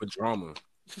got time for drama.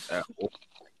 I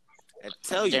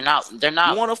tell you, They're not.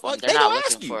 You want to fuck? They not gonna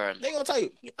ask looking you. for. They gonna tell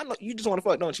you. I know you just want to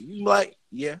fuck, don't you? You be like,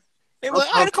 yeah. They be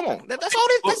like, all right, come on. That's all.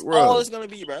 That's all it's gonna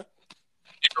be, bro.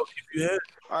 Yeah.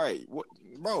 All right, what,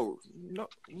 bro? No,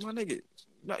 my nigga.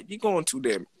 No, you going too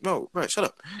damn. No, bro, shut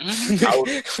up.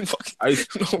 I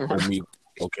used to me.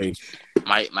 Okay.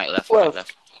 Might left.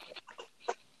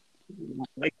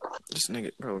 This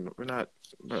nigga, bro, we're not,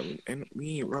 bro, and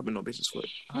we ain't rubbing no bitch's foot.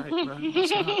 All right, bro.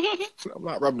 I'm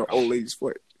not rubbing no old lady's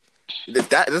foot. If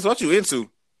that's what you into,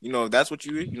 that's what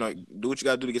you do what you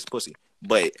gotta do to get some pussy.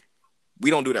 But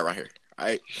we don't do that right here. All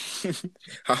right.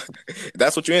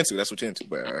 That's what you're into. That's what you're into.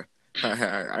 But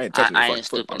I ain't touching your I ain't foot.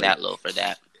 stooping that low for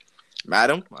that.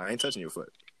 Madam, I ain't touching your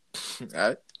foot. All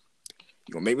right.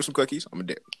 You gonna make me some cookies? I'm gonna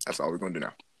dip. That's all we're gonna do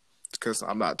now. Because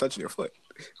I'm not touching your foot.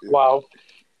 Wow.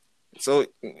 So,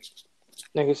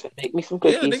 Nigga said, make me some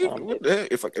cookies. yeah, nigga, what the hell?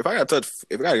 If I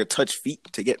gotta touch feet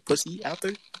to get pussy out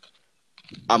there,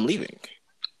 I'm leaving.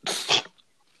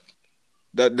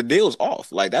 The deal's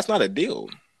off. Like that's not a deal.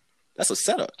 That's a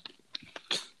setup.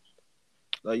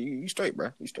 Like you straight, bro.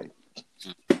 You straight.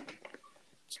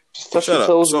 Touch Shut your up.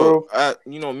 toes, So,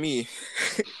 bro. me.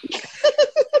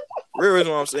 Real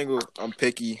reason why I'm single, I'm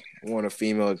picky. I want a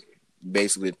female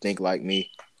basically think like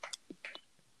me,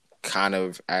 kind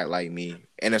of act like me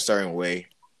in a certain way.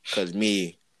 Cause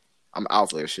me, I'm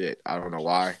alpha as shit. I don't know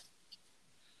why.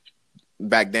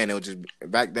 Back then, I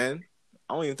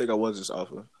don't even think I was just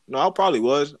alpha. No, I probably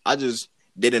was. I just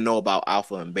didn't know about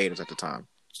alpha and betas at the time.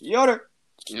 Yoda.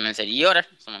 And I said, Yoda.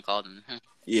 Someone called him.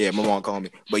 Yeah, my mom called me.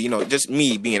 But, just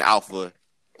me being alpha,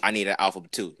 I need an alpha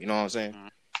too. You know what I'm saying?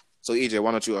 So, EJ,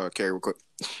 why don't you carry real quick?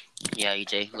 Yeah,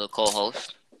 EJ, little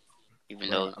co-host. Even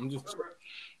though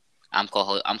I'm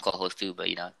co-host too, but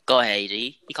go ahead,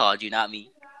 EJ. He called you, not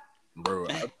me. Bro,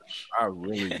 I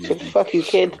really do. Fuck you,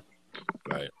 kid.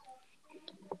 Like,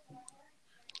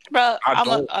 bro, I'm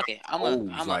don't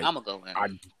gonna go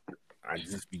in. I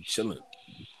just be chilling.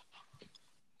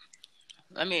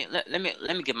 Let me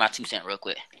give my 2 cents real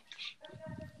quick.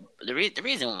 The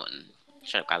reason,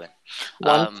 shut up,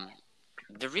 Kylan.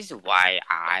 The reason why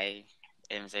I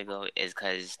am single is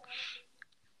because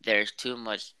there's too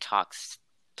much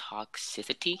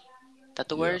toxicity. Is that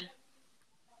the word?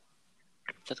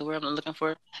 Is that the word I'm looking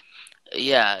for?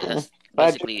 Yeah, that's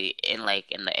basically in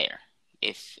the air.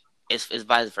 If it's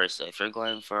vice versa. If you're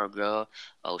going for a girl,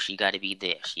 she got to be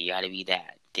this, she got to be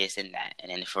that, this and that. And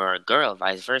then for a girl,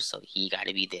 vice versa, he got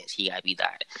to be this, he got to be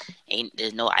that.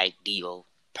 There's no ideal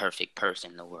perfect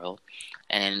person in the world.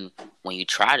 And then when you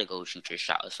try to go shoot your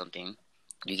shot or something,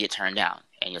 you get turned down,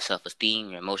 and your self-esteem,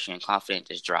 your emotion, and confidence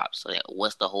just drops. So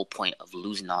what's the whole point of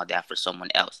losing all that for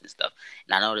someone else and stuff?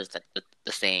 And I noticed that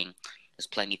the saying, there's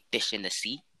plenty of fish in the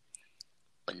sea,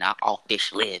 but not all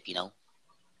fish live,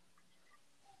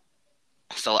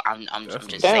 So I'm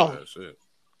just saying,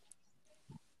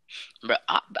 bro.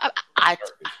 I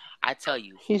tell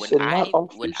you, when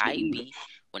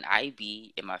I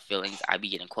be in my feelings, I be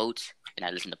getting quotes, and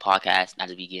I listen to podcasts, and I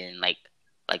just be getting like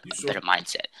a better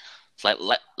mindset. So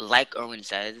like Erwin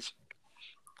says,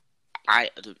 I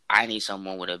need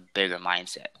someone with a bigger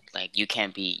mindset. Like you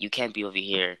can't be over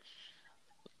here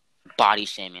body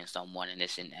shaming someone and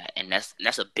this and that, and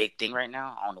that's a big thing right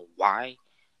now. I don't know why,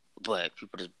 but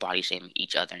people just body shaming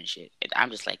each other and shit. And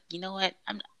I'm just like, you know what?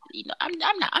 I'm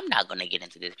not gonna get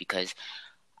into this because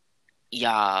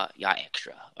y'all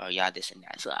extra or y'all this and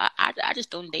that. So I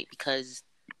just don't date because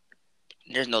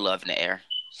there's no love in the air.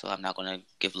 So I'm not gonna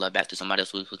give love back to somebody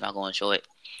else who's not gonna show it.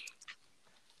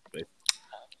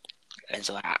 And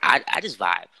so I just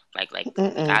vibe like I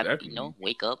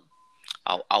wake up.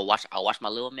 I'll watch my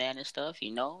little man and stuff.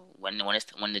 When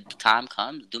the time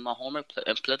comes, do my homework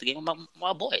and play the game with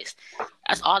my boys.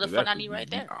 That's all the fun I need right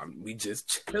there. We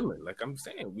just chilling, like I'm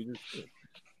saying. We just chilling.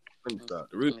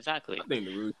 Exactly. I think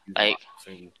the root is like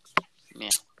single. Yeah.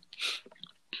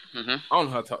 I don't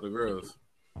know how to talk to girls.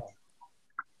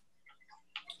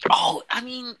 Oh, I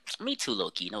mean, me too,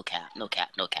 low-key. No cap. I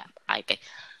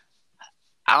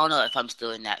don't know if I'm still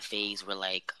in that phase where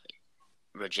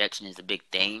rejection is a big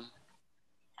thing.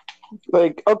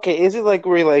 Okay, is it where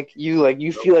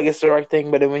you feel like it's the right thing,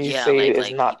 but then when you say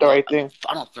it's not the right thing?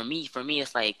 I don't. For me,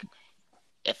 it's like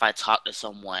if I talk to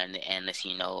someone and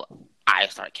I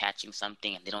start catching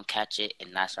something and they don't catch it,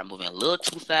 and I start moving a little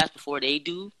too fast before they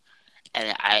do,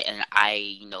 and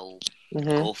I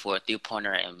go for a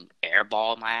 3-pointer and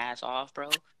airball my ass off, bro.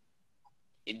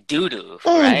 Doo-doo,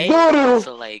 right? Doo-doo.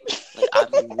 So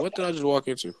what did I just walk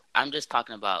into? I'm just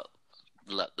talking about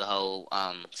the whole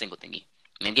single thingy.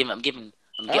 I mean, I'm giving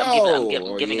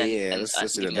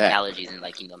analogies and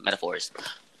metaphors.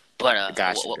 But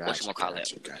gotcha. What you call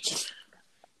it?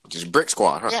 Just brick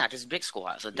squad, huh? Yeah, just brick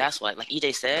squad. So that's why, like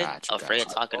EJ said, afraid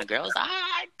of talking to girls.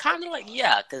 I kind of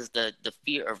because the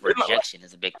fear of rejection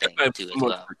is a big thing too as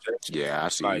well. Yeah, I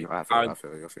see. I feel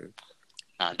you.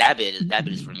 That bit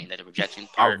is for me. That the rejection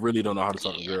part. I really don't know how to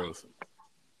talk to girls.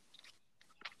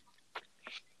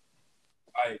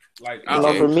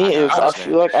 For me, I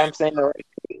feel like I'm saying the right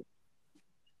thing.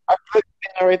 I feel like I'm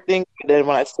saying the right thing, but then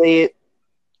when I say it,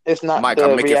 it's not Mike, the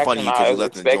I'm making reaction fun of you because you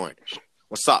left expect. the joint.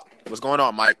 What's up? What's going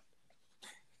on, Mike?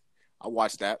 I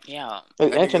watched that. Yeah.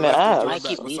 The internet ads. I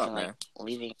keep What's up, man?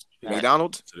 leaving.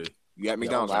 McDonald's? You at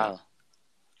McDonald's? Wow.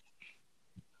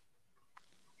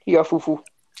 He got fufu.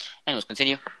 Anyways,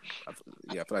 continue.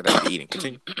 Yeah, I feel like that's eating.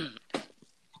 Continue.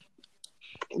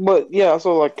 But yeah,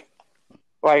 so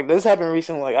this happened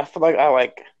recently. I feel like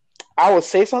I would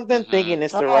say something thinking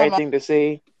it's the right thing to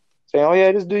say. Saying, "Oh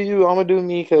yeah, just do you. I'm gonna do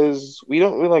me," because we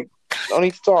don't don't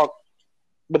need to talk.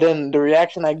 But then the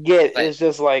reaction I get is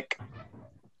just like,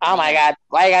 "Oh my god,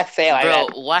 why you gotta say like bro,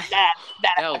 that?" What?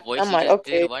 That voice I'm you just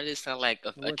okay. did. Why did it sound like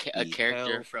a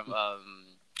character from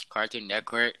Cartoon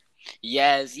Network?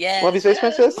 Yes. What did you say,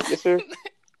 Princess? Yes, sir.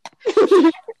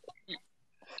 Dude,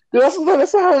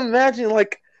 that's how I imagine.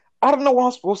 I don't know what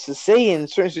I'm supposed to say in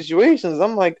certain situations.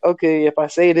 I'm like, okay, if I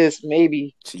say this,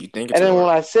 maybe. So you think it's And then when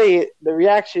more. I say it, the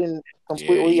reaction Yeah,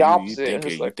 completely opposite. And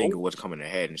it's you like, think of what's coming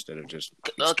ahead instead of just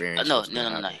Okay, experiencing no. what's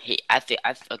gonna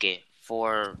happen. Okay.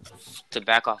 To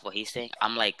back off what he's saying,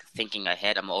 I'm like thinking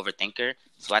ahead. I'm an overthinker,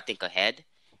 so I think ahead,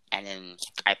 and then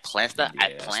I plan stuff. Yeah,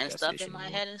 I plan that's the stuff issue in my more.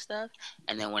 head and stuff,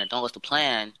 and then when it don't go to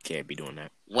plan, Can't be doing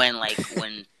that. when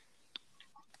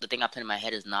the thing I plan in my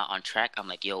head is not on track, I'm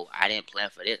like, yo, I didn't plan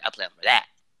for this. I planned for that.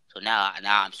 So now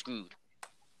I'm screwed.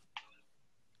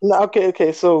 no,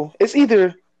 okay. So it's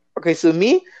either okay. So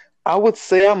me, I would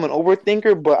say I'm an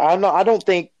overthinker, but I don't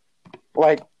think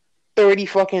like 30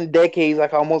 fucking decades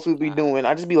like how most people be doing.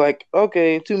 I just be like,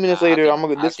 okay, 2 minutes later,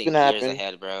 I this is think gonna years happen.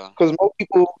 ahead, bro. Because most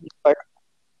people like,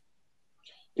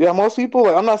 yeah, most people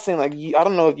like, I'm not saying like I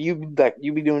don't know if you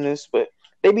be doing this, but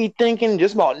they be thinking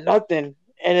just about nothing,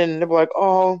 and then they're like,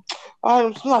 oh,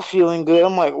 I'm not feeling good.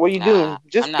 I'm like, what are you doing?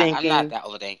 Just I'm not thinking. that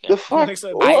overthinker. The fuck?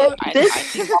 What? I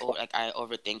think like I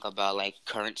overthink about like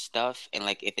current stuff and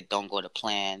like if it don't go to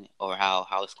plan or how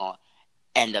it's gonna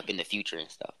end up in the future and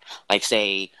stuff. Like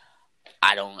say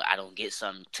I don't get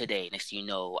some today. Next thing you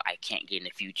know, I can't get in the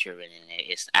future and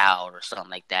it's out or something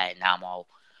like that. And now I'm all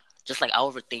just like I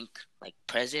overthink like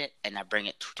present and I bring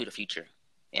it to the future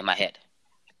in my head.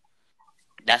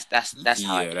 That's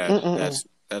how I do it.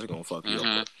 That's gonna fuck you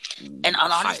up. And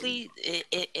honestly,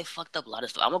 it fucked up a lot of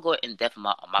stuff. I'm gonna go in depth on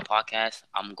my podcast.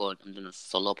 I'm doing a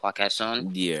solo podcast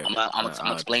soon. Yeah, I'm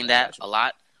gonna explain that a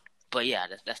lot. But yeah,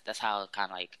 that's how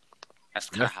kind of like that's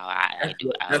kind of how I do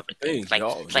it. That's the thing. It's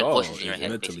like voices in your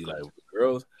head, mentally basically. like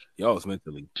girls. Y'all is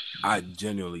mentally. I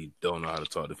genuinely don't know how to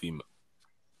talk to female.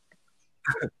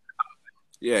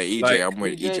 Yeah, EJ, Like, I'm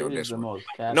with EJ on is this the one. most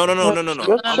No.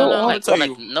 Like tell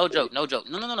you. no joke. No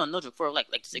joke. For like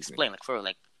just explain like for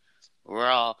like we're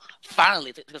all finally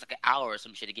it took us like an hour or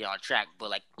some shit to get on track, but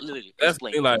like literally That's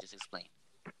explain. like- Just explain.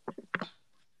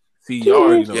 See, y'all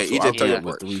already know. Yeah, so EJ I tell grew you up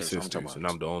with what, 3 'cause I'm talking sisters, about- and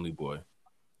I'm the only boy.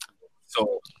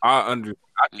 So I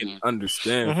can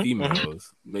understand Mhm,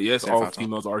 females. But yes, Yeah, all five times.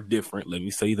 females are different. Let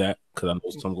me say that because I know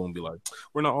some gonna be like,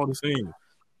 we're not all the same.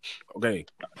 Okay,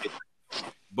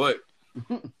 but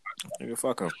Nigga,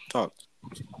 fuck him. Talk.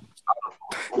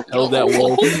 hell that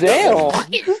was. Damn.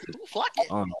 Fuck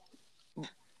it.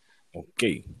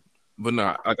 Okay, but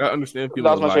nah, like I understand That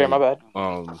people was my share. My like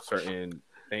bad. certain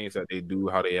things that they do,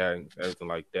 how they act, everything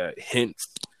like that. Hints,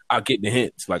 I get the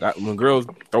hints. Like when girls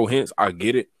throw hints, I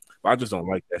get it. But I just don't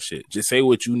like that shit. Just say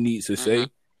what you need to say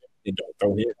and don't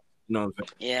throw hints. You know what I'm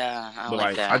saying? Yeah, I don't But like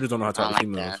like, that. I just don't know how to talk to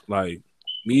females. Like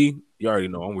me, you already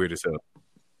know I'm weird as hell.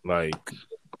 Like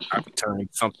I can turn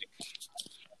something.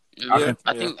 Yeah,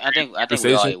 I think we all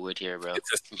Conversation. are would here, bro. It's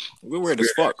just We're weird as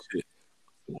fuck. shit.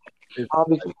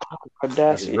 Obviously, Like, a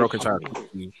audacity. girl can try to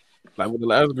talk to me. Like with the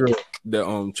last girl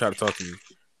that tried to talk to me,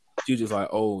 she was just like,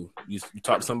 "Oh, you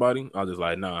talk to somebody?" I was just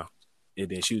like, "Nah," and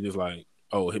then she was just like,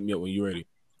 "Oh, hit me up when you're ready."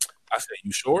 I said,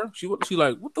 "You sure?" She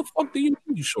like, "What the fuck do you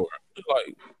mean you sure?" I was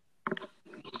like,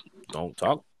 "Don't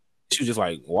talk." She was just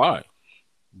like, "Why?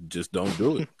 Just don't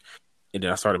do it." And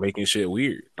then I started making shit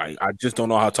weird. Like I just don't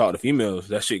know how to talk to females.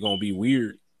 That shit gonna be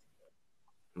weird.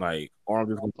 Like, or I'm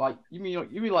just gonna, Like you mean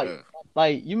you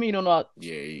mean on not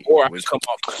Yeah. or I just come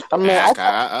off. I mean, I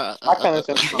kind of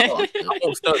I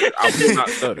won't stutter. I will not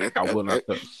stutter. I will not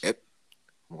stutter.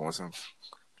 I'm going some.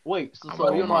 wait, so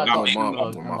I'm you don't know how to talk to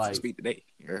on females my in like speak today.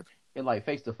 You heard me? in like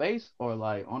face to face or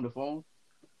like on the phone?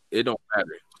 It don't matter.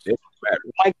 It don't matter.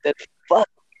 like that. Fuck.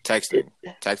 Texting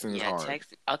is Yeah, hard.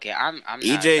 text. Okay, I'm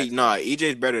EJ, not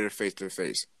EJ's better than face to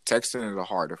face. Texting is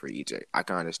harder for EJ. I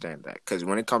can understand that because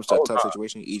when it comes to a tough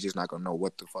situation, EJ's not gonna know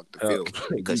what the fuck to feel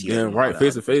because he Damn doesn't know right, how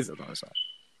face to face. on the side.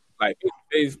 Like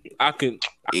face to face, I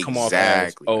come off as,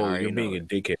 Exactly. I oh, already you're being know a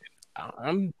dickhead.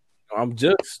 I'm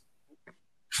just.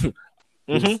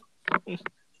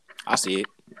 I see it.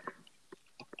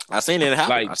 I seen it happen.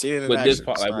 Like I see it in with this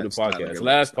action. like with the It's not podcast. like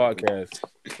Last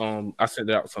podcast, I sent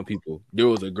it out to some people. There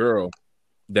was a girl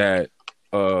that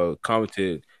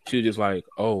commented. She was just like,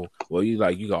 "Oh, well, you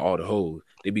got all the hoes.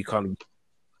 They be calling."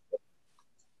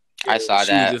 I saw She was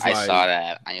that. just I like- saw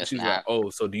that on your She's like, snap. "Oh,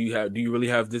 so do you really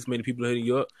have this many people hitting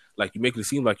you up? Like you make it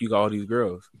seem like you got all these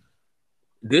girls."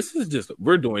 This is just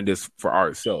we're doing this for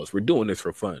ourselves. We're doing this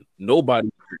for fun. Nobody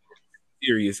is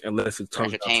serious unless it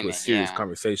comes down to a Entertainment, serious yeah.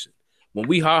 conversation. When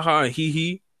we ha ha and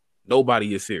he,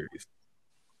 nobody is serious.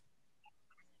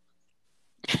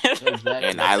 Exactly.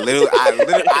 And I literally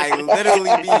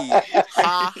be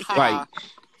ha ha. Like-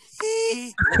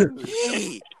 Hey,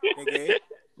 nigga.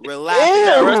 Relax.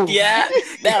 That Ew. rusty ass.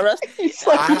 That rusty. It's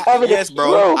like you having Yes, a bro.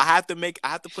 stroke. I have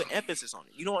to put emphasis on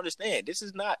it. You don't understand. This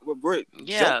is not. We're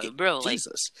Yeah, joking. bro. Like,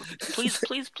 Jesus. please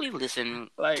listen.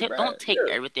 Like, bruh, Don't take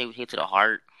everything we say to the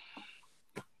heart.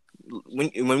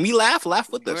 when we laugh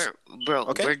with us.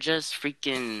 Okay? We're just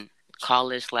freaking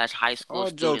college/high school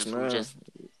All jokes, students.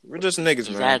 man. We're just niggas, man.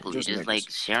 Exactly, Just just niggas. like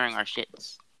sharing our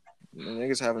shits,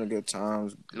 Niggas having a good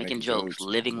time, making jokes,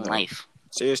 living life.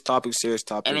 Serious topics, And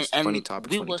funny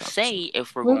topics. we funny will topics. say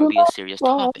if we're going to be a serious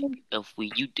topic.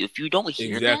 If you don't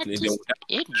hear Exactly. that, just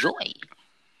enjoy.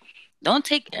 Don't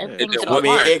take everything to the Stop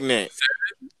being heart. ignorant.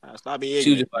 Stop being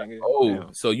She was ignorant. just like, nigga. oh, Yeah.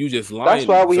 so you just lying? That's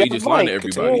why we so have you just a lying to mic.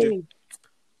 everybody? Hey.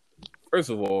 First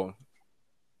of all,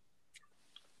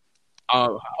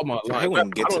 how am I I lying? hate when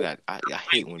we get I to don't that. I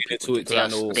hate when get people into it do because I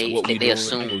that. know They- what we they doing.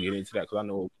 assume. I ain't gonna get into that because I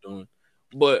know what we're doing.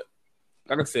 But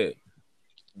like I said,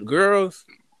 the girls,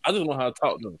 I just know how to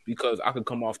talk to them because I could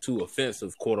come off too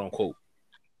offensive, quote unquote.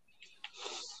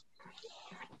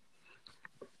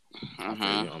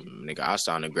 Nigga, I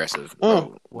sound aggressive,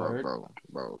 bro.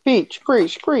 Preach, Bro, you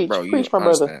my brother.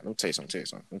 understand. Let me tell you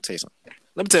something. Let me tell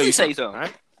you something. All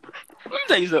right? Let me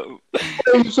tell you something.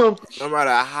 Tell you something. No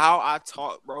matter how I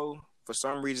talk, bro, for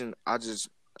some reason, I'm just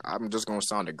gonna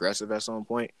sound aggressive at some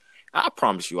point. I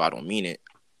promise you, I don't mean it.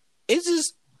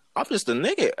 I'm just a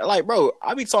nigga. Like, bro,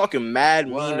 I be talking mad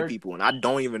mean to people, and I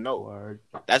don't even know.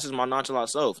 That's just my nonchalant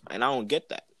self, and I don't get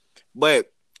that.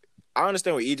 But I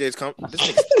understand where EJ's come. This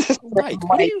nigga, Mike.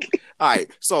 All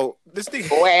right, so this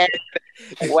nigga,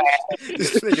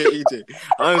 this nigga EJ.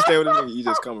 I understand where this nigga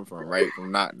EJ's coming from, right?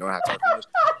 From not knowing how to talk English,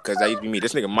 because that used to be me.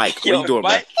 This nigga Mike, what you doing,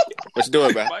 Mike, man? What you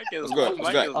doing, man? Mike is What's good?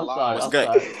 What's good? is I'm live. sorry, What's I'm good?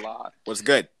 sorry. What's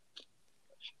good?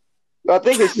 I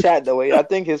think his chat the way. I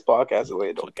think his podcast the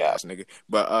way. Don't Ass nigga.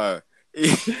 But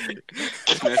This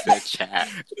man said chat.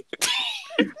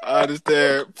 I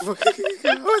understand.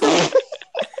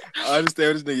 I understand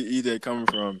where this nigga EJ coming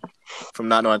from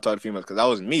not knowing how to talk to females, because that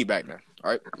was me back then. All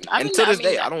right, and to this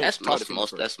day, I don't That's talk to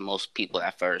females. that's most people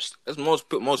at first. That's most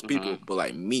people, Mhm. but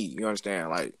like me, you understand?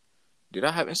 Like, did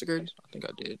I have insecurities? I think I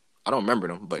did. I don't remember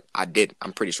them, but I did.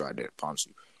 I'm pretty sure I did. I promise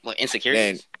you. What,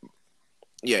 insecurities?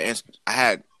 Yeah, I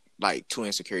had like 2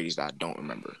 insecurities that I don't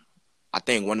remember. I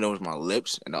think one of them was my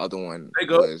lips, and the other one There you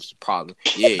go. was probably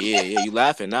yeah. You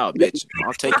laughing now, bitch?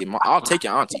 I'll take it. I'll take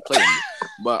your auntie. Play with me,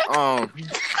 but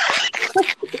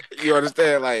you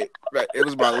understand? Like, it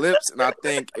was my lips, and I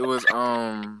think it was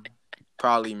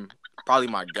probably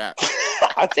my gap.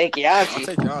 I'll take you I'll out.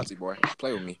 take your auntie, boy.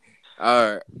 Play with me.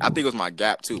 I think it was my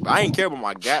gap too, but I ain't care about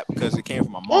my gap because it came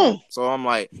from my mom. So I'm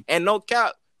like, and no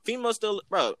cap, females still,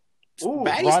 bro. Ooh,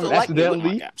 Baddies Ron still like me with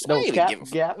my accidentally. gap. So No I ain't cap, even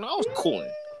give a gap. fuck. No, I was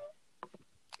cooling.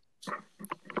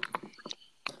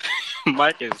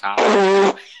 Mike is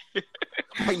hot.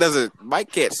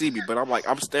 Mike can't see me, but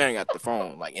I'm staring at the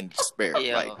phone like in despair.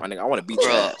 Yeah. Like, my nigga, I want to beat your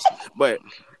Bro. ass. But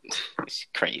It's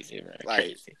crazy, man.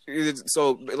 like, Crazy.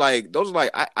 so like those are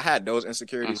like I had those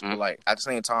insecurities, Mhm. but like at the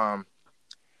same time,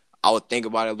 I would think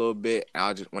about it a little bit, and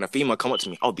I just when a female come up to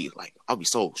me, I'll be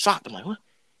so shocked. I'm like, what?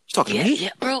 You talking Yeah, to me? yeah,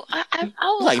 bro. I was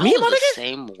Like I me, was my the nigga?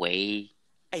 same way.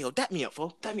 Hey, yo, dap me up,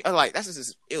 fool. Dap me. Like that's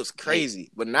just it was crazy.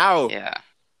 But now Yeah.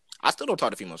 I still don't talk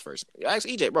to females first. Ask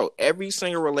EJ, bro. Every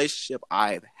single relationship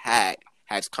I've had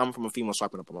has come from a female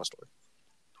swiping up on my story,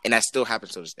 and that still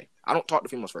happens to this day. I don't talk to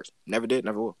females first. Never did.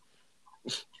 Never will.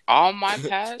 All my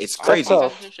past It's all crazy. my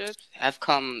relationships have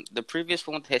come. The previous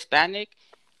one with Hispanic,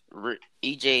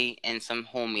 EJ and some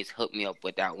homies hooked me up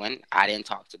with that one. I didn't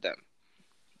talk to them.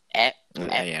 And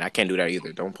I can't do that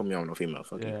either. Don't put me on no female.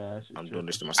 Fuck you. Yeah, I'm doing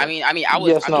this to myself. I mean, I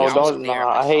was. Yes, I mean, no, I was don't. there. No,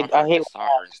 I hate saw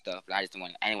her and stuff, but I just didn't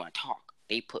want to talk.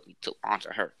 They put me onto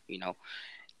her, you know.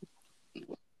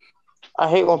 I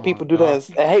hate when people do that.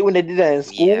 I hate when they do that in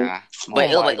school. Yeah, but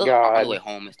it was my like on God. the way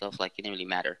home and stuff. Like it didn't really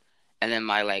matter. And then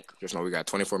my Just know we got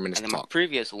 24 minutes and to then my talk.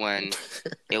 previous one,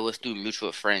 it was through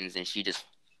mutual friends, and she just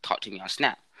talked to me on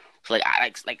Snap. So like I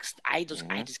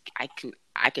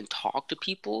can talk to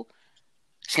people.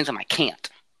 Sometimes I can't.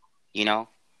 You know,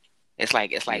 it's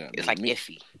like me-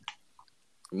 iffy.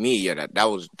 Me, yeah, that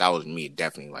was me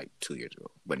definitely like 2 years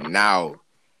ago. But now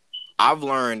I've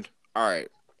learned, all right,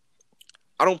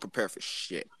 I don't prepare for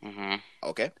shit. Mm-hmm.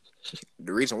 Okay?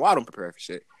 The reason why I don't prepare for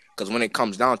shit, because when it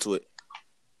comes down to it,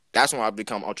 that's when I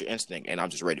become ultra instinct and I'm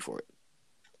just ready for it.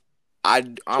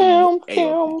 I'm Ayo.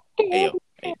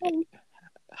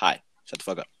 Hi, shut the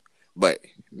fuck up. But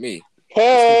me,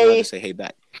 Hey. to say hey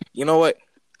back. You know what?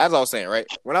 As I was saying, right?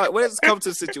 When it comes to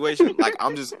a situation, like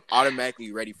I'm just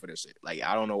automatically ready for this shit. Like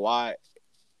I don't know why.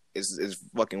 It's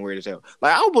fucking weird as hell.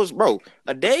 Like I almost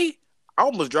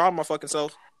drowned my fucking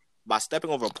self by stepping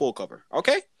over a pool cover.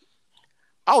 Okay?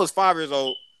 I was 5 years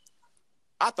old.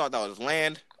 I thought that was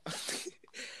land.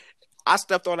 I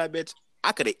stepped on that bitch.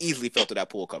 I could have easily fell through that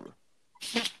pool cover.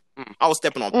 I was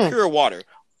stepping on pure water.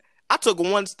 I took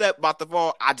one step about to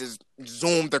fall. I just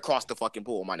zoomed across the fucking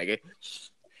pool, my nigga.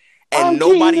 And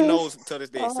nobody knows until this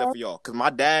day except for y'all. Because my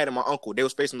dad and my uncle, they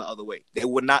was facing the other way. They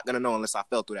were not going to know unless I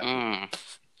fell through that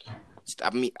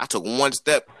pool. I took one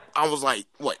step. I was like,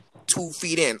 2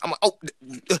 feet in. I'm like, oh.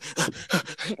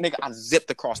 Nigga, I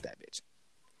zipped across that bitch.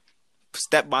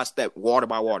 Step by step, water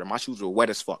by water. My shoes were wet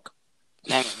as fuck.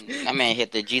 That man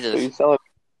hit the Jesus.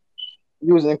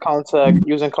 You was in contact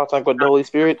with the Holy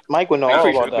Spirit. Mike would know all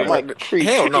about that. Mike,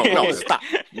 hell no, stop.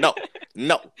 No,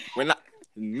 we're not.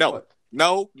 No.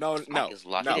 Mike is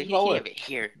lost. He can't even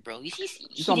hear it, bro. You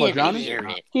talking about drowning?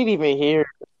 He didn't even hear it.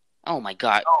 Oh my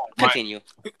God. Continue.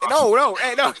 No.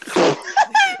 Hey, no.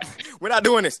 We're not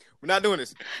doing this.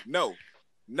 No.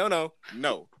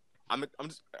 I'm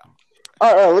just.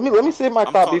 All right. Let me say my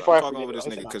thought before I talk over this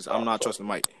nigga because I'm not trusting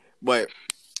Mike. But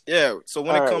yeah, so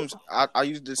when it comes, I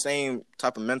use the same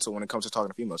type of mental when it comes to talking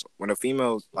to females. When a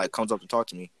female like comes up to talk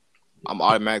to me, I'm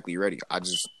automatically ready. I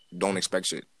just don't expect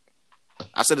shit.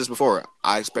 I said this before.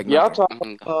 I expect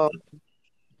nothing.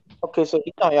 Okay, so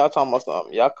y'all talking about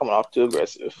something. Y'all coming off too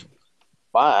aggressive.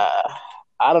 I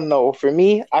don't know. For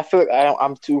me, I feel like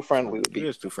I'm too friendly with people. He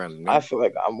is too friendly. Man. I feel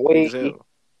like I'm way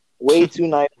too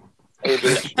nice. Hey,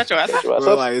 bitch. That's right.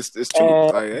 Bro, like, it's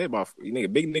true. Like, hey,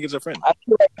 big niggas are friendly. I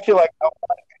feel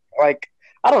like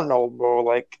I don't know, bro.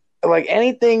 Like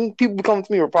anything, people come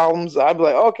to me with problems. I'd be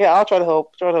like, okay, I'll try to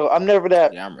help. I'm never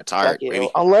that. Yeah, I'm retired, baby.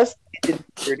 Unless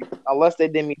they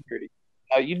did me dirty.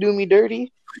 Now you do me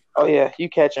dirty. Oh yeah, you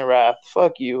catching wrath.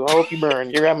 Fuck you. I hope you burn.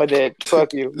 Your grandma dead.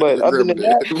 Fuck you. But other than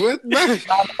that,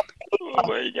 oh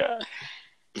my God.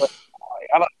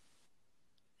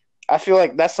 I feel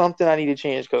like that's something I need to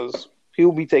change because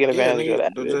people be taking advantage of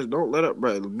that. Just don't let up,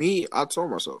 bro. Me, I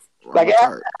told myself. I'm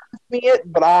retired.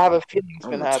 But I have a feeling it's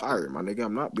I'm gonna retired, happen. my nigga.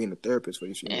 I'm not being a therapist for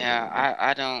you. Yeah,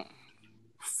 I don't.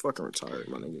 Fucking retired,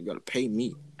 my nigga. You gotta pay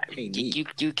me.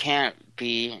 You can't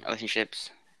be in relationships.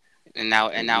 And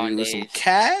nowadays, some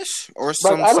cash or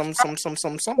some. You know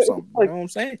what I'm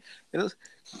saying?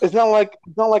 It's not like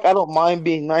I don't mind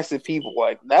being nice to people.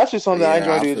 Like that's just something I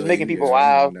enjoy doing, just making people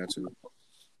laugh.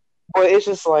 But it's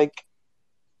just like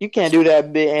you can't do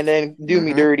that bit and then do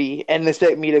me dirty and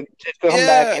expect me to come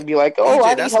back and be like, oh,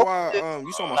 I need help. Why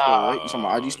you saw my story, right? You saw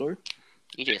my IG story.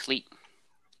 You just sleep.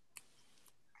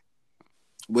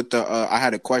 With the I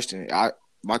had a question.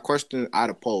 My question I had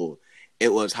a poll.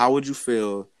 It was, how would you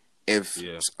feel if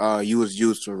you was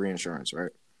used for reinsurance,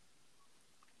 right?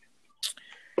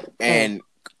 And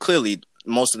clearly,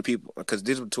 most of the people, because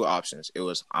these were two options. It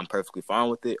was, I'm perfectly fine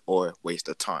with it, or waste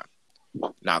of time.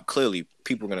 Now, clearly,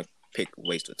 people are gonna pick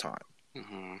waste of time.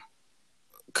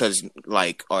 Because,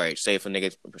 like, all right, say if a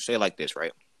nigga, say like this,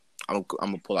 right? I'm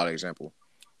gonna pull out an example.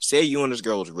 Say you and this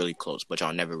girl was really close, but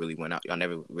y'all never really went out. Y'all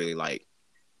never really like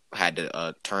had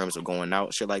the terms of going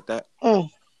out, shit like that.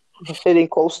 Sitting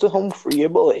close to home for your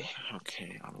boy.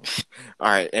 Okay, all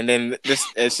right, and then this,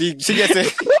 and she gets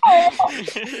it.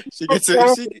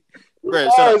 Bro,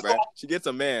 shut up, bro. She gets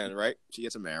a man, right?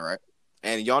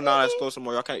 And y'all not as close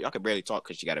anymore. Y'all can barely talk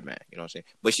because she got a man. You know what I'm saying?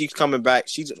 But she's coming back.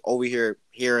 She's over here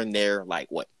and there. Like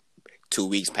what? 2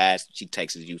 weeks passed. She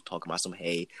texts you talking about some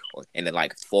hey, and then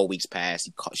like 4 weeks passed.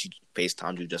 She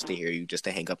FaceTimes you just to hear you, just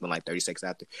to hang up in like 30 seconds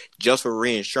after, just for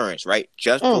reinsurance, right?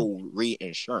 Just for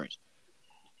reinsurance.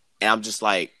 And I'm just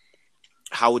like,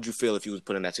 how would you feel if you was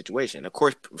put in that situation? Of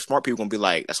course, smart people gonna be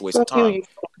like, that's a waste of time.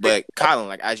 But Colin,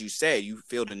 like as you said, you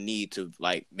feel the need to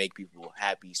like make people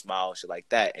happy, smile, shit like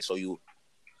that, and so you.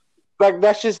 Like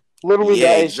that's just literally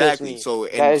exactly. So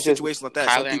in situations like that,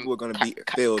 some people are gonna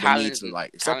feel the need to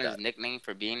like accept Colin's that. nickname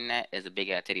for being that is a big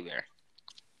ass teddy bear.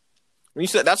 When you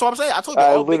said that's what I'm saying. I told you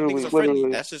all big niggas are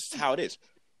friendly. That's just how it is.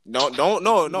 No.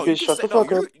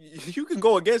 You can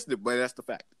go against it, but that's the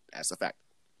fact. That's the fact.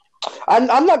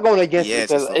 I'm not going against it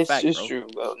because it's true.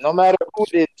 No matter who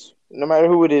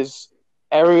it is,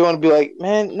 everyone will be like,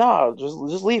 man, no, just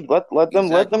leave. Let them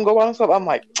go by themselves. I'm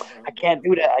like, I can't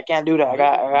do that.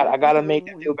 I gotta make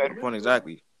them feel better. Point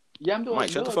exactly. Yeah, I'm doing. Mike,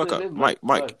 shut the fuck up. Mike.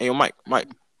 Hey, yo, Mike.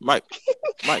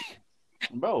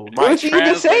 Bro, what you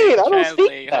been saying? I don't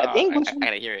speak that English. I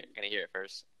gotta hear it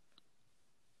first.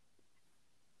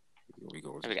 We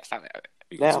got silent.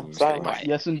 Silent.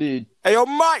 Yes, indeed. Hey, yo,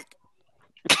 Mike.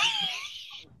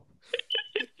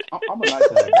 I'm a nice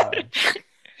guy.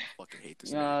 Fucking hate this.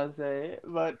 You know what I'm saying?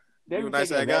 But you a nice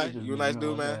guy? You a nice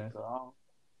dude, man?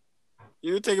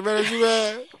 You take advantage of you,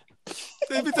 man?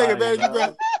 They be taking advantage of you,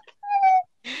 bro.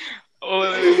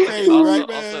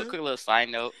 Also, quick little side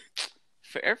note.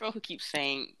 for everyone who keeps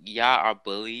saying y'all are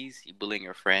bullies, you bullying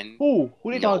your friend. Who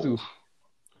they talking to?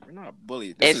 We're not a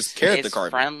bully. This is character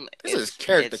carving. This is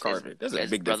character carving. This is a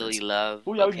big brotherly difference. love.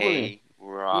 Who y'all okay, bullying?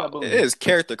 we're all. It is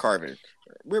character carving.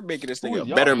 We're making this thing a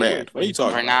better man. What are you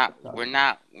talking about? We're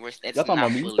not. It's not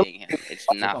bullying him. It's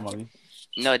not.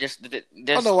 No, just. I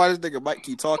don't know why this nigga might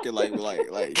keep talking like. That's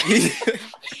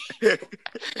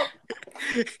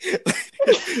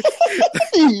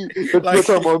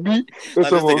about me. This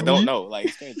nigga don't know.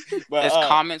 Like, but it's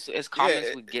comments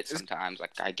we get sometimes.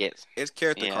 Like I get. It's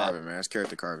character carving, man. It's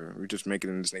character carving. We're just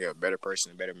making this nigga a better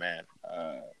person, a better man.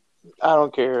 I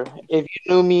don't care. If you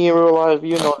knew me in real life,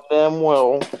 you know damn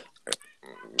well.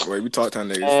 Wait, we talk time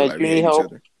niggas like we hate each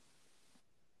other.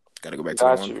 Gotta go back to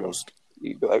the one post.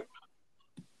 You be like,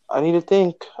 I need to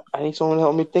think. I need someone to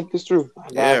help me think this through.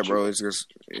 Yeah, bro. It's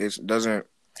just it doesn't.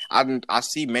 I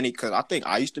see many because I think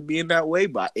I used to be in that way,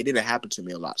 but it didn't happen to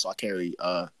me a lot, so I can't really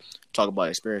talk about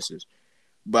experiences.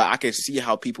 But I can see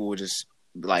how people would just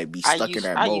like be stuck in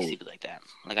that mode. I used to be like that.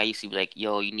 Like I used to be like,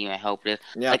 "Yo, you need my help with this."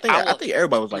 Yeah, like, I think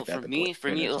everybody was like that. For me,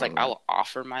 it was like I would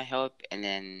offer my help, and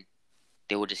then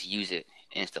they would just use it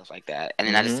and stuff like that, and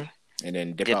then I just and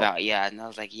then dip out. Yeah, and I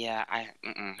was like, "Yeah, I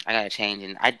gotta change,"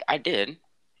 and I did.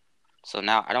 So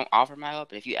now I don't offer my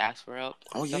help, and if you ask for help,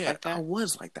 I was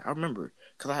like that. I remember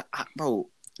because bro,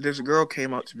 this girl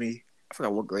came up to me. I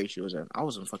forgot what grade she was in. I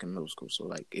was in fucking middle school, so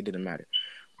like it didn't matter.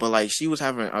 But like she was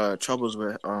having troubles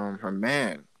with her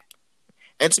man,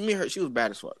 and to me, she was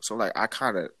bad as fuck. So like I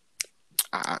kind of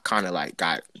like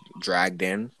got dragged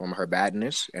in from her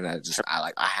badness, and I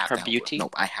have to help beauty.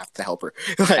 Nope, I have to help her.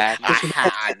 Like,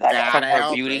 from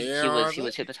her beauty, he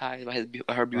was hypnotized by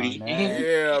her beauty.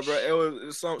 Yeah, bro, it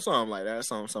was something like that.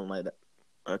 Something like that.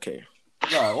 Okay.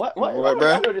 Bro, what,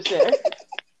 bro?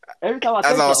 Every time I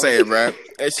that's all I'm saying, bro.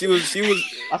 And she was.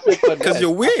 Because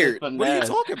you're weird. What are you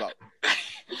talking about?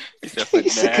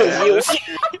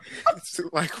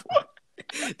 Like, what?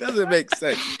 Doesn't make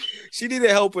sense. She needed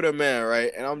help with her man,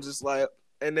 right? And I'm just like,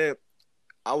 and then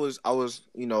I was,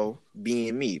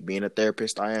 being me, being a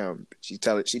therapist I am. She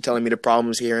telling me the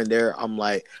problems here and there. I'm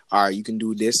like, all right, you can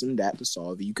do this and that to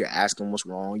solve it. You can ask him what's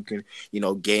wrong. You can,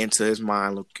 get into his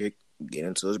mind, get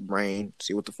into his brain,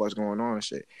 see what the fuck's going on and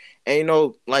shit. And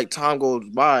like time goes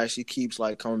by, she keeps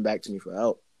like coming back to me for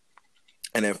help.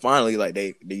 And then finally, like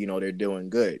they're doing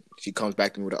good. She comes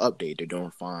back to me with an update. They're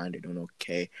doing fine. They're doing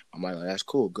okay. I'm like, that's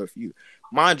cool. Good for you.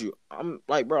 Mind you, I'm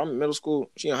like, bro, I'm in middle school.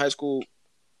 She in high school.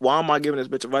 Why am I giving this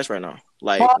bitch advice right now?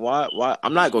 Like, why?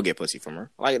 I'm not gonna get pussy from her.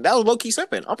 Like, that was low key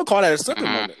simping. I'm gonna call that a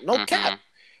simping moment. No cap.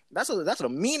 That's a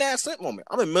mean ass simp moment.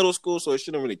 I'm in middle school, so it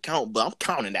shouldn't really count. But I'm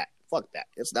counting that. Fuck that.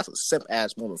 That's a simp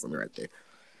ass moment for me right there.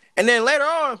 And then later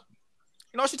on,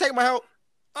 she take my help.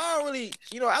 I don't really,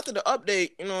 after the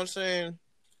update, you know what I'm saying?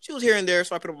 She was here and there,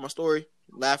 so I put up my story,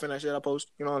 laughing at shit I post,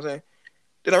 you know what I'm saying?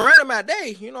 Then a random that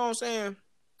day, you know what I'm saying?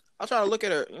 I'll try to look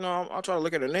at her, I'll try to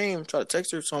look at her name, try to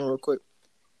text her something real quick.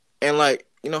 And like,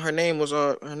 her name was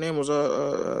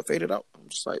faded out. I'm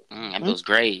just like, and it was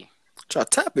gray. Try to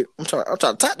tap it. I'm trying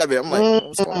to tap that bit. I'm like,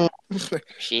 what's going on?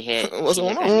 She hit what's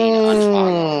going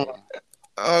on?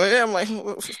 Oh yeah, I'm like,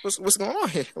 what's going on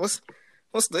here? What's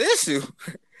the issue?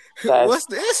 What's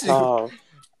the issue?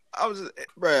 I was just,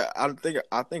 bro. I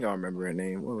think I remember her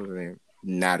name. What was her name?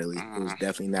 Natalie. It was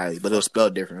definitely Natalie, but it was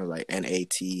spelled different. It was like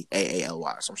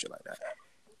Nataally, some shit like that.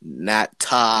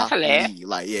 Natalie.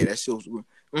 Like, yeah, that shit was weird.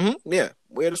 Yeah,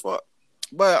 weird as fuck.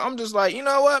 But I'm just like, you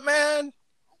know what, man?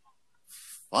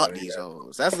 Fuck these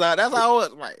hoes. That's how I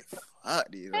was. I'm like,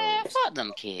 fuck these hoes. Fuck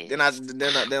them kids.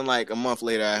 Then like a month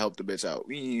later, I helped the bitch out.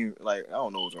 I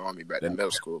don't know what's wrong with me back in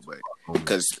middle school, but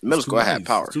because middle school I had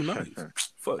power. Too nice.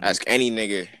 Ask any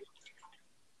nigga.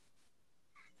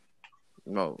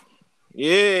 No.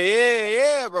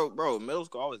 Yeah, bro. Middle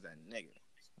school, I was that nigga.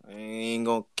 I ain't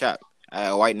gonna cap. I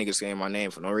had a white nigga saying my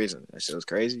name for no reason. That shit was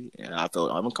crazy, and I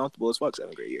felt uncomfortable as fuck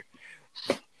 7th grade year.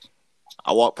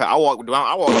 I walked down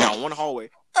one hallway.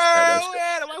 Oh,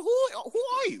 yeah, I'm like, who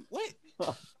are you? What?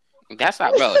 That's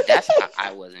how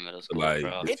I was in middle school, like,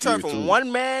 bro. It turned from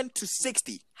 1 man to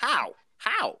 60. How?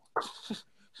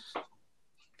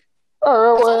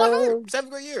 7th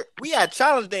grade year. We had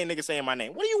challenge day niggas saying my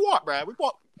name. What do you want, bro? We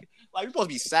supposed to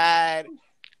be sad.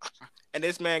 And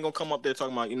this man gonna come up there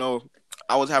talking about,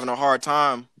 I was having a hard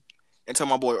time until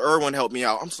my boy Erwin helped me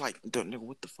out. I'm just like, nigga,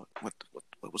 what the fuck?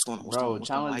 What's going on? Bro,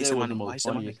 challenge day was the most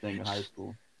funniest thing in high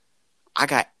school. I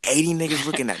got 80 niggas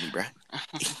looking at me, bro.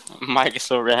 Mike is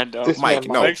so random. Mike,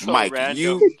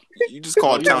 you just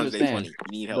called challenge day funny. You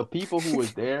need help. The people who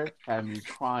was there had me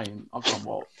crying. I'm talking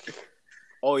about.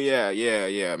 Oh yeah.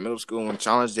 Middle school when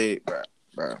challenge day,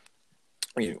 bro.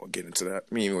 We ain't gonna get into that.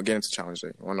 We ain't gonna get into challenge day.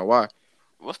 You wanna know why?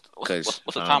 What's Cause,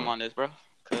 the time on this, bro?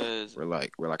 Cause We're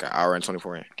like an hour and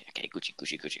 24 in. okay,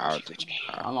 Gucci. Hour,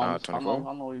 How long? hour How 24. long?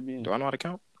 How long we been? Do I know how to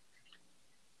count?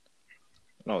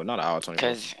 No, not an hour 24.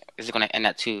 Cause is it gonna end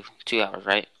at 2 hours,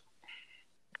 right?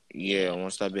 Yeah,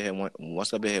 once that bit hit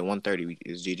 1:30,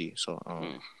 it's GG. So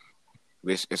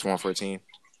it's 1:14.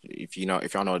 If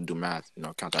y'all know how to do math,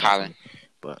 count that. Colin.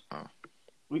 But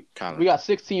We got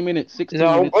 16 minutes. 16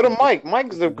 No, minutes. go to Mike.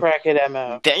 Mike's the crackhead at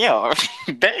math.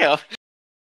 Damn.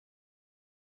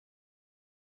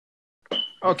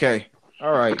 Okay.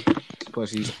 All right.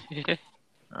 Pussies.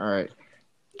 All right.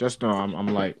 Just know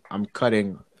I'm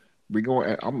cutting.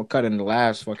 I'm cutting the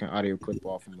last fucking audio clip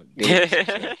off from a day.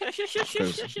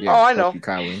 I know.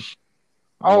 Kylie.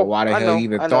 I don't know why the hell you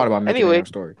even thought about making that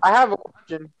story. I have a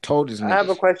question. Told this nigga. I have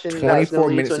a question. 24 that's gonna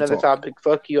lead minutes to to another talk. topic.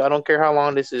 Fuck you. I don't care how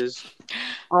long this is.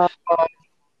 All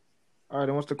right,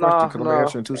 then what's the question? Can I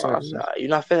answer in 2 seconds? Nah, you're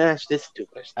not finna answer this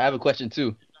stupid question. I have a question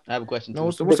too. No,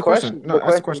 what's the question? No, the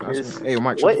ask the question question. is, Hey,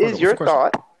 Mike, what is your what's the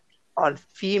question? thought on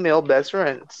female best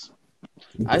friends?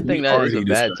 I think that is a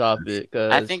bad topic.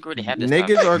 I think we already had this.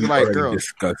 Niggas topic. are like Already girls.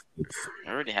 discussed this.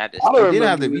 I already had this.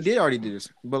 We did already do this,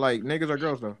 but like niggas are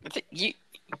girls though.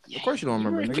 Of course you don't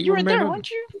remember. Nigga, You were remember there, that? weren't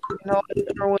you? No,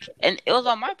 And it was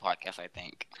on my podcast, I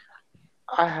think.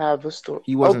 I have a story.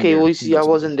 He wasn't Okay, there. well, you He see, I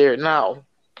wasn't wasn't there now.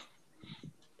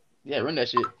 Yeah, run that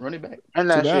shit. Run it back. And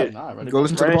that Too bad. shit. Nah, run it Go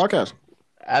back. listen to the podcast.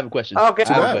 I have a question. Okay,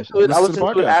 Too I have a bad. question. I Listen to listened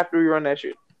the to it podcast. after we run that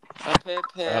shit.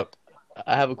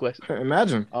 I have a question.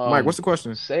 Imagine, Mike. What's the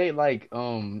question? Say like,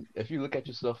 if you look at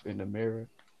yourself in the mirror.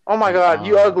 Oh my god,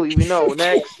 you ugly. We know.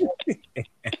 Next.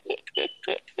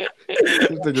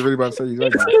 This nigga really about to say he's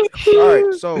ugly. All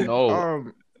right, so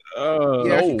No.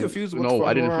 yeah, if you confused with No,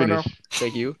 I didn't right finish.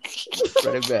 Thank you.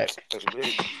 Run it back.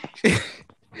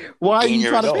 Why are Gain you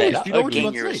your trying to respect. finish? You know what you Gain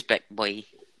about your to say? respect, boy.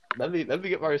 Let me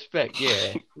get my respect.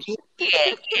 Yeah.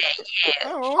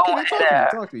 Oh,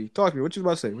 okay. Talk to me. What you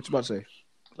about to say?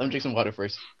 Let me drink some water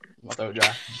first. My throat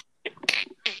dry.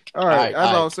 All right, as I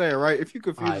alright. was saying, right? If you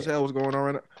confused as hell what's going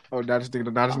on right now, now this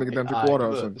nigga done drink water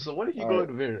or something. So what if you go Alright.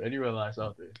 in the mirror and you realize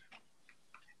something?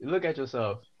 You look at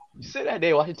yourself. You sit that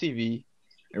day watching TV.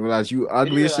 And realize you And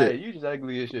ugly you as shit. You just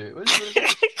ugly as shit.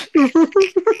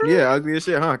 Yeah, ugly as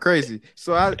shit, huh? Crazy.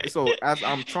 So as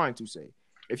I'm trying to say,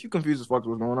 if you confused as fuck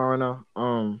what's going on right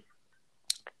now,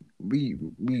 we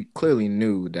clearly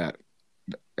knew that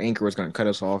Anchor was gonna cut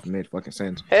us off mid fucking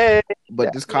sentence. Hey,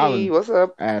 But this Colin what's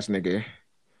up? ass nigga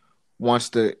wants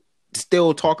to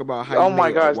still talk about how. Oh you my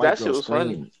made a gosh, white that girl shit was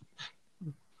funny. scream.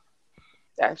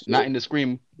 Not in the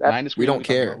scream. That- Not in the scream. We don't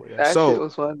care. That So- shit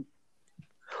was fun.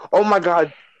 Oh my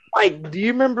god, Mike, do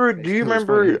you remember? Do you It was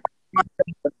remember?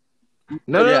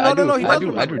 No. He I doesn't do.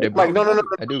 remember. That, Like, no.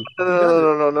 I do.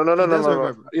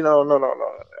 No. You know, no.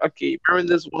 Okay,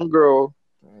 remember this one girl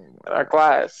in our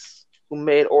class who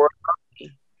made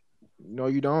origami, No,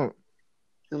 you don't.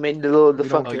 who made the We don't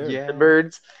fucking care. the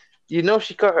birds. You know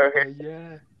she cut her hair.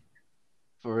 Yeah.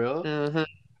 For real? Mm-hmm. Why are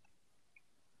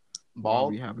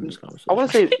Bald? we having this conversation? I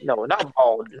want to say no, not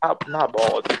bald, not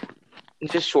bald.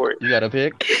 It's just short. You got a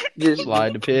pick? Just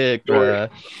Slide the pick, bruh.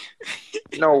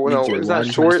 no, EJ, it's why not are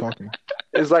you short. talking?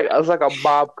 It's like a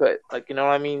bob cut. Like, you know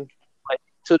what I mean? Like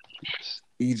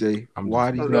EJ, I'm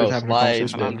why do you Bro, guys having a slide.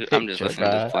 conversation? I'm just listening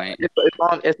to this point.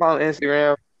 it's on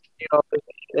Instagram. You know,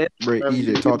 Bro,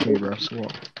 EJ, talk to me, bro. Come on.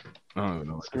 I don't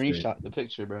know. Screenshot the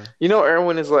picture, bro. you know,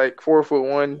 Erwin is like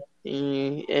 4'1",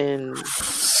 and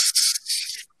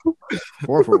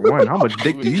 4'1". How much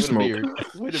dick do you With a smoke? beard.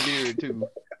 With a beard, too.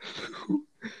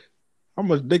 How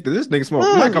much dick does this nigga smoke?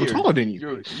 Mm. Like I'm Beard. taller than you.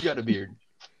 You got a beard.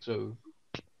 So,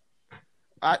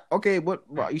 Okay, what?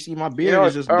 You see, my you beard know,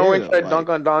 is just Erwin there. tried to dunk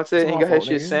on Dante it's and he my got his fault,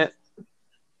 shit nigga. sent.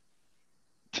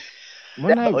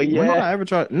 When Oh, did yeah. I ever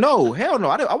try? No, hell no.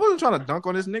 I wasn't trying to dunk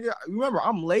on this nigga. Remember,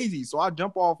 I'm lazy, so I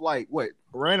jump off like what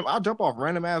random. I jump off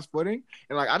random ass footing,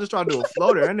 and like I just try to do a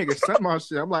floater. That nigga sent my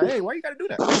shit. I'm like, hey, why you gotta do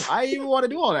that? I didn't even want to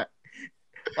do all that.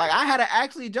 Like I had to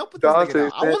actually jump with this Dante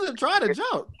nigga. I said- wasn't trying to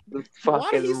jump. The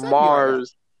Why did he fucking send me like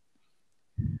Mars.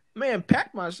 Man,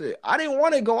 packed my shit. I didn't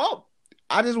want to go up.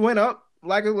 I just went up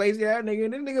like a lazy ass nigga,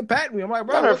 and then nigga packed me. I'm like,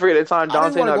 bro, I'll never forget the time I didn't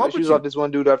Dante wanna go knocked up the with shoes you. off this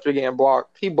one dude after getting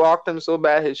blocked. He blocked him so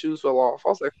bad his shoes fell off. I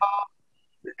was like, oh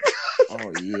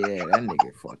yeah, that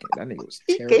nigga was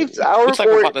he terrible. gave our We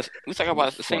talking for about this. We talking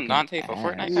about the same Dante for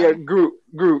Fortnite. yeah, Groot.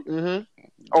 Mm-hmm.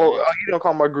 Oh, you don't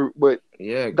call my Groot, but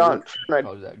Yeah, Don. Groot.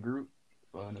 how was that group?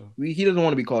 Oh, no. He doesn't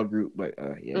want to be called Groot, but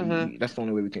yeah, Mhm. that's the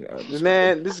only way we can.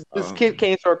 Man, this kid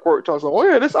came to our court talking. Oh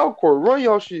yeah, this our court. Run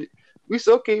y'all shit. We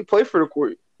still can't play for the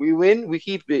court. We win, we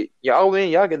keep it. Y'all win,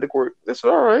 y'all get the court. That's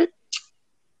all right.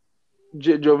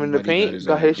 drove in the Buddy got paint, his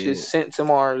got ass his shit dead. sent to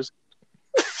Mars.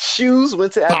 Shoes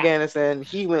went to Afghanistan.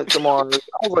 He went to Mars.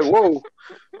 I was like, whoa,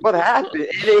 what happened?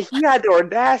 And then he had the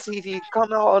audacity to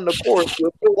come out on the course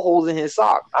with fill holes in his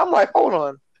sock. I'm like, hold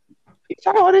on. You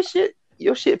talking all this shit?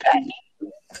 Your shit packed.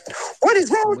 What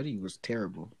is wrong? Buddy was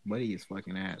terrible. Buddy is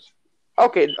fucking ass.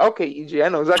 Okay, EJ, I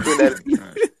know exactly what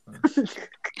that is.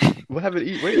 What happened?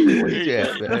 Where you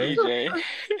at, man? EJ.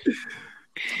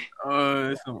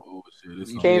 It's some old shit.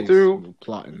 It's some Came old, through.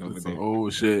 Plotting over it's there. some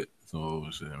old shit. Some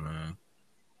old shit, man.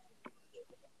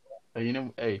 Hey, you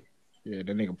know, hey, Yeah, that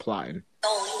nigga plotting.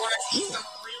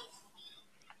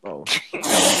 Oh,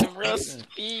 Some real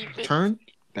speed. turn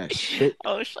that shit.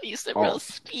 I'll show you some Oh. real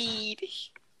speed.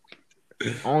 I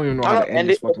don't even know I how don't to end end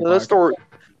this it with fucking another podcast. story.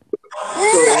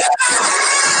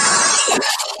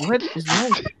 What is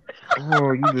wrong?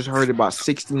 Oh, you just heard about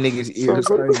 60 niggas' ears.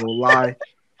 I ain't gonna lie.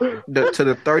 To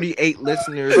the 38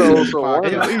 listeners So- of this so podcast, what-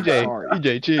 hey, yo, EJ, sorry.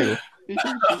 EJ, chill.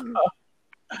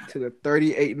 To the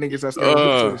 38 niggas that's gonna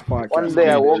listen to this podcast. One day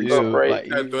I I'm woke very Chill, up, sorry. right?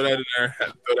 like, Had to throw that in there. Had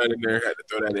to throw that in there. Had to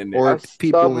throw that in there. Or I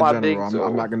people stubbed in my general. big I'm toe. not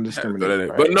gonna Had to throw that discriminate. in.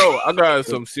 Right? But no, I got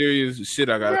some serious shit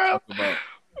I gotta talk about.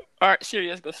 All right,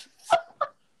 serious. Go.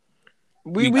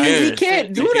 We We can.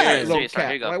 can't do We that, can. low Serious,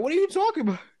 here you cap. go. Like, what are you talking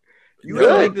about? You Good.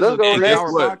 gotta make this Let's a go And next. guess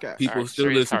 2-hour what? podcast. People Alright, still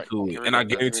serious listen talk. to Here it, we and go, I here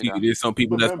we guarantee go. you, there's some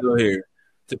people that's still here.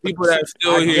 To people that's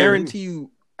still I here,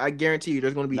 guarantee you,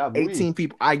 there's gonna be Nah, but 18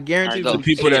 people. I guarantee Alright, the go. you.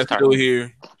 people Serious that's talk. still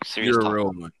here, Serious you're a talk. real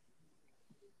one.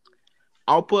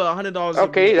 I'll put $100.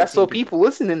 Okay, that's so people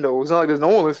listening though. It's not like there's no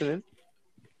one listening.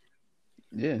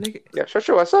 yeah. Nigga, Yeah, shut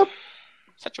your ass up.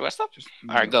 Shut your ass up. just-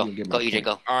 All right, go. you get Go, my EJ, point.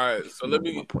 go. All right, so You let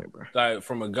get my me point, bro. like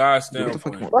from a guy's What the fuck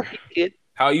standpoint, you want? Fuck you, kid.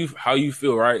 how you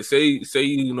feel, right? Say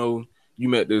you know you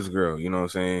met this girl, you know what I'm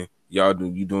saying?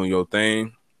 You doing your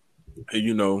thing, and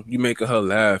you making her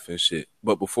laugh and shit.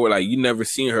 But before, like, you never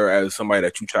seen her as somebody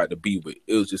that you tried to be with.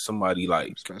 It was just somebody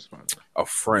like Specify. a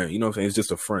friend, you know what I'm saying? It's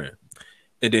just a friend.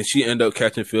 And then she end up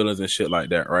catching feelings and shit like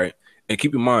that, right? And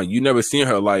keep in mind, you never seen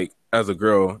her like as a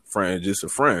girlfriend, just a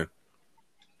friend.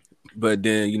 But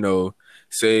then,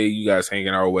 say you guys hanging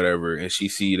out or whatever, and she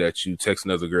see that you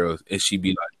texting other girls, and she be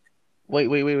like, Wait,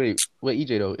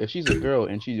 EJ though. If she's a girl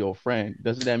and she's your friend,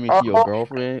 doesn't that mean she's your Oh,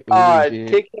 girlfriend? Ooh, shit.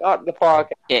 Taking out the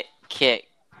podcast. Kit.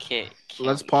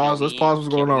 Let's pause. Let's pause. What's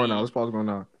going on right now? Let's pause. What's going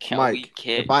on? Can we, Mike,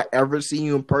 Kit? if I ever see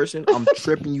you in person, I'm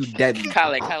tripping you deadly.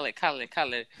 Khaled. Like,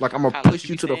 I'm gonna Khaled, push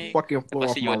you you to the think? fucking If floor I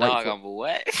off see my your right dog, foot. I'm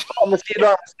what? I'm gonna see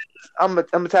it. I'm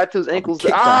gonna tattoo his ankles.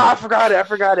 kick I that. forgot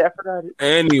it.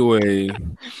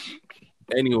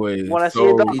 anyway. When I see So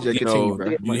it, dog- EJ, continue, bro.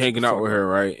 you hanging out with her,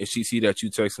 right? And she see that you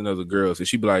texting other girls, and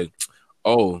she be like,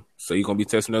 "Oh, so you gonna be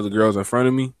texting other girls in front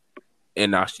of me?"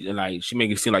 And now she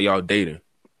make it seem like y'all dating.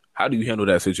 How do you handle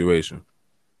that situation?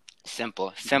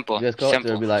 Simple. Just go up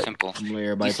there and be like, simple. I'm gonna let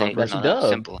everybody You say talk That's first. dumb.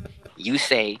 simple. You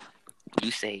say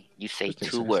Just take a two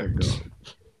second, words. go.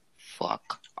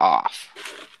 Fuck off.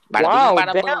 Bada Wow, bing,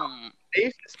 bada damn. boom.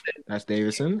 That's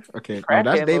Davidson. Okay, Crackhead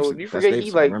that's mode. Davidson. You That's forget he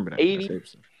Davidson. like Remember that. 80. That's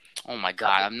Davidson. Oh my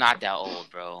god, I'm not that old,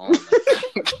 bro. Oh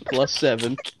my plus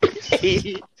 7.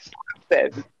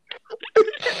 87.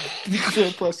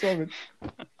 +7.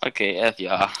 Okay, F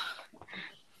y'all.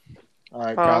 All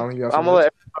right, Colin, you got I'm something? gonna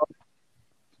let.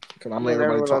 Because I'm letting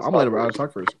everybody talk. I'm letting everybody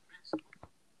talk first.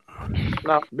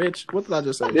 No. Bitch, what did I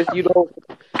just say? This you don't.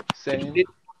 Same.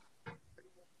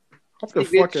 I'm the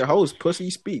Bitch. fucking host, pussy.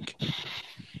 Speak.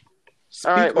 Speak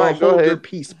All right, or Mike, go hold your ahead.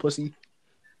 peace, pussy.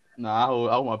 Nah, I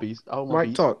hold my peace. I hold my Mike,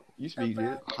 peace. talk. You speak,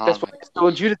 dude. Oh That's my what I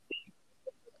told you to.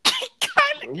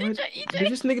 What? Did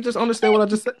this nigga just understand what I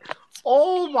just said?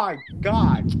 Oh my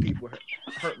god, people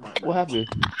hurt my What happened?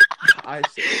 I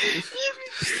said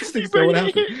this nigga said what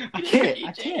happened. I can't.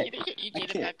 EJ in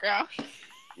the background.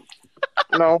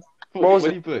 No. What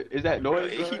do you put? Is that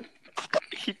noise? bro?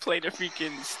 He played a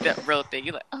freaking step bro thing.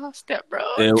 He's like, oh, step bro.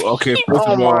 And, okay,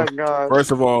 Oh my god. first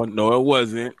of all, no, it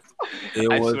wasn't.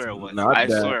 It I was swear it was. not I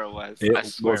that. swear it was. It I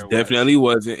swear most it definitely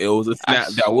wasn't. It was a snap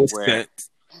that was swear. sent.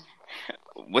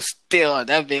 was still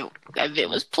that bit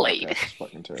was played. That's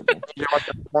fucking terrible. This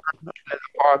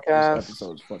Podcast.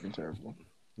 episode is fucking terrible.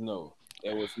 No,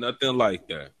 it was nothing like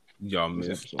that. Y'all This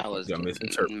missed. episode I was Y'all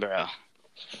misinterpreted. bro.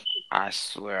 I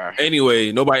swear.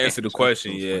 Anyway, nobody answered the This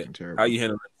question episode's yet. fucking terrible. How you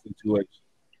handle that situation?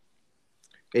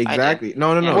 Exactly.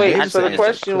 No. Wait, Davidson so the answered.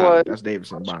 question was- That's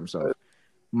Davidson by himself.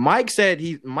 Mike said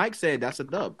that's a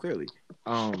dub, clearly.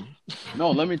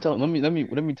 No, let me tell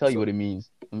you what it means.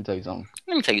 Let me tell you something.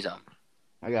 Let me tell you something.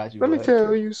 I got you. Let me bud.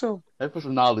 tell you something. Let's put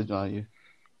some knowledge on you.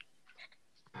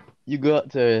 You go up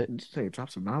to Just say drop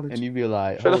some knowledge. and you be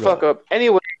like, Shut the "Hold fuck up.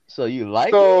 Anyway, So you like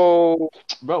it? so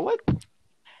Bro, what?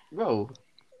 Bro.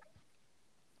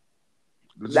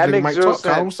 This That nigga makes Mike zero talk.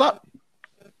 Kyle, sense. what's up?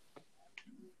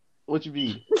 What you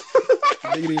mean?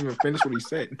 Nigga didn't even finish what he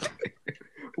said.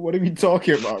 What are we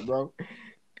talking about, bro?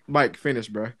 Mike, finish,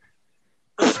 bro.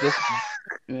 Just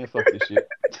man, fuck this shit.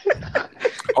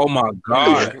 Oh my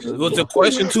god, was the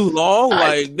question too long?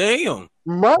 Like, damn.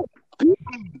 Mike,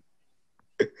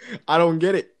 I don't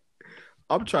get it.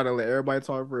 I'm trying to let everybody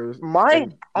talk first. Mike.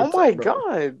 Oh my Bro.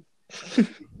 god.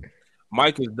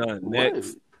 Mike is done.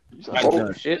 Next, Mike Oh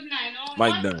done. shit.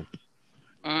 Mike done.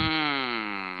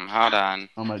 Hold on.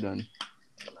 How am I done?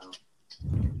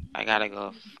 I gotta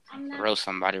go roast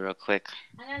somebody real quick.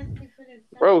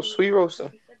 Roast, sweet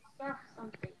roaster.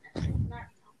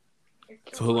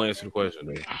 So who will answer the question?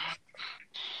 Then?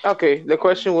 Okay, the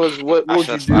question was, what I would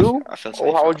feel you sorry- do, I feel or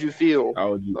sorry how for would you feel?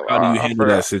 How do you handle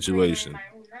that situation?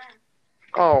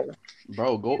 Oh,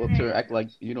 Bro, go up to her, act like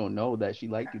you don't know that she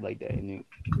liked you like that, and then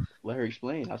let her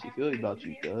explain how she feels about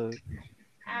you. You know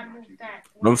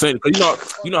what I'm saying?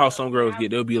 'Cause you know how some girls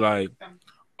get. They'll be like,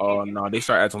 "Oh no," they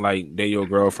start acting like they your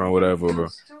girlfriend, or whatever.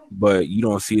 But you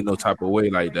don't see it no type of way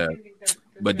like that.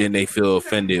 But then they feel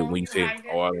offended when you say,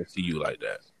 "Oh, I don't see you like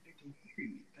that."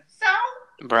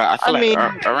 Bro, I feel I mean-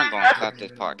 like Erwin gonna cut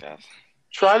this podcast.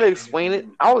 try to explain it.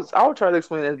 I would try to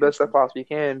explain it as best I possibly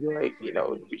can. Be like,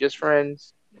 we're just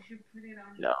friends.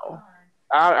 No,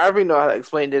 I already know how to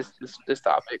explain this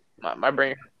topic. My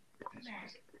brain.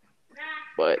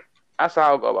 But that's how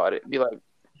I'll go about it. Be like,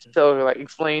 tell her, like,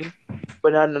 explain,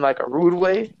 but not in like a rude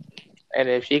way. And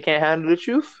if she can't handle the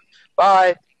truth,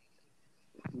 bye.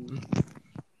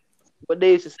 But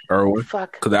they just Erwin,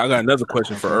 fuck. because I got another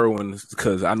question for Erwin,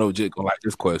 because I know Jake gonna like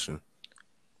this question.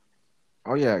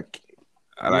 Oh yeah,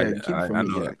 I like yeah, it. keep it for I me.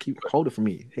 know Yeah, it. hold it for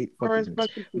me. Hate All right, fucking. back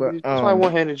to But, that's why I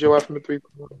one-handed Joe out from the 3.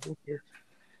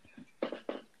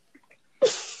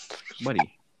 buddy,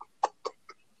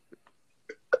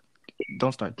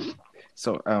 don't start.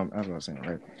 So, as I was saying,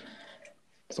 right?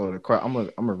 So I'm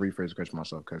gonna rephrase the question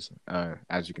myself because,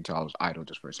 as you can tell, I was idle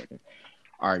just for a second.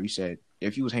 All right, you said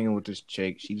if you was hanging with this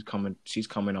chick, she's coming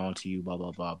on to you, blah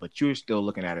blah blah, but you're still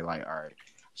looking at it like, all right,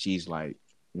 she's like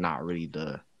not really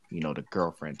the the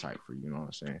girlfriend type for you. You know what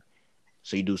I'm saying?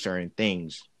 So you do certain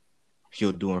things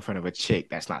she'll do in front of a chick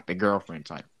that's not the girlfriend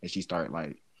type, and she start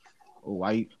like, oh,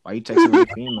 why you texting with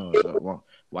females?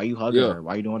 Why you hugging her?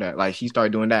 Why you doing that? Like she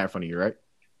started doing that in front of you, right?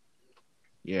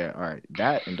 Yeah, all right.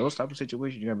 That and those type of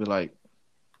situations, you're gonna be like,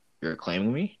 you're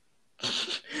claiming me.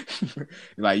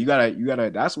 Like you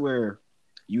gotta. That's where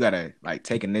you gotta like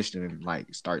take initiative and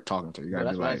like start talking to her. You gotta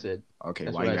That's be what I like, said. okay,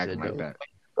 That's why what you I acting said, like though. that?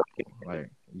 Like,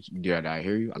 yeah, did I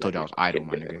hear you? I told you I was idle,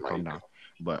 my nigga. Calm down.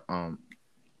 But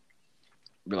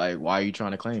be like, why are you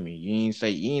trying to claim me? You ain't say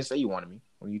you wanted me.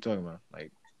 What are you talking about?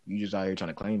 Like, you just out here trying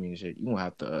to claim me and shit. You gonna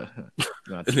have to,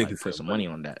 like, put some money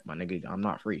on that, my nigga. I'm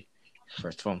not free.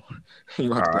 First of all, you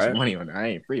gonna have to put some money on that. I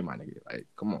ain't free, my nigga. Like,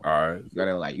 come on. All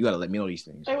right. You gotta let me know these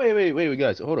things. Hey, wait,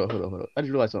 guys. Hold on. I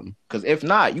just realized something. Because if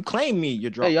not, you claim me,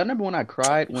 you're drunk. Hey, y'all remember when I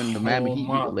cried when the Miami Heat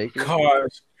beat the Lakers?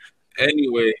 Gosh.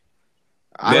 Anyway,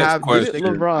 I have question. Did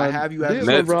LeBron, I have you as did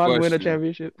Next LeBron win a question.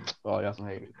 championship? Oh, y'all some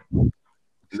haters.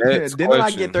 next Didn't I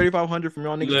question. get 3,500 from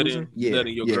y'all niggas losing? You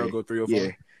letting your girl go 3 or 4?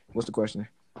 Yeah. What's the question?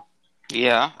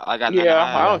 Yeah, I got Yeah,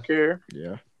 I don't care.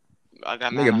 Yeah. I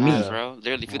got Nigga, 9.5, me. bro.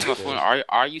 Literally, if you Okay. to my phone,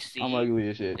 are you I'm seeing ugly with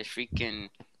this shit. the freaking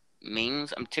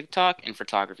memes on TikTok and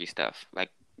photography stuff? Like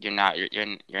you're not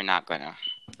gonna.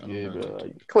 Yeah, bro.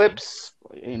 Like, Clips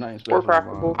ain't nothing special. were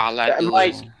practical. All I do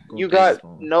Like, is you got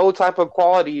no type of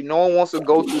quality. No one wants to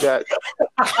go through that.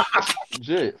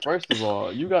 Jit, first of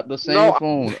all, you got the same No,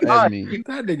 phone not. as me.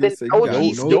 That nigga said Yo, you got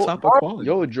he's- no type of quality.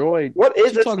 Your droid, What is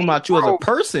He's it? talking about you as a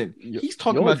person. your- He's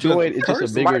talking your about you droid as a is just a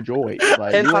person. bigger droid.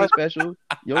 Like, you ain't special.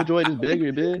 Your droid is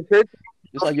bigger, bitch.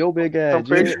 Just like your big ass,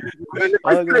 Jit.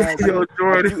 Ugly ass, Your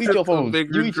droid you eat your phone.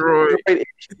 bigger You eat, droid.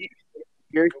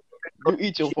 you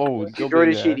eat your phone. Your Jordan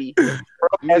big ass. shitty.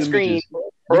 You That them screen.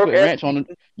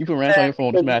 bitches. You put ranch on your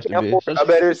phone to smash the bitch. A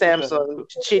better Samsung.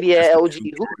 Shitty ass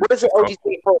LG. What is an LG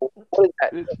Screen Pro?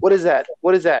 What is that?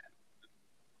 What is that?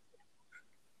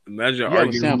 Imagine You have a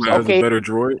arguing who Samsung. has a better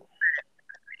droid.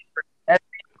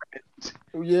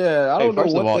 Yeah, I Hey, don't know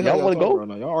first of what all, the hell y'all wanna talking go? about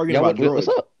now. Y'all arguing Y'all, about what's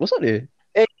droids. up? What's up there?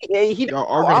 Hey, Y'all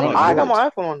arguing I got about my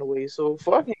iPhone on the way, so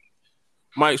fuck it.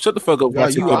 Mike, shut the fuck up. Y'all,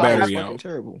 Watch you your are battery fucking out.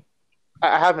 terrible.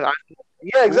 I have an iPhone.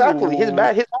 Yeah, exactly. His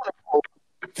bad. His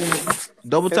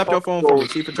Double tap your phone for me.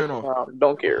 See if it turn off.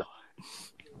 Don't care.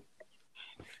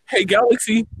 Hey,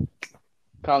 Galaxy.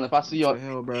 Colin, if I see What y'all, the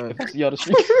hell, bro? if I see y'all the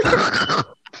street,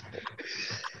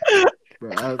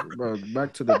 Bro,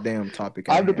 back to the damn topic.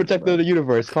 I'm the protector of the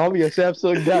universe. Call me a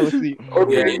Samsung Galaxy.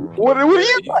 Okay. Yeah. What are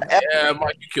you? Yeah,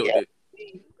 Mike, you killed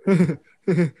it.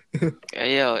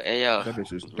 Hey yo, That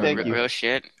bitch is Thank dumb. you. real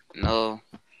shit. No.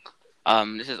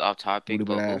 This is off topic, Booty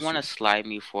but butt who ass want to shit. slide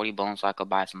me 40 bones so I could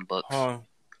buy some books?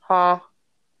 Huh?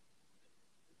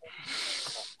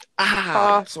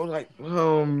 So like,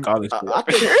 College. I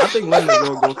think letting the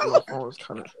girl go through my phone is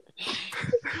kind of.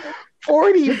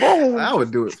 40 bones. I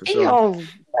would do it for sure. Damn.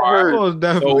 Hurt. Most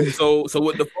definitely. So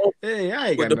with the phone, Hey, I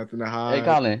ain't With got the- nothing to hide. Hey,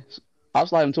 Colin, I'll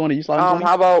slide him 20. You slide him 20?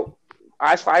 How about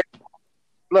I slide?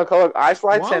 Look, I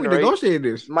slide Why 10, we right? negotiate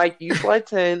this? Mike, you slide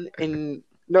 10, and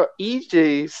no,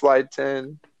 EJ slide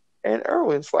 10, and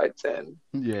Erwin slide 10.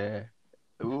 Yeah.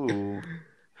 Ooh.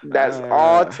 That's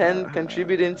all 10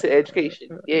 contributing to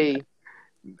education. Yay.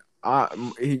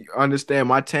 He understand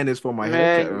my 10 is for my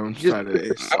Man, haircut on just-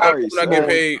 Saturday. I Sorry, got get son.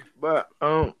 paid. But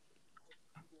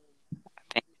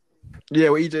yeah,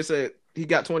 what EJ said, he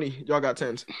got 20, y'all got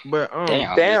 10s. But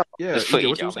Damn. yeah, Just put EJ,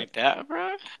 what each you out say? like that,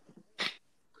 bro.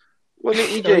 Well, then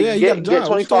EJ, Yeah, you got a get job.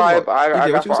 What you 25. talking I about?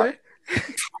 EJ, got what you 5. say?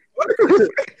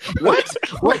 What?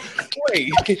 What?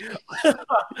 Wait.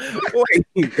 Wait.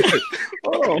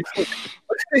 Hold on.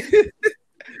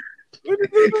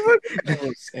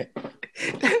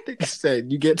 That nigga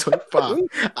said you get 25.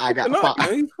 I got Not, 5.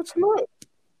 man. What's not?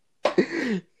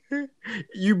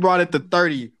 You brought it to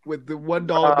 30 with the $1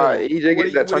 bill. EJ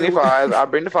gets that 25. I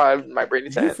bring the 5. Might bring the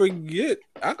You 10. forget.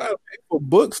 I gotta pay for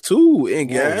books too and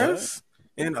Yeah, gas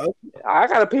and other. I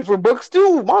gotta pay for books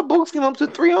too. My books came up to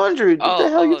 300. What the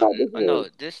hell you talking about? No,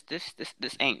 this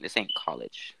ain't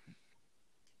college.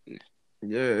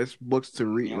 Yeah, it's books to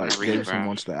read. You Like wanna read, Davidson bro?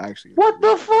 wants to actually. What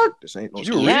the fuck? This ain't no. You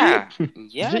school. read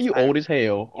Yeah, yeah. You old as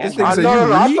hell. Yes, This nigga I said no, you no,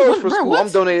 no. I read? thought it was What, for bro, school. what? I'm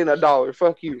donating $1.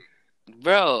 Fuck you.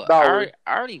 Bro, Dollar.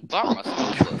 I already bought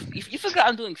my school book. You forgot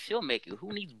I'm doing filmmaking.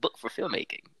 Who needs book for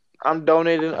filmmaking? I'm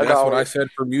donating $1. That's what I said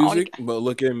for music, but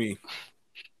look at me.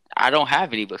 I don't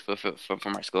have any books for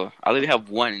my school. I literally have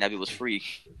one, and that was free.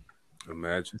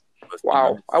 Imagine.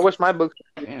 Wow. I wish my books.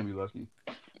 Damn, you lucky.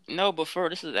 No, but for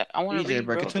this is I want to EJ, read,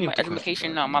 bro, bro. continue My with the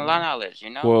education, question, my bro. law knowledge, you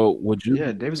know. Well, would you?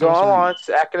 Yeah, Davidson Go wants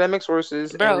to read. on to academic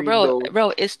sources. bro, and read those.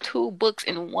 bro, it's 2 books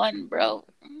in one, bro.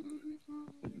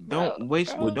 Don't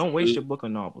waste. bro. Don't waste your book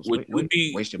on novels. Would you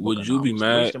be? Waste your book Would on you be novels.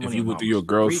 mad Waste your if money you on went through your novels.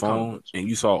 girl's Read phone comic books. and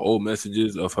you saw old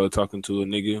messages of her talking to a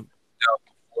nigga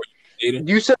before you dated?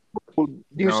 You said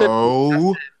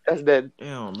No. that's dead.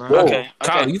 Damn, bro. Whoa. Okay,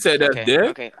 Kyle, you said that's dead?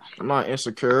 Okay. I'm not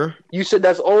insecure. You said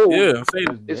that's old. Yeah, I'm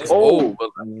saying It's it's old. old. But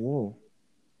Whoa.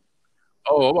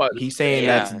 I'm about He's saying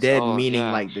Yeah, that's it's dead, old, meaning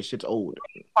yeah. like the shit's old.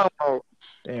 Oh,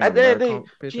 Damn, at the end of the bro, day,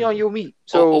 pay she on attention. your meat.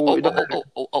 So it don't matter.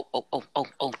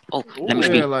 Let me Yeah,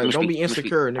 speak. like, let me don't speak, be let me speak.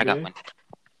 insecure, I got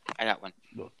nigga.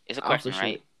 one. It's a I question, appreciate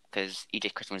right? Because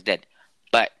EJ's question was dead.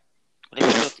 But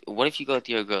what if you go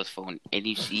through your girl's phone and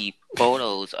you see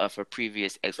photos of her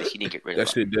previous ex that she didn't get rid that of?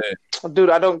 shit dead. Dude,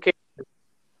 I don't care.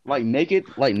 Like naked?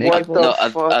 Like What naked? the photos? No,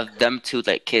 fuck? of them two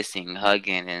like kissing,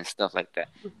 hugging, and stuff like that.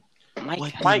 What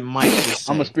did Mike- Mike just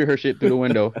say? I'm gonna spear her shit through the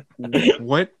window.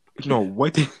 What? No,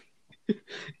 what did...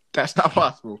 That's not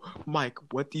possible. Mike,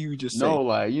 what do you just say? No,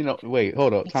 like, you know, wait,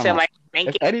 hold up. Time Said out. like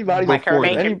If anybody's like her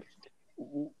if naked. any,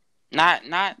 Not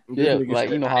yeah, This nigga like,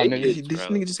 said- you know how niggas, This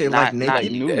bro. nigga just say Not- like not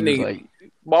like, naked. That news, nigga- like,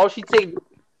 Why would she take?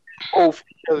 Oh,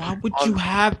 Why would you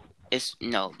have... It's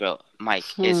no, bro. Mike,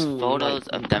 it's photos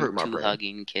Mike, of them hurt my two brain.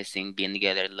 hugging, kissing, being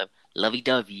together,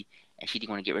 lovey-dovey, and she didn't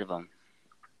want to get rid of them.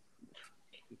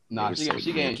 nah, Niggas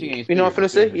she say can't. you know what I'm finna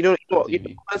say? You know what I'm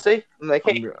gonna say? I'm like,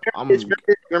 hey,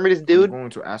 remember this I'm dude? going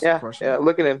to ask Yeah, a question. yeah.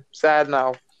 Look at him, sad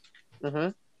now.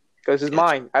 Because it's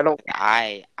mine. I don't.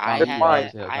 I It's mine.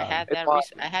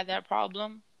 had that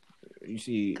problem You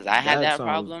see, because I had that sounds-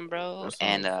 problem, bro, that sounds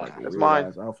and like a That's real mine.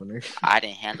 ass alpha nigga. I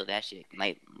didn't handle that shit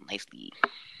nicely.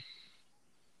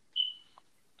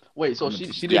 Wait, so I'm she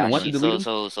gonna- didn't Yeah, want to delete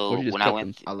them? so Or she just when I kept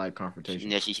went, them? I like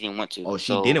confrontation. yeah, she didn't want to. Oh, she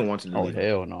So- didn't want to Oh delete it.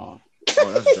 hell no.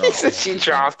 Oh, that's He dropped. said she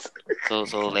dropped. So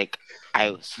like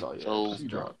I was Oh, yeah, so she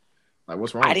dropped. Like,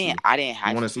 what's wrong with you? I didn't have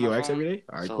You want to to see your ex every day?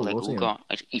 All right, So cool. like Go see we him. go on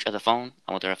each other's phone.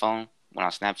 I went to her phone, went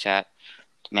on Snapchat,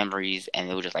 memories, and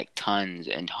it was just like tons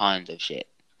and tons of shit.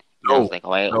 And I was like,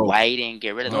 why you didn't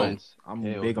get rid of No. them? I'm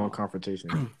Hell big no. on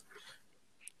confrontation.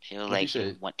 She was What'd like, you she say?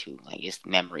 didn't want to. Like it's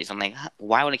memories. I'm like,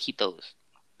 why would I keep those?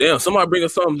 Damn, somebody bring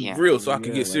us something Yeah. real so I can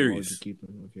Yeah, get like, why would you serious. keep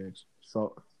them with your ex?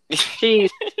 So, Jeez.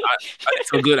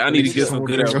 So good. I need to get some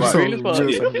good advice. Real as fuck. I'm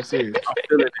I'm feeling it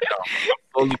now. I'm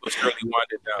slowly but surely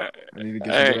winding down. I need to get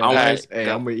Hey, some good all advice. right, Hey,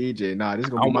 go. I'm with EJ. Nah, this is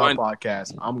gonna be I'm my one-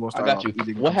 podcast. I'm gonna I start got off. you. EJ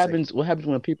gonna What come second. happens? What happens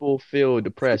when people feel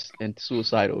depressed and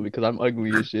suicidal because I'm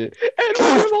ugly as shit? And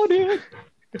I'm on it.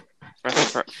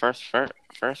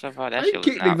 First of all, that How shit you was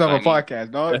kick not niggas off a funny.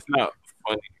 podcast, dog? That's not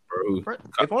funny, bro.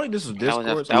 If only this was Discord,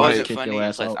 That somebody wasn't kick funny your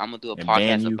ass because out. I'm gonna do a and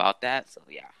ban podcast you. about that. So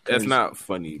yeah, That's not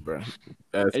funny, bro.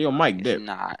 That's Hey, yo, Mike, it's dip.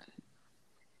 not.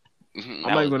 That I'm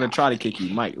not was going to not try to funny. kick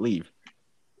you. Mike, leave.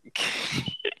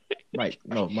 Mike,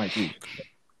 leave.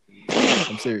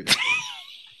 I'm serious.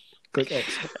 Click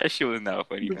X. That shit was not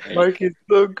funny. Man. Mike is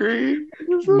so green.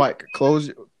 Mike,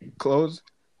 close.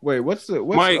 Wait, what's Mike.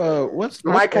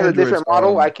 Mike has a Android's, different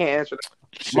model. I can't answer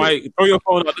that. shit? Mike, throw your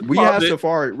phone out the We have closet.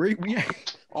 Safari. We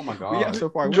Oh my have god.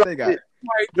 Safari. What Drop they got? it.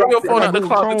 Mike, throw your phone out the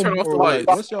Google closet. Chrome Turn off the or what?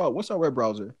 lights. What's your web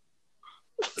browser?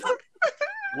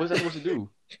 What is that supposed to do?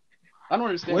 I don't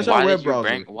understand. What's your Why web did you browser?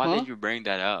 bring? Why Huh? did you bring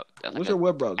that up? That's What's like your an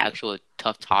web browser? actual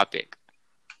tough topic.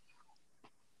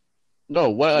 No,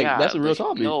 what? Like, Yeah, that's a real but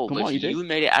topic. No, Come but on, EJ. you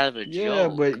made it out of a Yeah,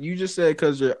 joke. but you just said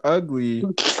because you're ugly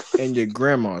and your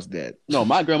grandma's dead. No,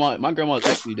 my grandma's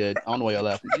actually dead. I don't know why y'all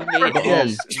laughing. You made it.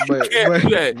 Yes, but You can't do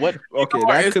that. What? okay, You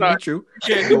know that it's could not- be true.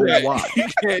 You can't do But that. why You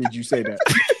can't did you say that?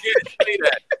 say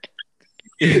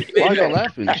that. Why are y'all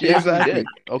laughing? She actually Exactly. dead.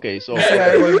 Okay, so See how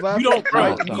everyone's laughing? You don't, bro.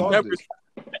 Mike, you you never- caused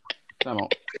it. time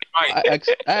out. Mike,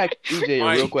 I asked EJ a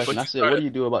Mike, real question. but I you said, "What do you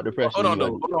do about depression?" hold on, He's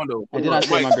though. like, Hold on, though. And then I said,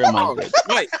 Mike, "My grandma's dead.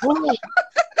 Mike, hold on.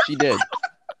 She dead."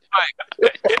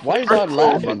 Why is y'all I'm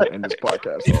laughing? about to end this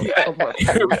podcast. I'm about to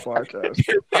end this podcast.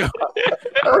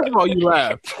 First of all, you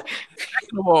laugh.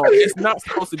 Second of all, it's not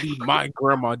supposed to be my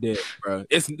grandma dead, bro.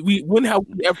 When have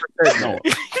we ever said No,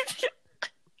 that?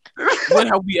 When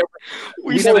have we ever?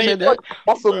 we never said that.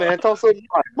 Also, man, tell some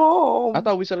mom. I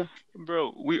thought we said it.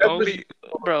 Bro,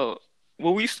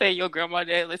 when we say your grandma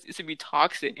dead, it should be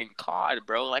toxic and COD,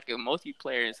 bro, like in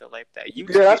multiplayer and stuff like that. Yeah,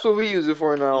 that's what we use it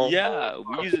for now. Yeah,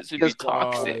 we use it to be Just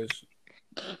toxic.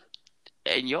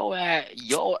 And yo at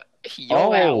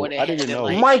Oh, would I have didn't had know.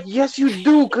 like, Mike, yes, you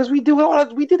do, because we did it all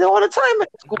the time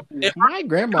at school. My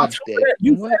grandma's dead.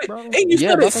 You What, said it, bro? and you Yeah,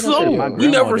 said but I it thought I said slow. my We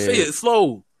grandma never say dead. it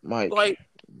slow. Mike, Like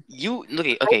you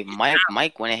okay.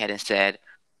 Mike went ahead and said,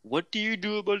 "What do you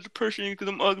do about depression? Because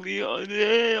I'm ugly. Oh,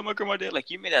 yeah, my grandma dead." Like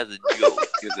you made that as a joke.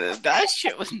 'Cause, that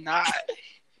shit was not.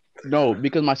 No,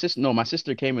 because my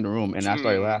sister came in the room and I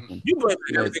started laughing. you blame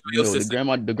Like, everything on your the sister.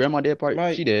 grandma dead part.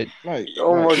 Mike. She did. Mike.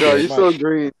 Oh my Mike, god, you're Mike, so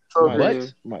green. So Mike, green.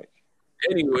 What? Mike,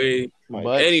 Anyway, Mike,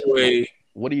 But anyway,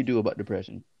 what do you do about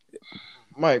depression?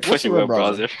 Mike. What's Push your your web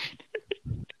browser?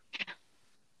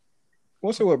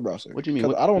 What's your web browser? What you mean?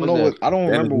 'Cause What- I don't what's know that? what I don't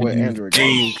That remember is what when you Android.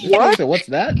 think- This nigga said, what's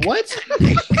that? What?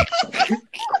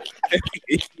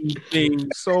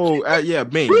 things. So yeah,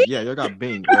 Bing. Yeah, y'all got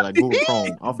Bing or like Google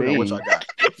Chrome. I forgot what y'all got.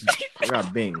 I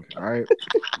got Bing. All right,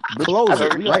 close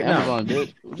it We got right now. Amazon,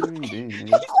 bitch. What do you mean, Bing,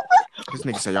 nigga? This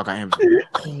nigga said y'all got Amazon.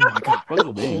 Oh my god. Fuck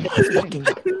a Bing. Fucking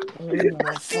god. Oh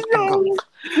my fucking god.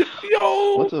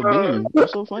 Yo, What's a Bing?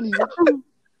 What's so funny? What's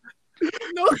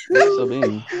a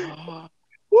Bing?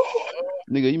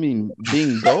 Nigga, you mean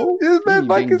bingo? This You man mean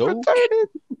Mike is bingo? retarded.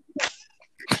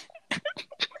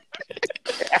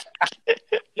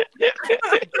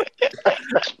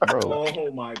 Bro,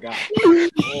 Oh my god. I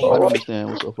don't understand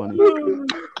what's so funny.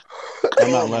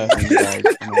 I'm not laughing, guys.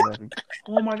 I'm not laughing.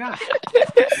 Oh my god.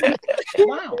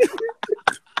 Wow.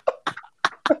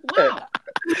 Wow.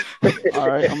 All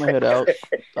right, I'm gonna head out.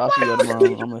 I'll see you tomorrow.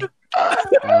 I'm gonna.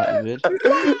 Bitch.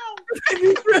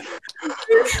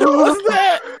 what was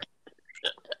that?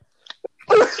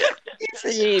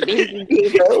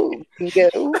 Bingo.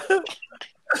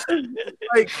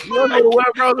 Like, you don't know what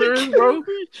web browser is, bro?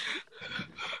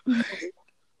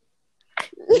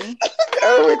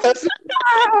 Oh, wait, that's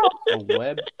A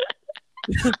web.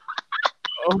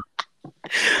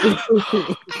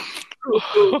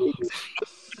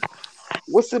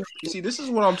 what's the You see, this is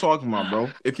what I'm talking about, bro.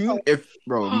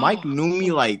 Bro, Mike knew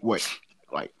me like what?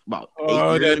 Like about 8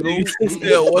 Oh, years that ago. nigga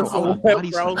still what's Bro, I a would web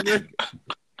body slam browser?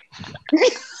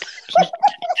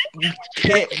 You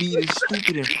can't be this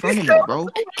stupid in front of me, bro.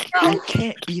 You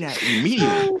can't be that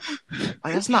immediately.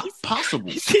 Like that's not possible.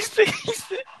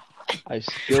 I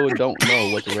still don't know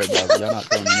what the web browser. Y'all not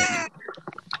telling me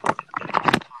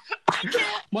nothing. I'm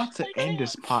about to end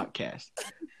this podcast.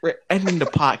 We're ending the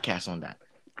podcast on that.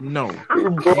 No,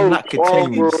 bro? I'm not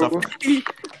continuing bro. suffering. Hey,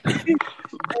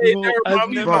 that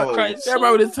reminds me Bro. that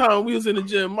remember the time we was in the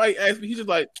gym. Mike asked me, he's just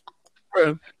like,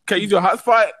 bro, can you use your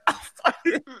hotspot? I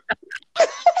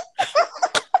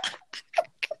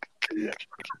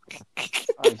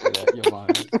didn't say that. You're lying.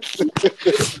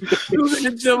 He was in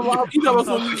the gym. You know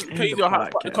what's can you use your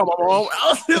hotspot to call my mom? I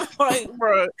was just like,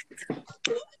 bro.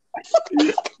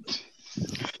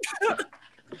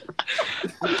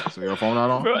 So your phone not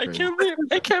on? Bro, I Okay. can't breathe.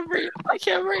 I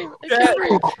can't breathe. That,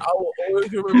 I will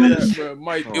always remember that, bro.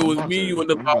 Mike, it was me, you, and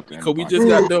the pop because we just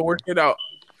got done working out.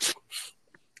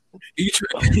 You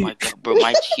Oh my god, Bro,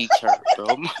 my cheeks hurt,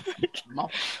 bro. My-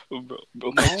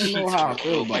 Bro, my I don't cheeks know how I hurt,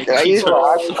 feel bro. about My Yeah, cheeks you hurt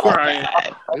know, so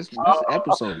bad. this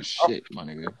episode is shit, my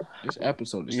nigga. This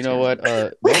episode is You know what?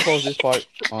 terrible. Don't post this part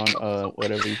on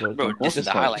whatever you post. Bro, Don't this post is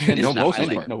the part. highlight. This is Don't the post this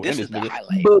highlight. part. No, This end is this, the nigga.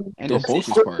 highlight. End Don't this. post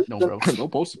this part. No, bro.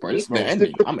 Don't post this part. This is Bro. the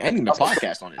ending. I'm ending the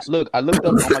podcast on this. Look, I looked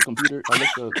up on my computer. I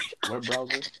looked up web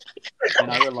browser,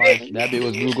 and I realized that bit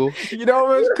was Google. You know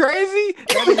what's crazy?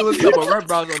 That nigga looked up a web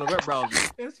browser on a web browser.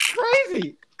 It's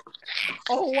crazy.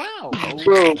 Oh wow.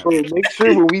 bro, make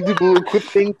sure when we do the little quick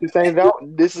thing to send out,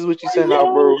 this is what you send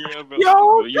out, bro. Yeah, bro. Yo,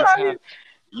 Bro, you guys.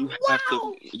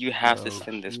 have to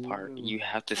send this part. You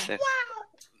have to send.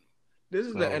 This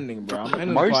is Bro. the ending, bro. I'm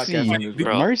ending Mercy, the podcast on this,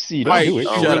 Bro. mercy, don't Mike, do it. you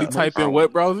Oh, really yeah. type in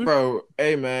web browser? bro.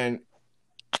 Hey man.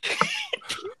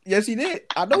 Yes, he did.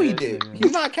 I know he Yes, did. man.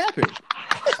 He's not capping,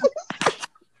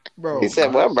 bro. He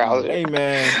said web browser. Hey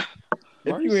man,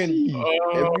 Mercy.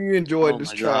 if you enjoyed Oh this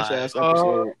my trash God. ass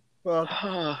episode,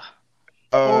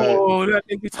 Oh, that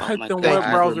nigga typed my in God. web Thank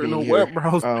you browser for in a being web here.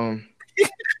 browser.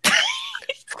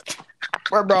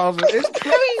 Web browser is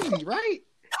crazy, right?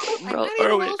 Bro, Like, not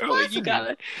even Erwin, those you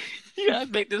possible. gotta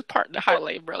make this part the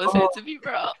highlight, bro. Listen to me,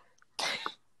 bro.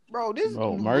 Bro, this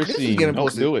Bro, this mercy. is getting Don't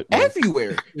posted do it, bro.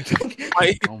 everywhere.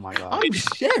 Like, Oh my god. I'm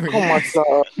sharing. Oh my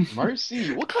god.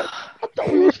 Mercy. What the? I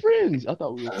thought we was friends. I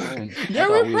thought we were friends. I Yeah, thought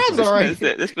we're we was friends, all right.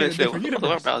 This man said, Different "What's the universe.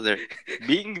 web browser?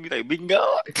 Bingo."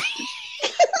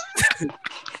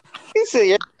 He said,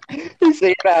 you're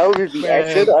not overview. I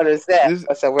Man, should understand. this-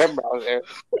 That's a web browser.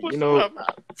 You know,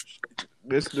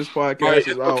 this podcast Mike, is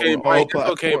it's out okay, on all Mike, it's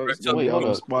okay, bro. platforms. Wait, hold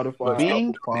up. Spotify, Bing,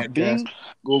 Apple Podcasts, Bing,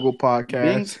 Google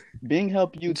Podcasts. Bing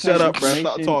help you Shut turn up, bro.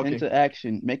 Stop information talking. into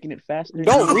action, making it faster.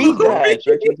 Don't than read that.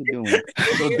 Search into doing.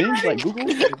 So Bing's like Google.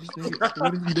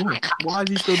 What is he doing? Why is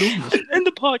he still doing this? In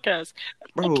the podcast,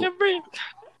 Bro, I can't breathe.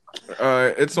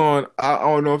 it's on. I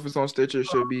don't know if it's on Stitcher. It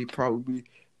should be probably.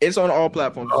 It's on all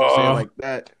platforms. Just saying like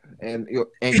that, and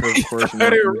Anchor, of course.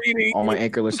 started reading. All my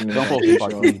Anchor listeners. Don't post this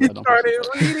part, please, bro. Don't post Started this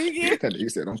part. reading it. That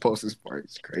nigga said, "Don't post this part."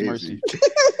 It's crazy. Mercy.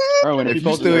 Erwin, if If you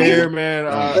you're post still this, here, man,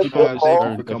 if you thank post you this,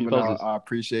 for if you coming post out. this. I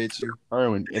appreciate you.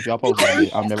 Erwin, if y'all post this,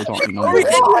 I'm never talking to you no What are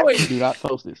you more. doing? Do not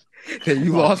post this.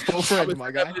 You lost 4 friends, my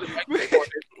guy.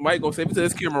 Mike gonna save it to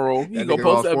his camera roll. He That gonna nigga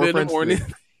post lost that 4 bit in the friends morning.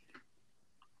 today.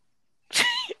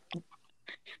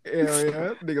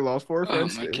 Yeah, nigga lost 4 Oh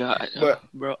friends. my today. god, But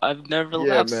bro! I've never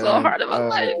yeah, laughed so man, hard in my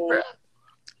life, bro.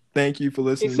 thank you for He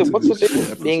listening said, to what's the this difference?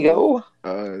 episode. Bingo.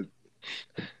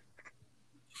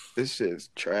 This shit's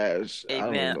trash. Hey I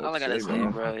don't man, know all what I to gotta say,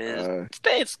 man. bro, is Uh,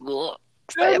 stay in school.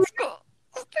 Stay in school.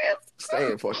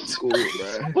 Stay in fucking school, bro.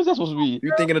 What's that supposed to be?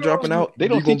 You thinking of dropping out? They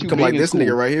don't you gonna teach you become being like in this school.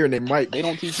 nigga right here, and they might. They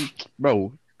don't teach you,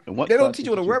 bro. in what They don't class teach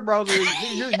they you what a teach web browser is.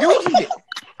 You're using it.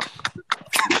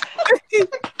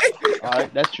 All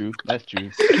right, that's true. That's true.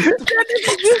 That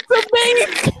nigga used to make.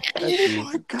 That's true.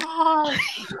 my god.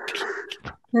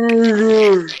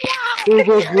 Oh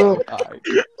my god. All right.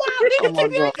 Oh my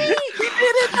god. We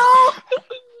didn't know.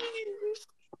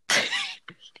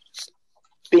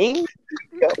 Bing?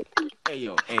 Hey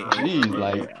yo, Jeez,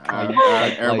 like,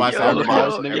 everybody like, say yo,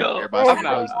 everybody. yo, Everybody I'm say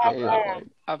out. everybody.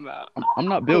 I'm out. I'm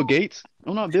not Bill Gates.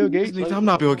 I'm not Bill Gates. Like, I'm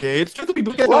not Bill Gates. Bill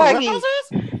Gates Why? on web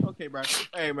browsers? Okay, bro.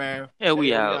 Hey man. Yeah, we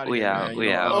Hey, out. We here, out. man. We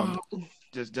You know, out.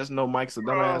 Just know Mike's a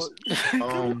dumbass.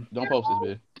 don't post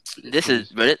this, man. This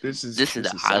is, bro. This is This is the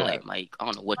sad. highlight, Mike. I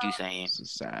don't know what you saying. This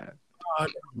is sad.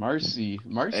 Mercy. Hey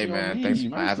on man, me. thanks.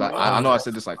 Mercy. I know I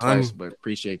said this like twice, but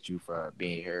appreciate you for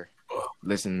being here,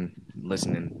 listening,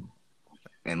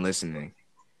 and listening.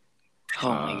 Oh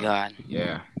my god.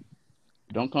 Yeah,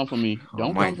 Don't come for me.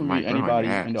 Don't Mike, come for Mike, me. bro, Anybody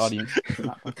your in the ass. audience.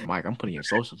 Mike, I'm putting your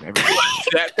socials everywhere.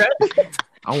 That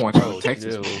I want you Bro, to text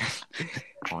us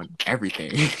chill. on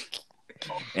everything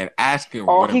and ask him.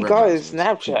 All what a he web got browser is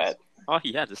Snapchat. Oh,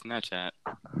 he had the Snapchat.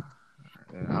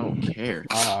 I don't care.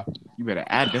 Ah, You better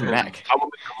add them back. I'm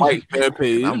gonna make a Mike fan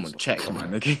page. I'm gonna check, my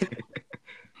nigga.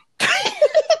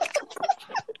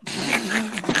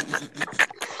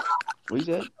 what you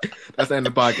said? That's the end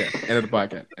of the podcast. End of the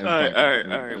podcast. End of the All right,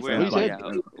 podcast. all right. That's We the end of the What you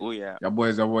podcast. said? We out. Y'all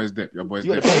boys dip. Y'all boys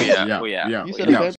You dip. gotta- We out. You said a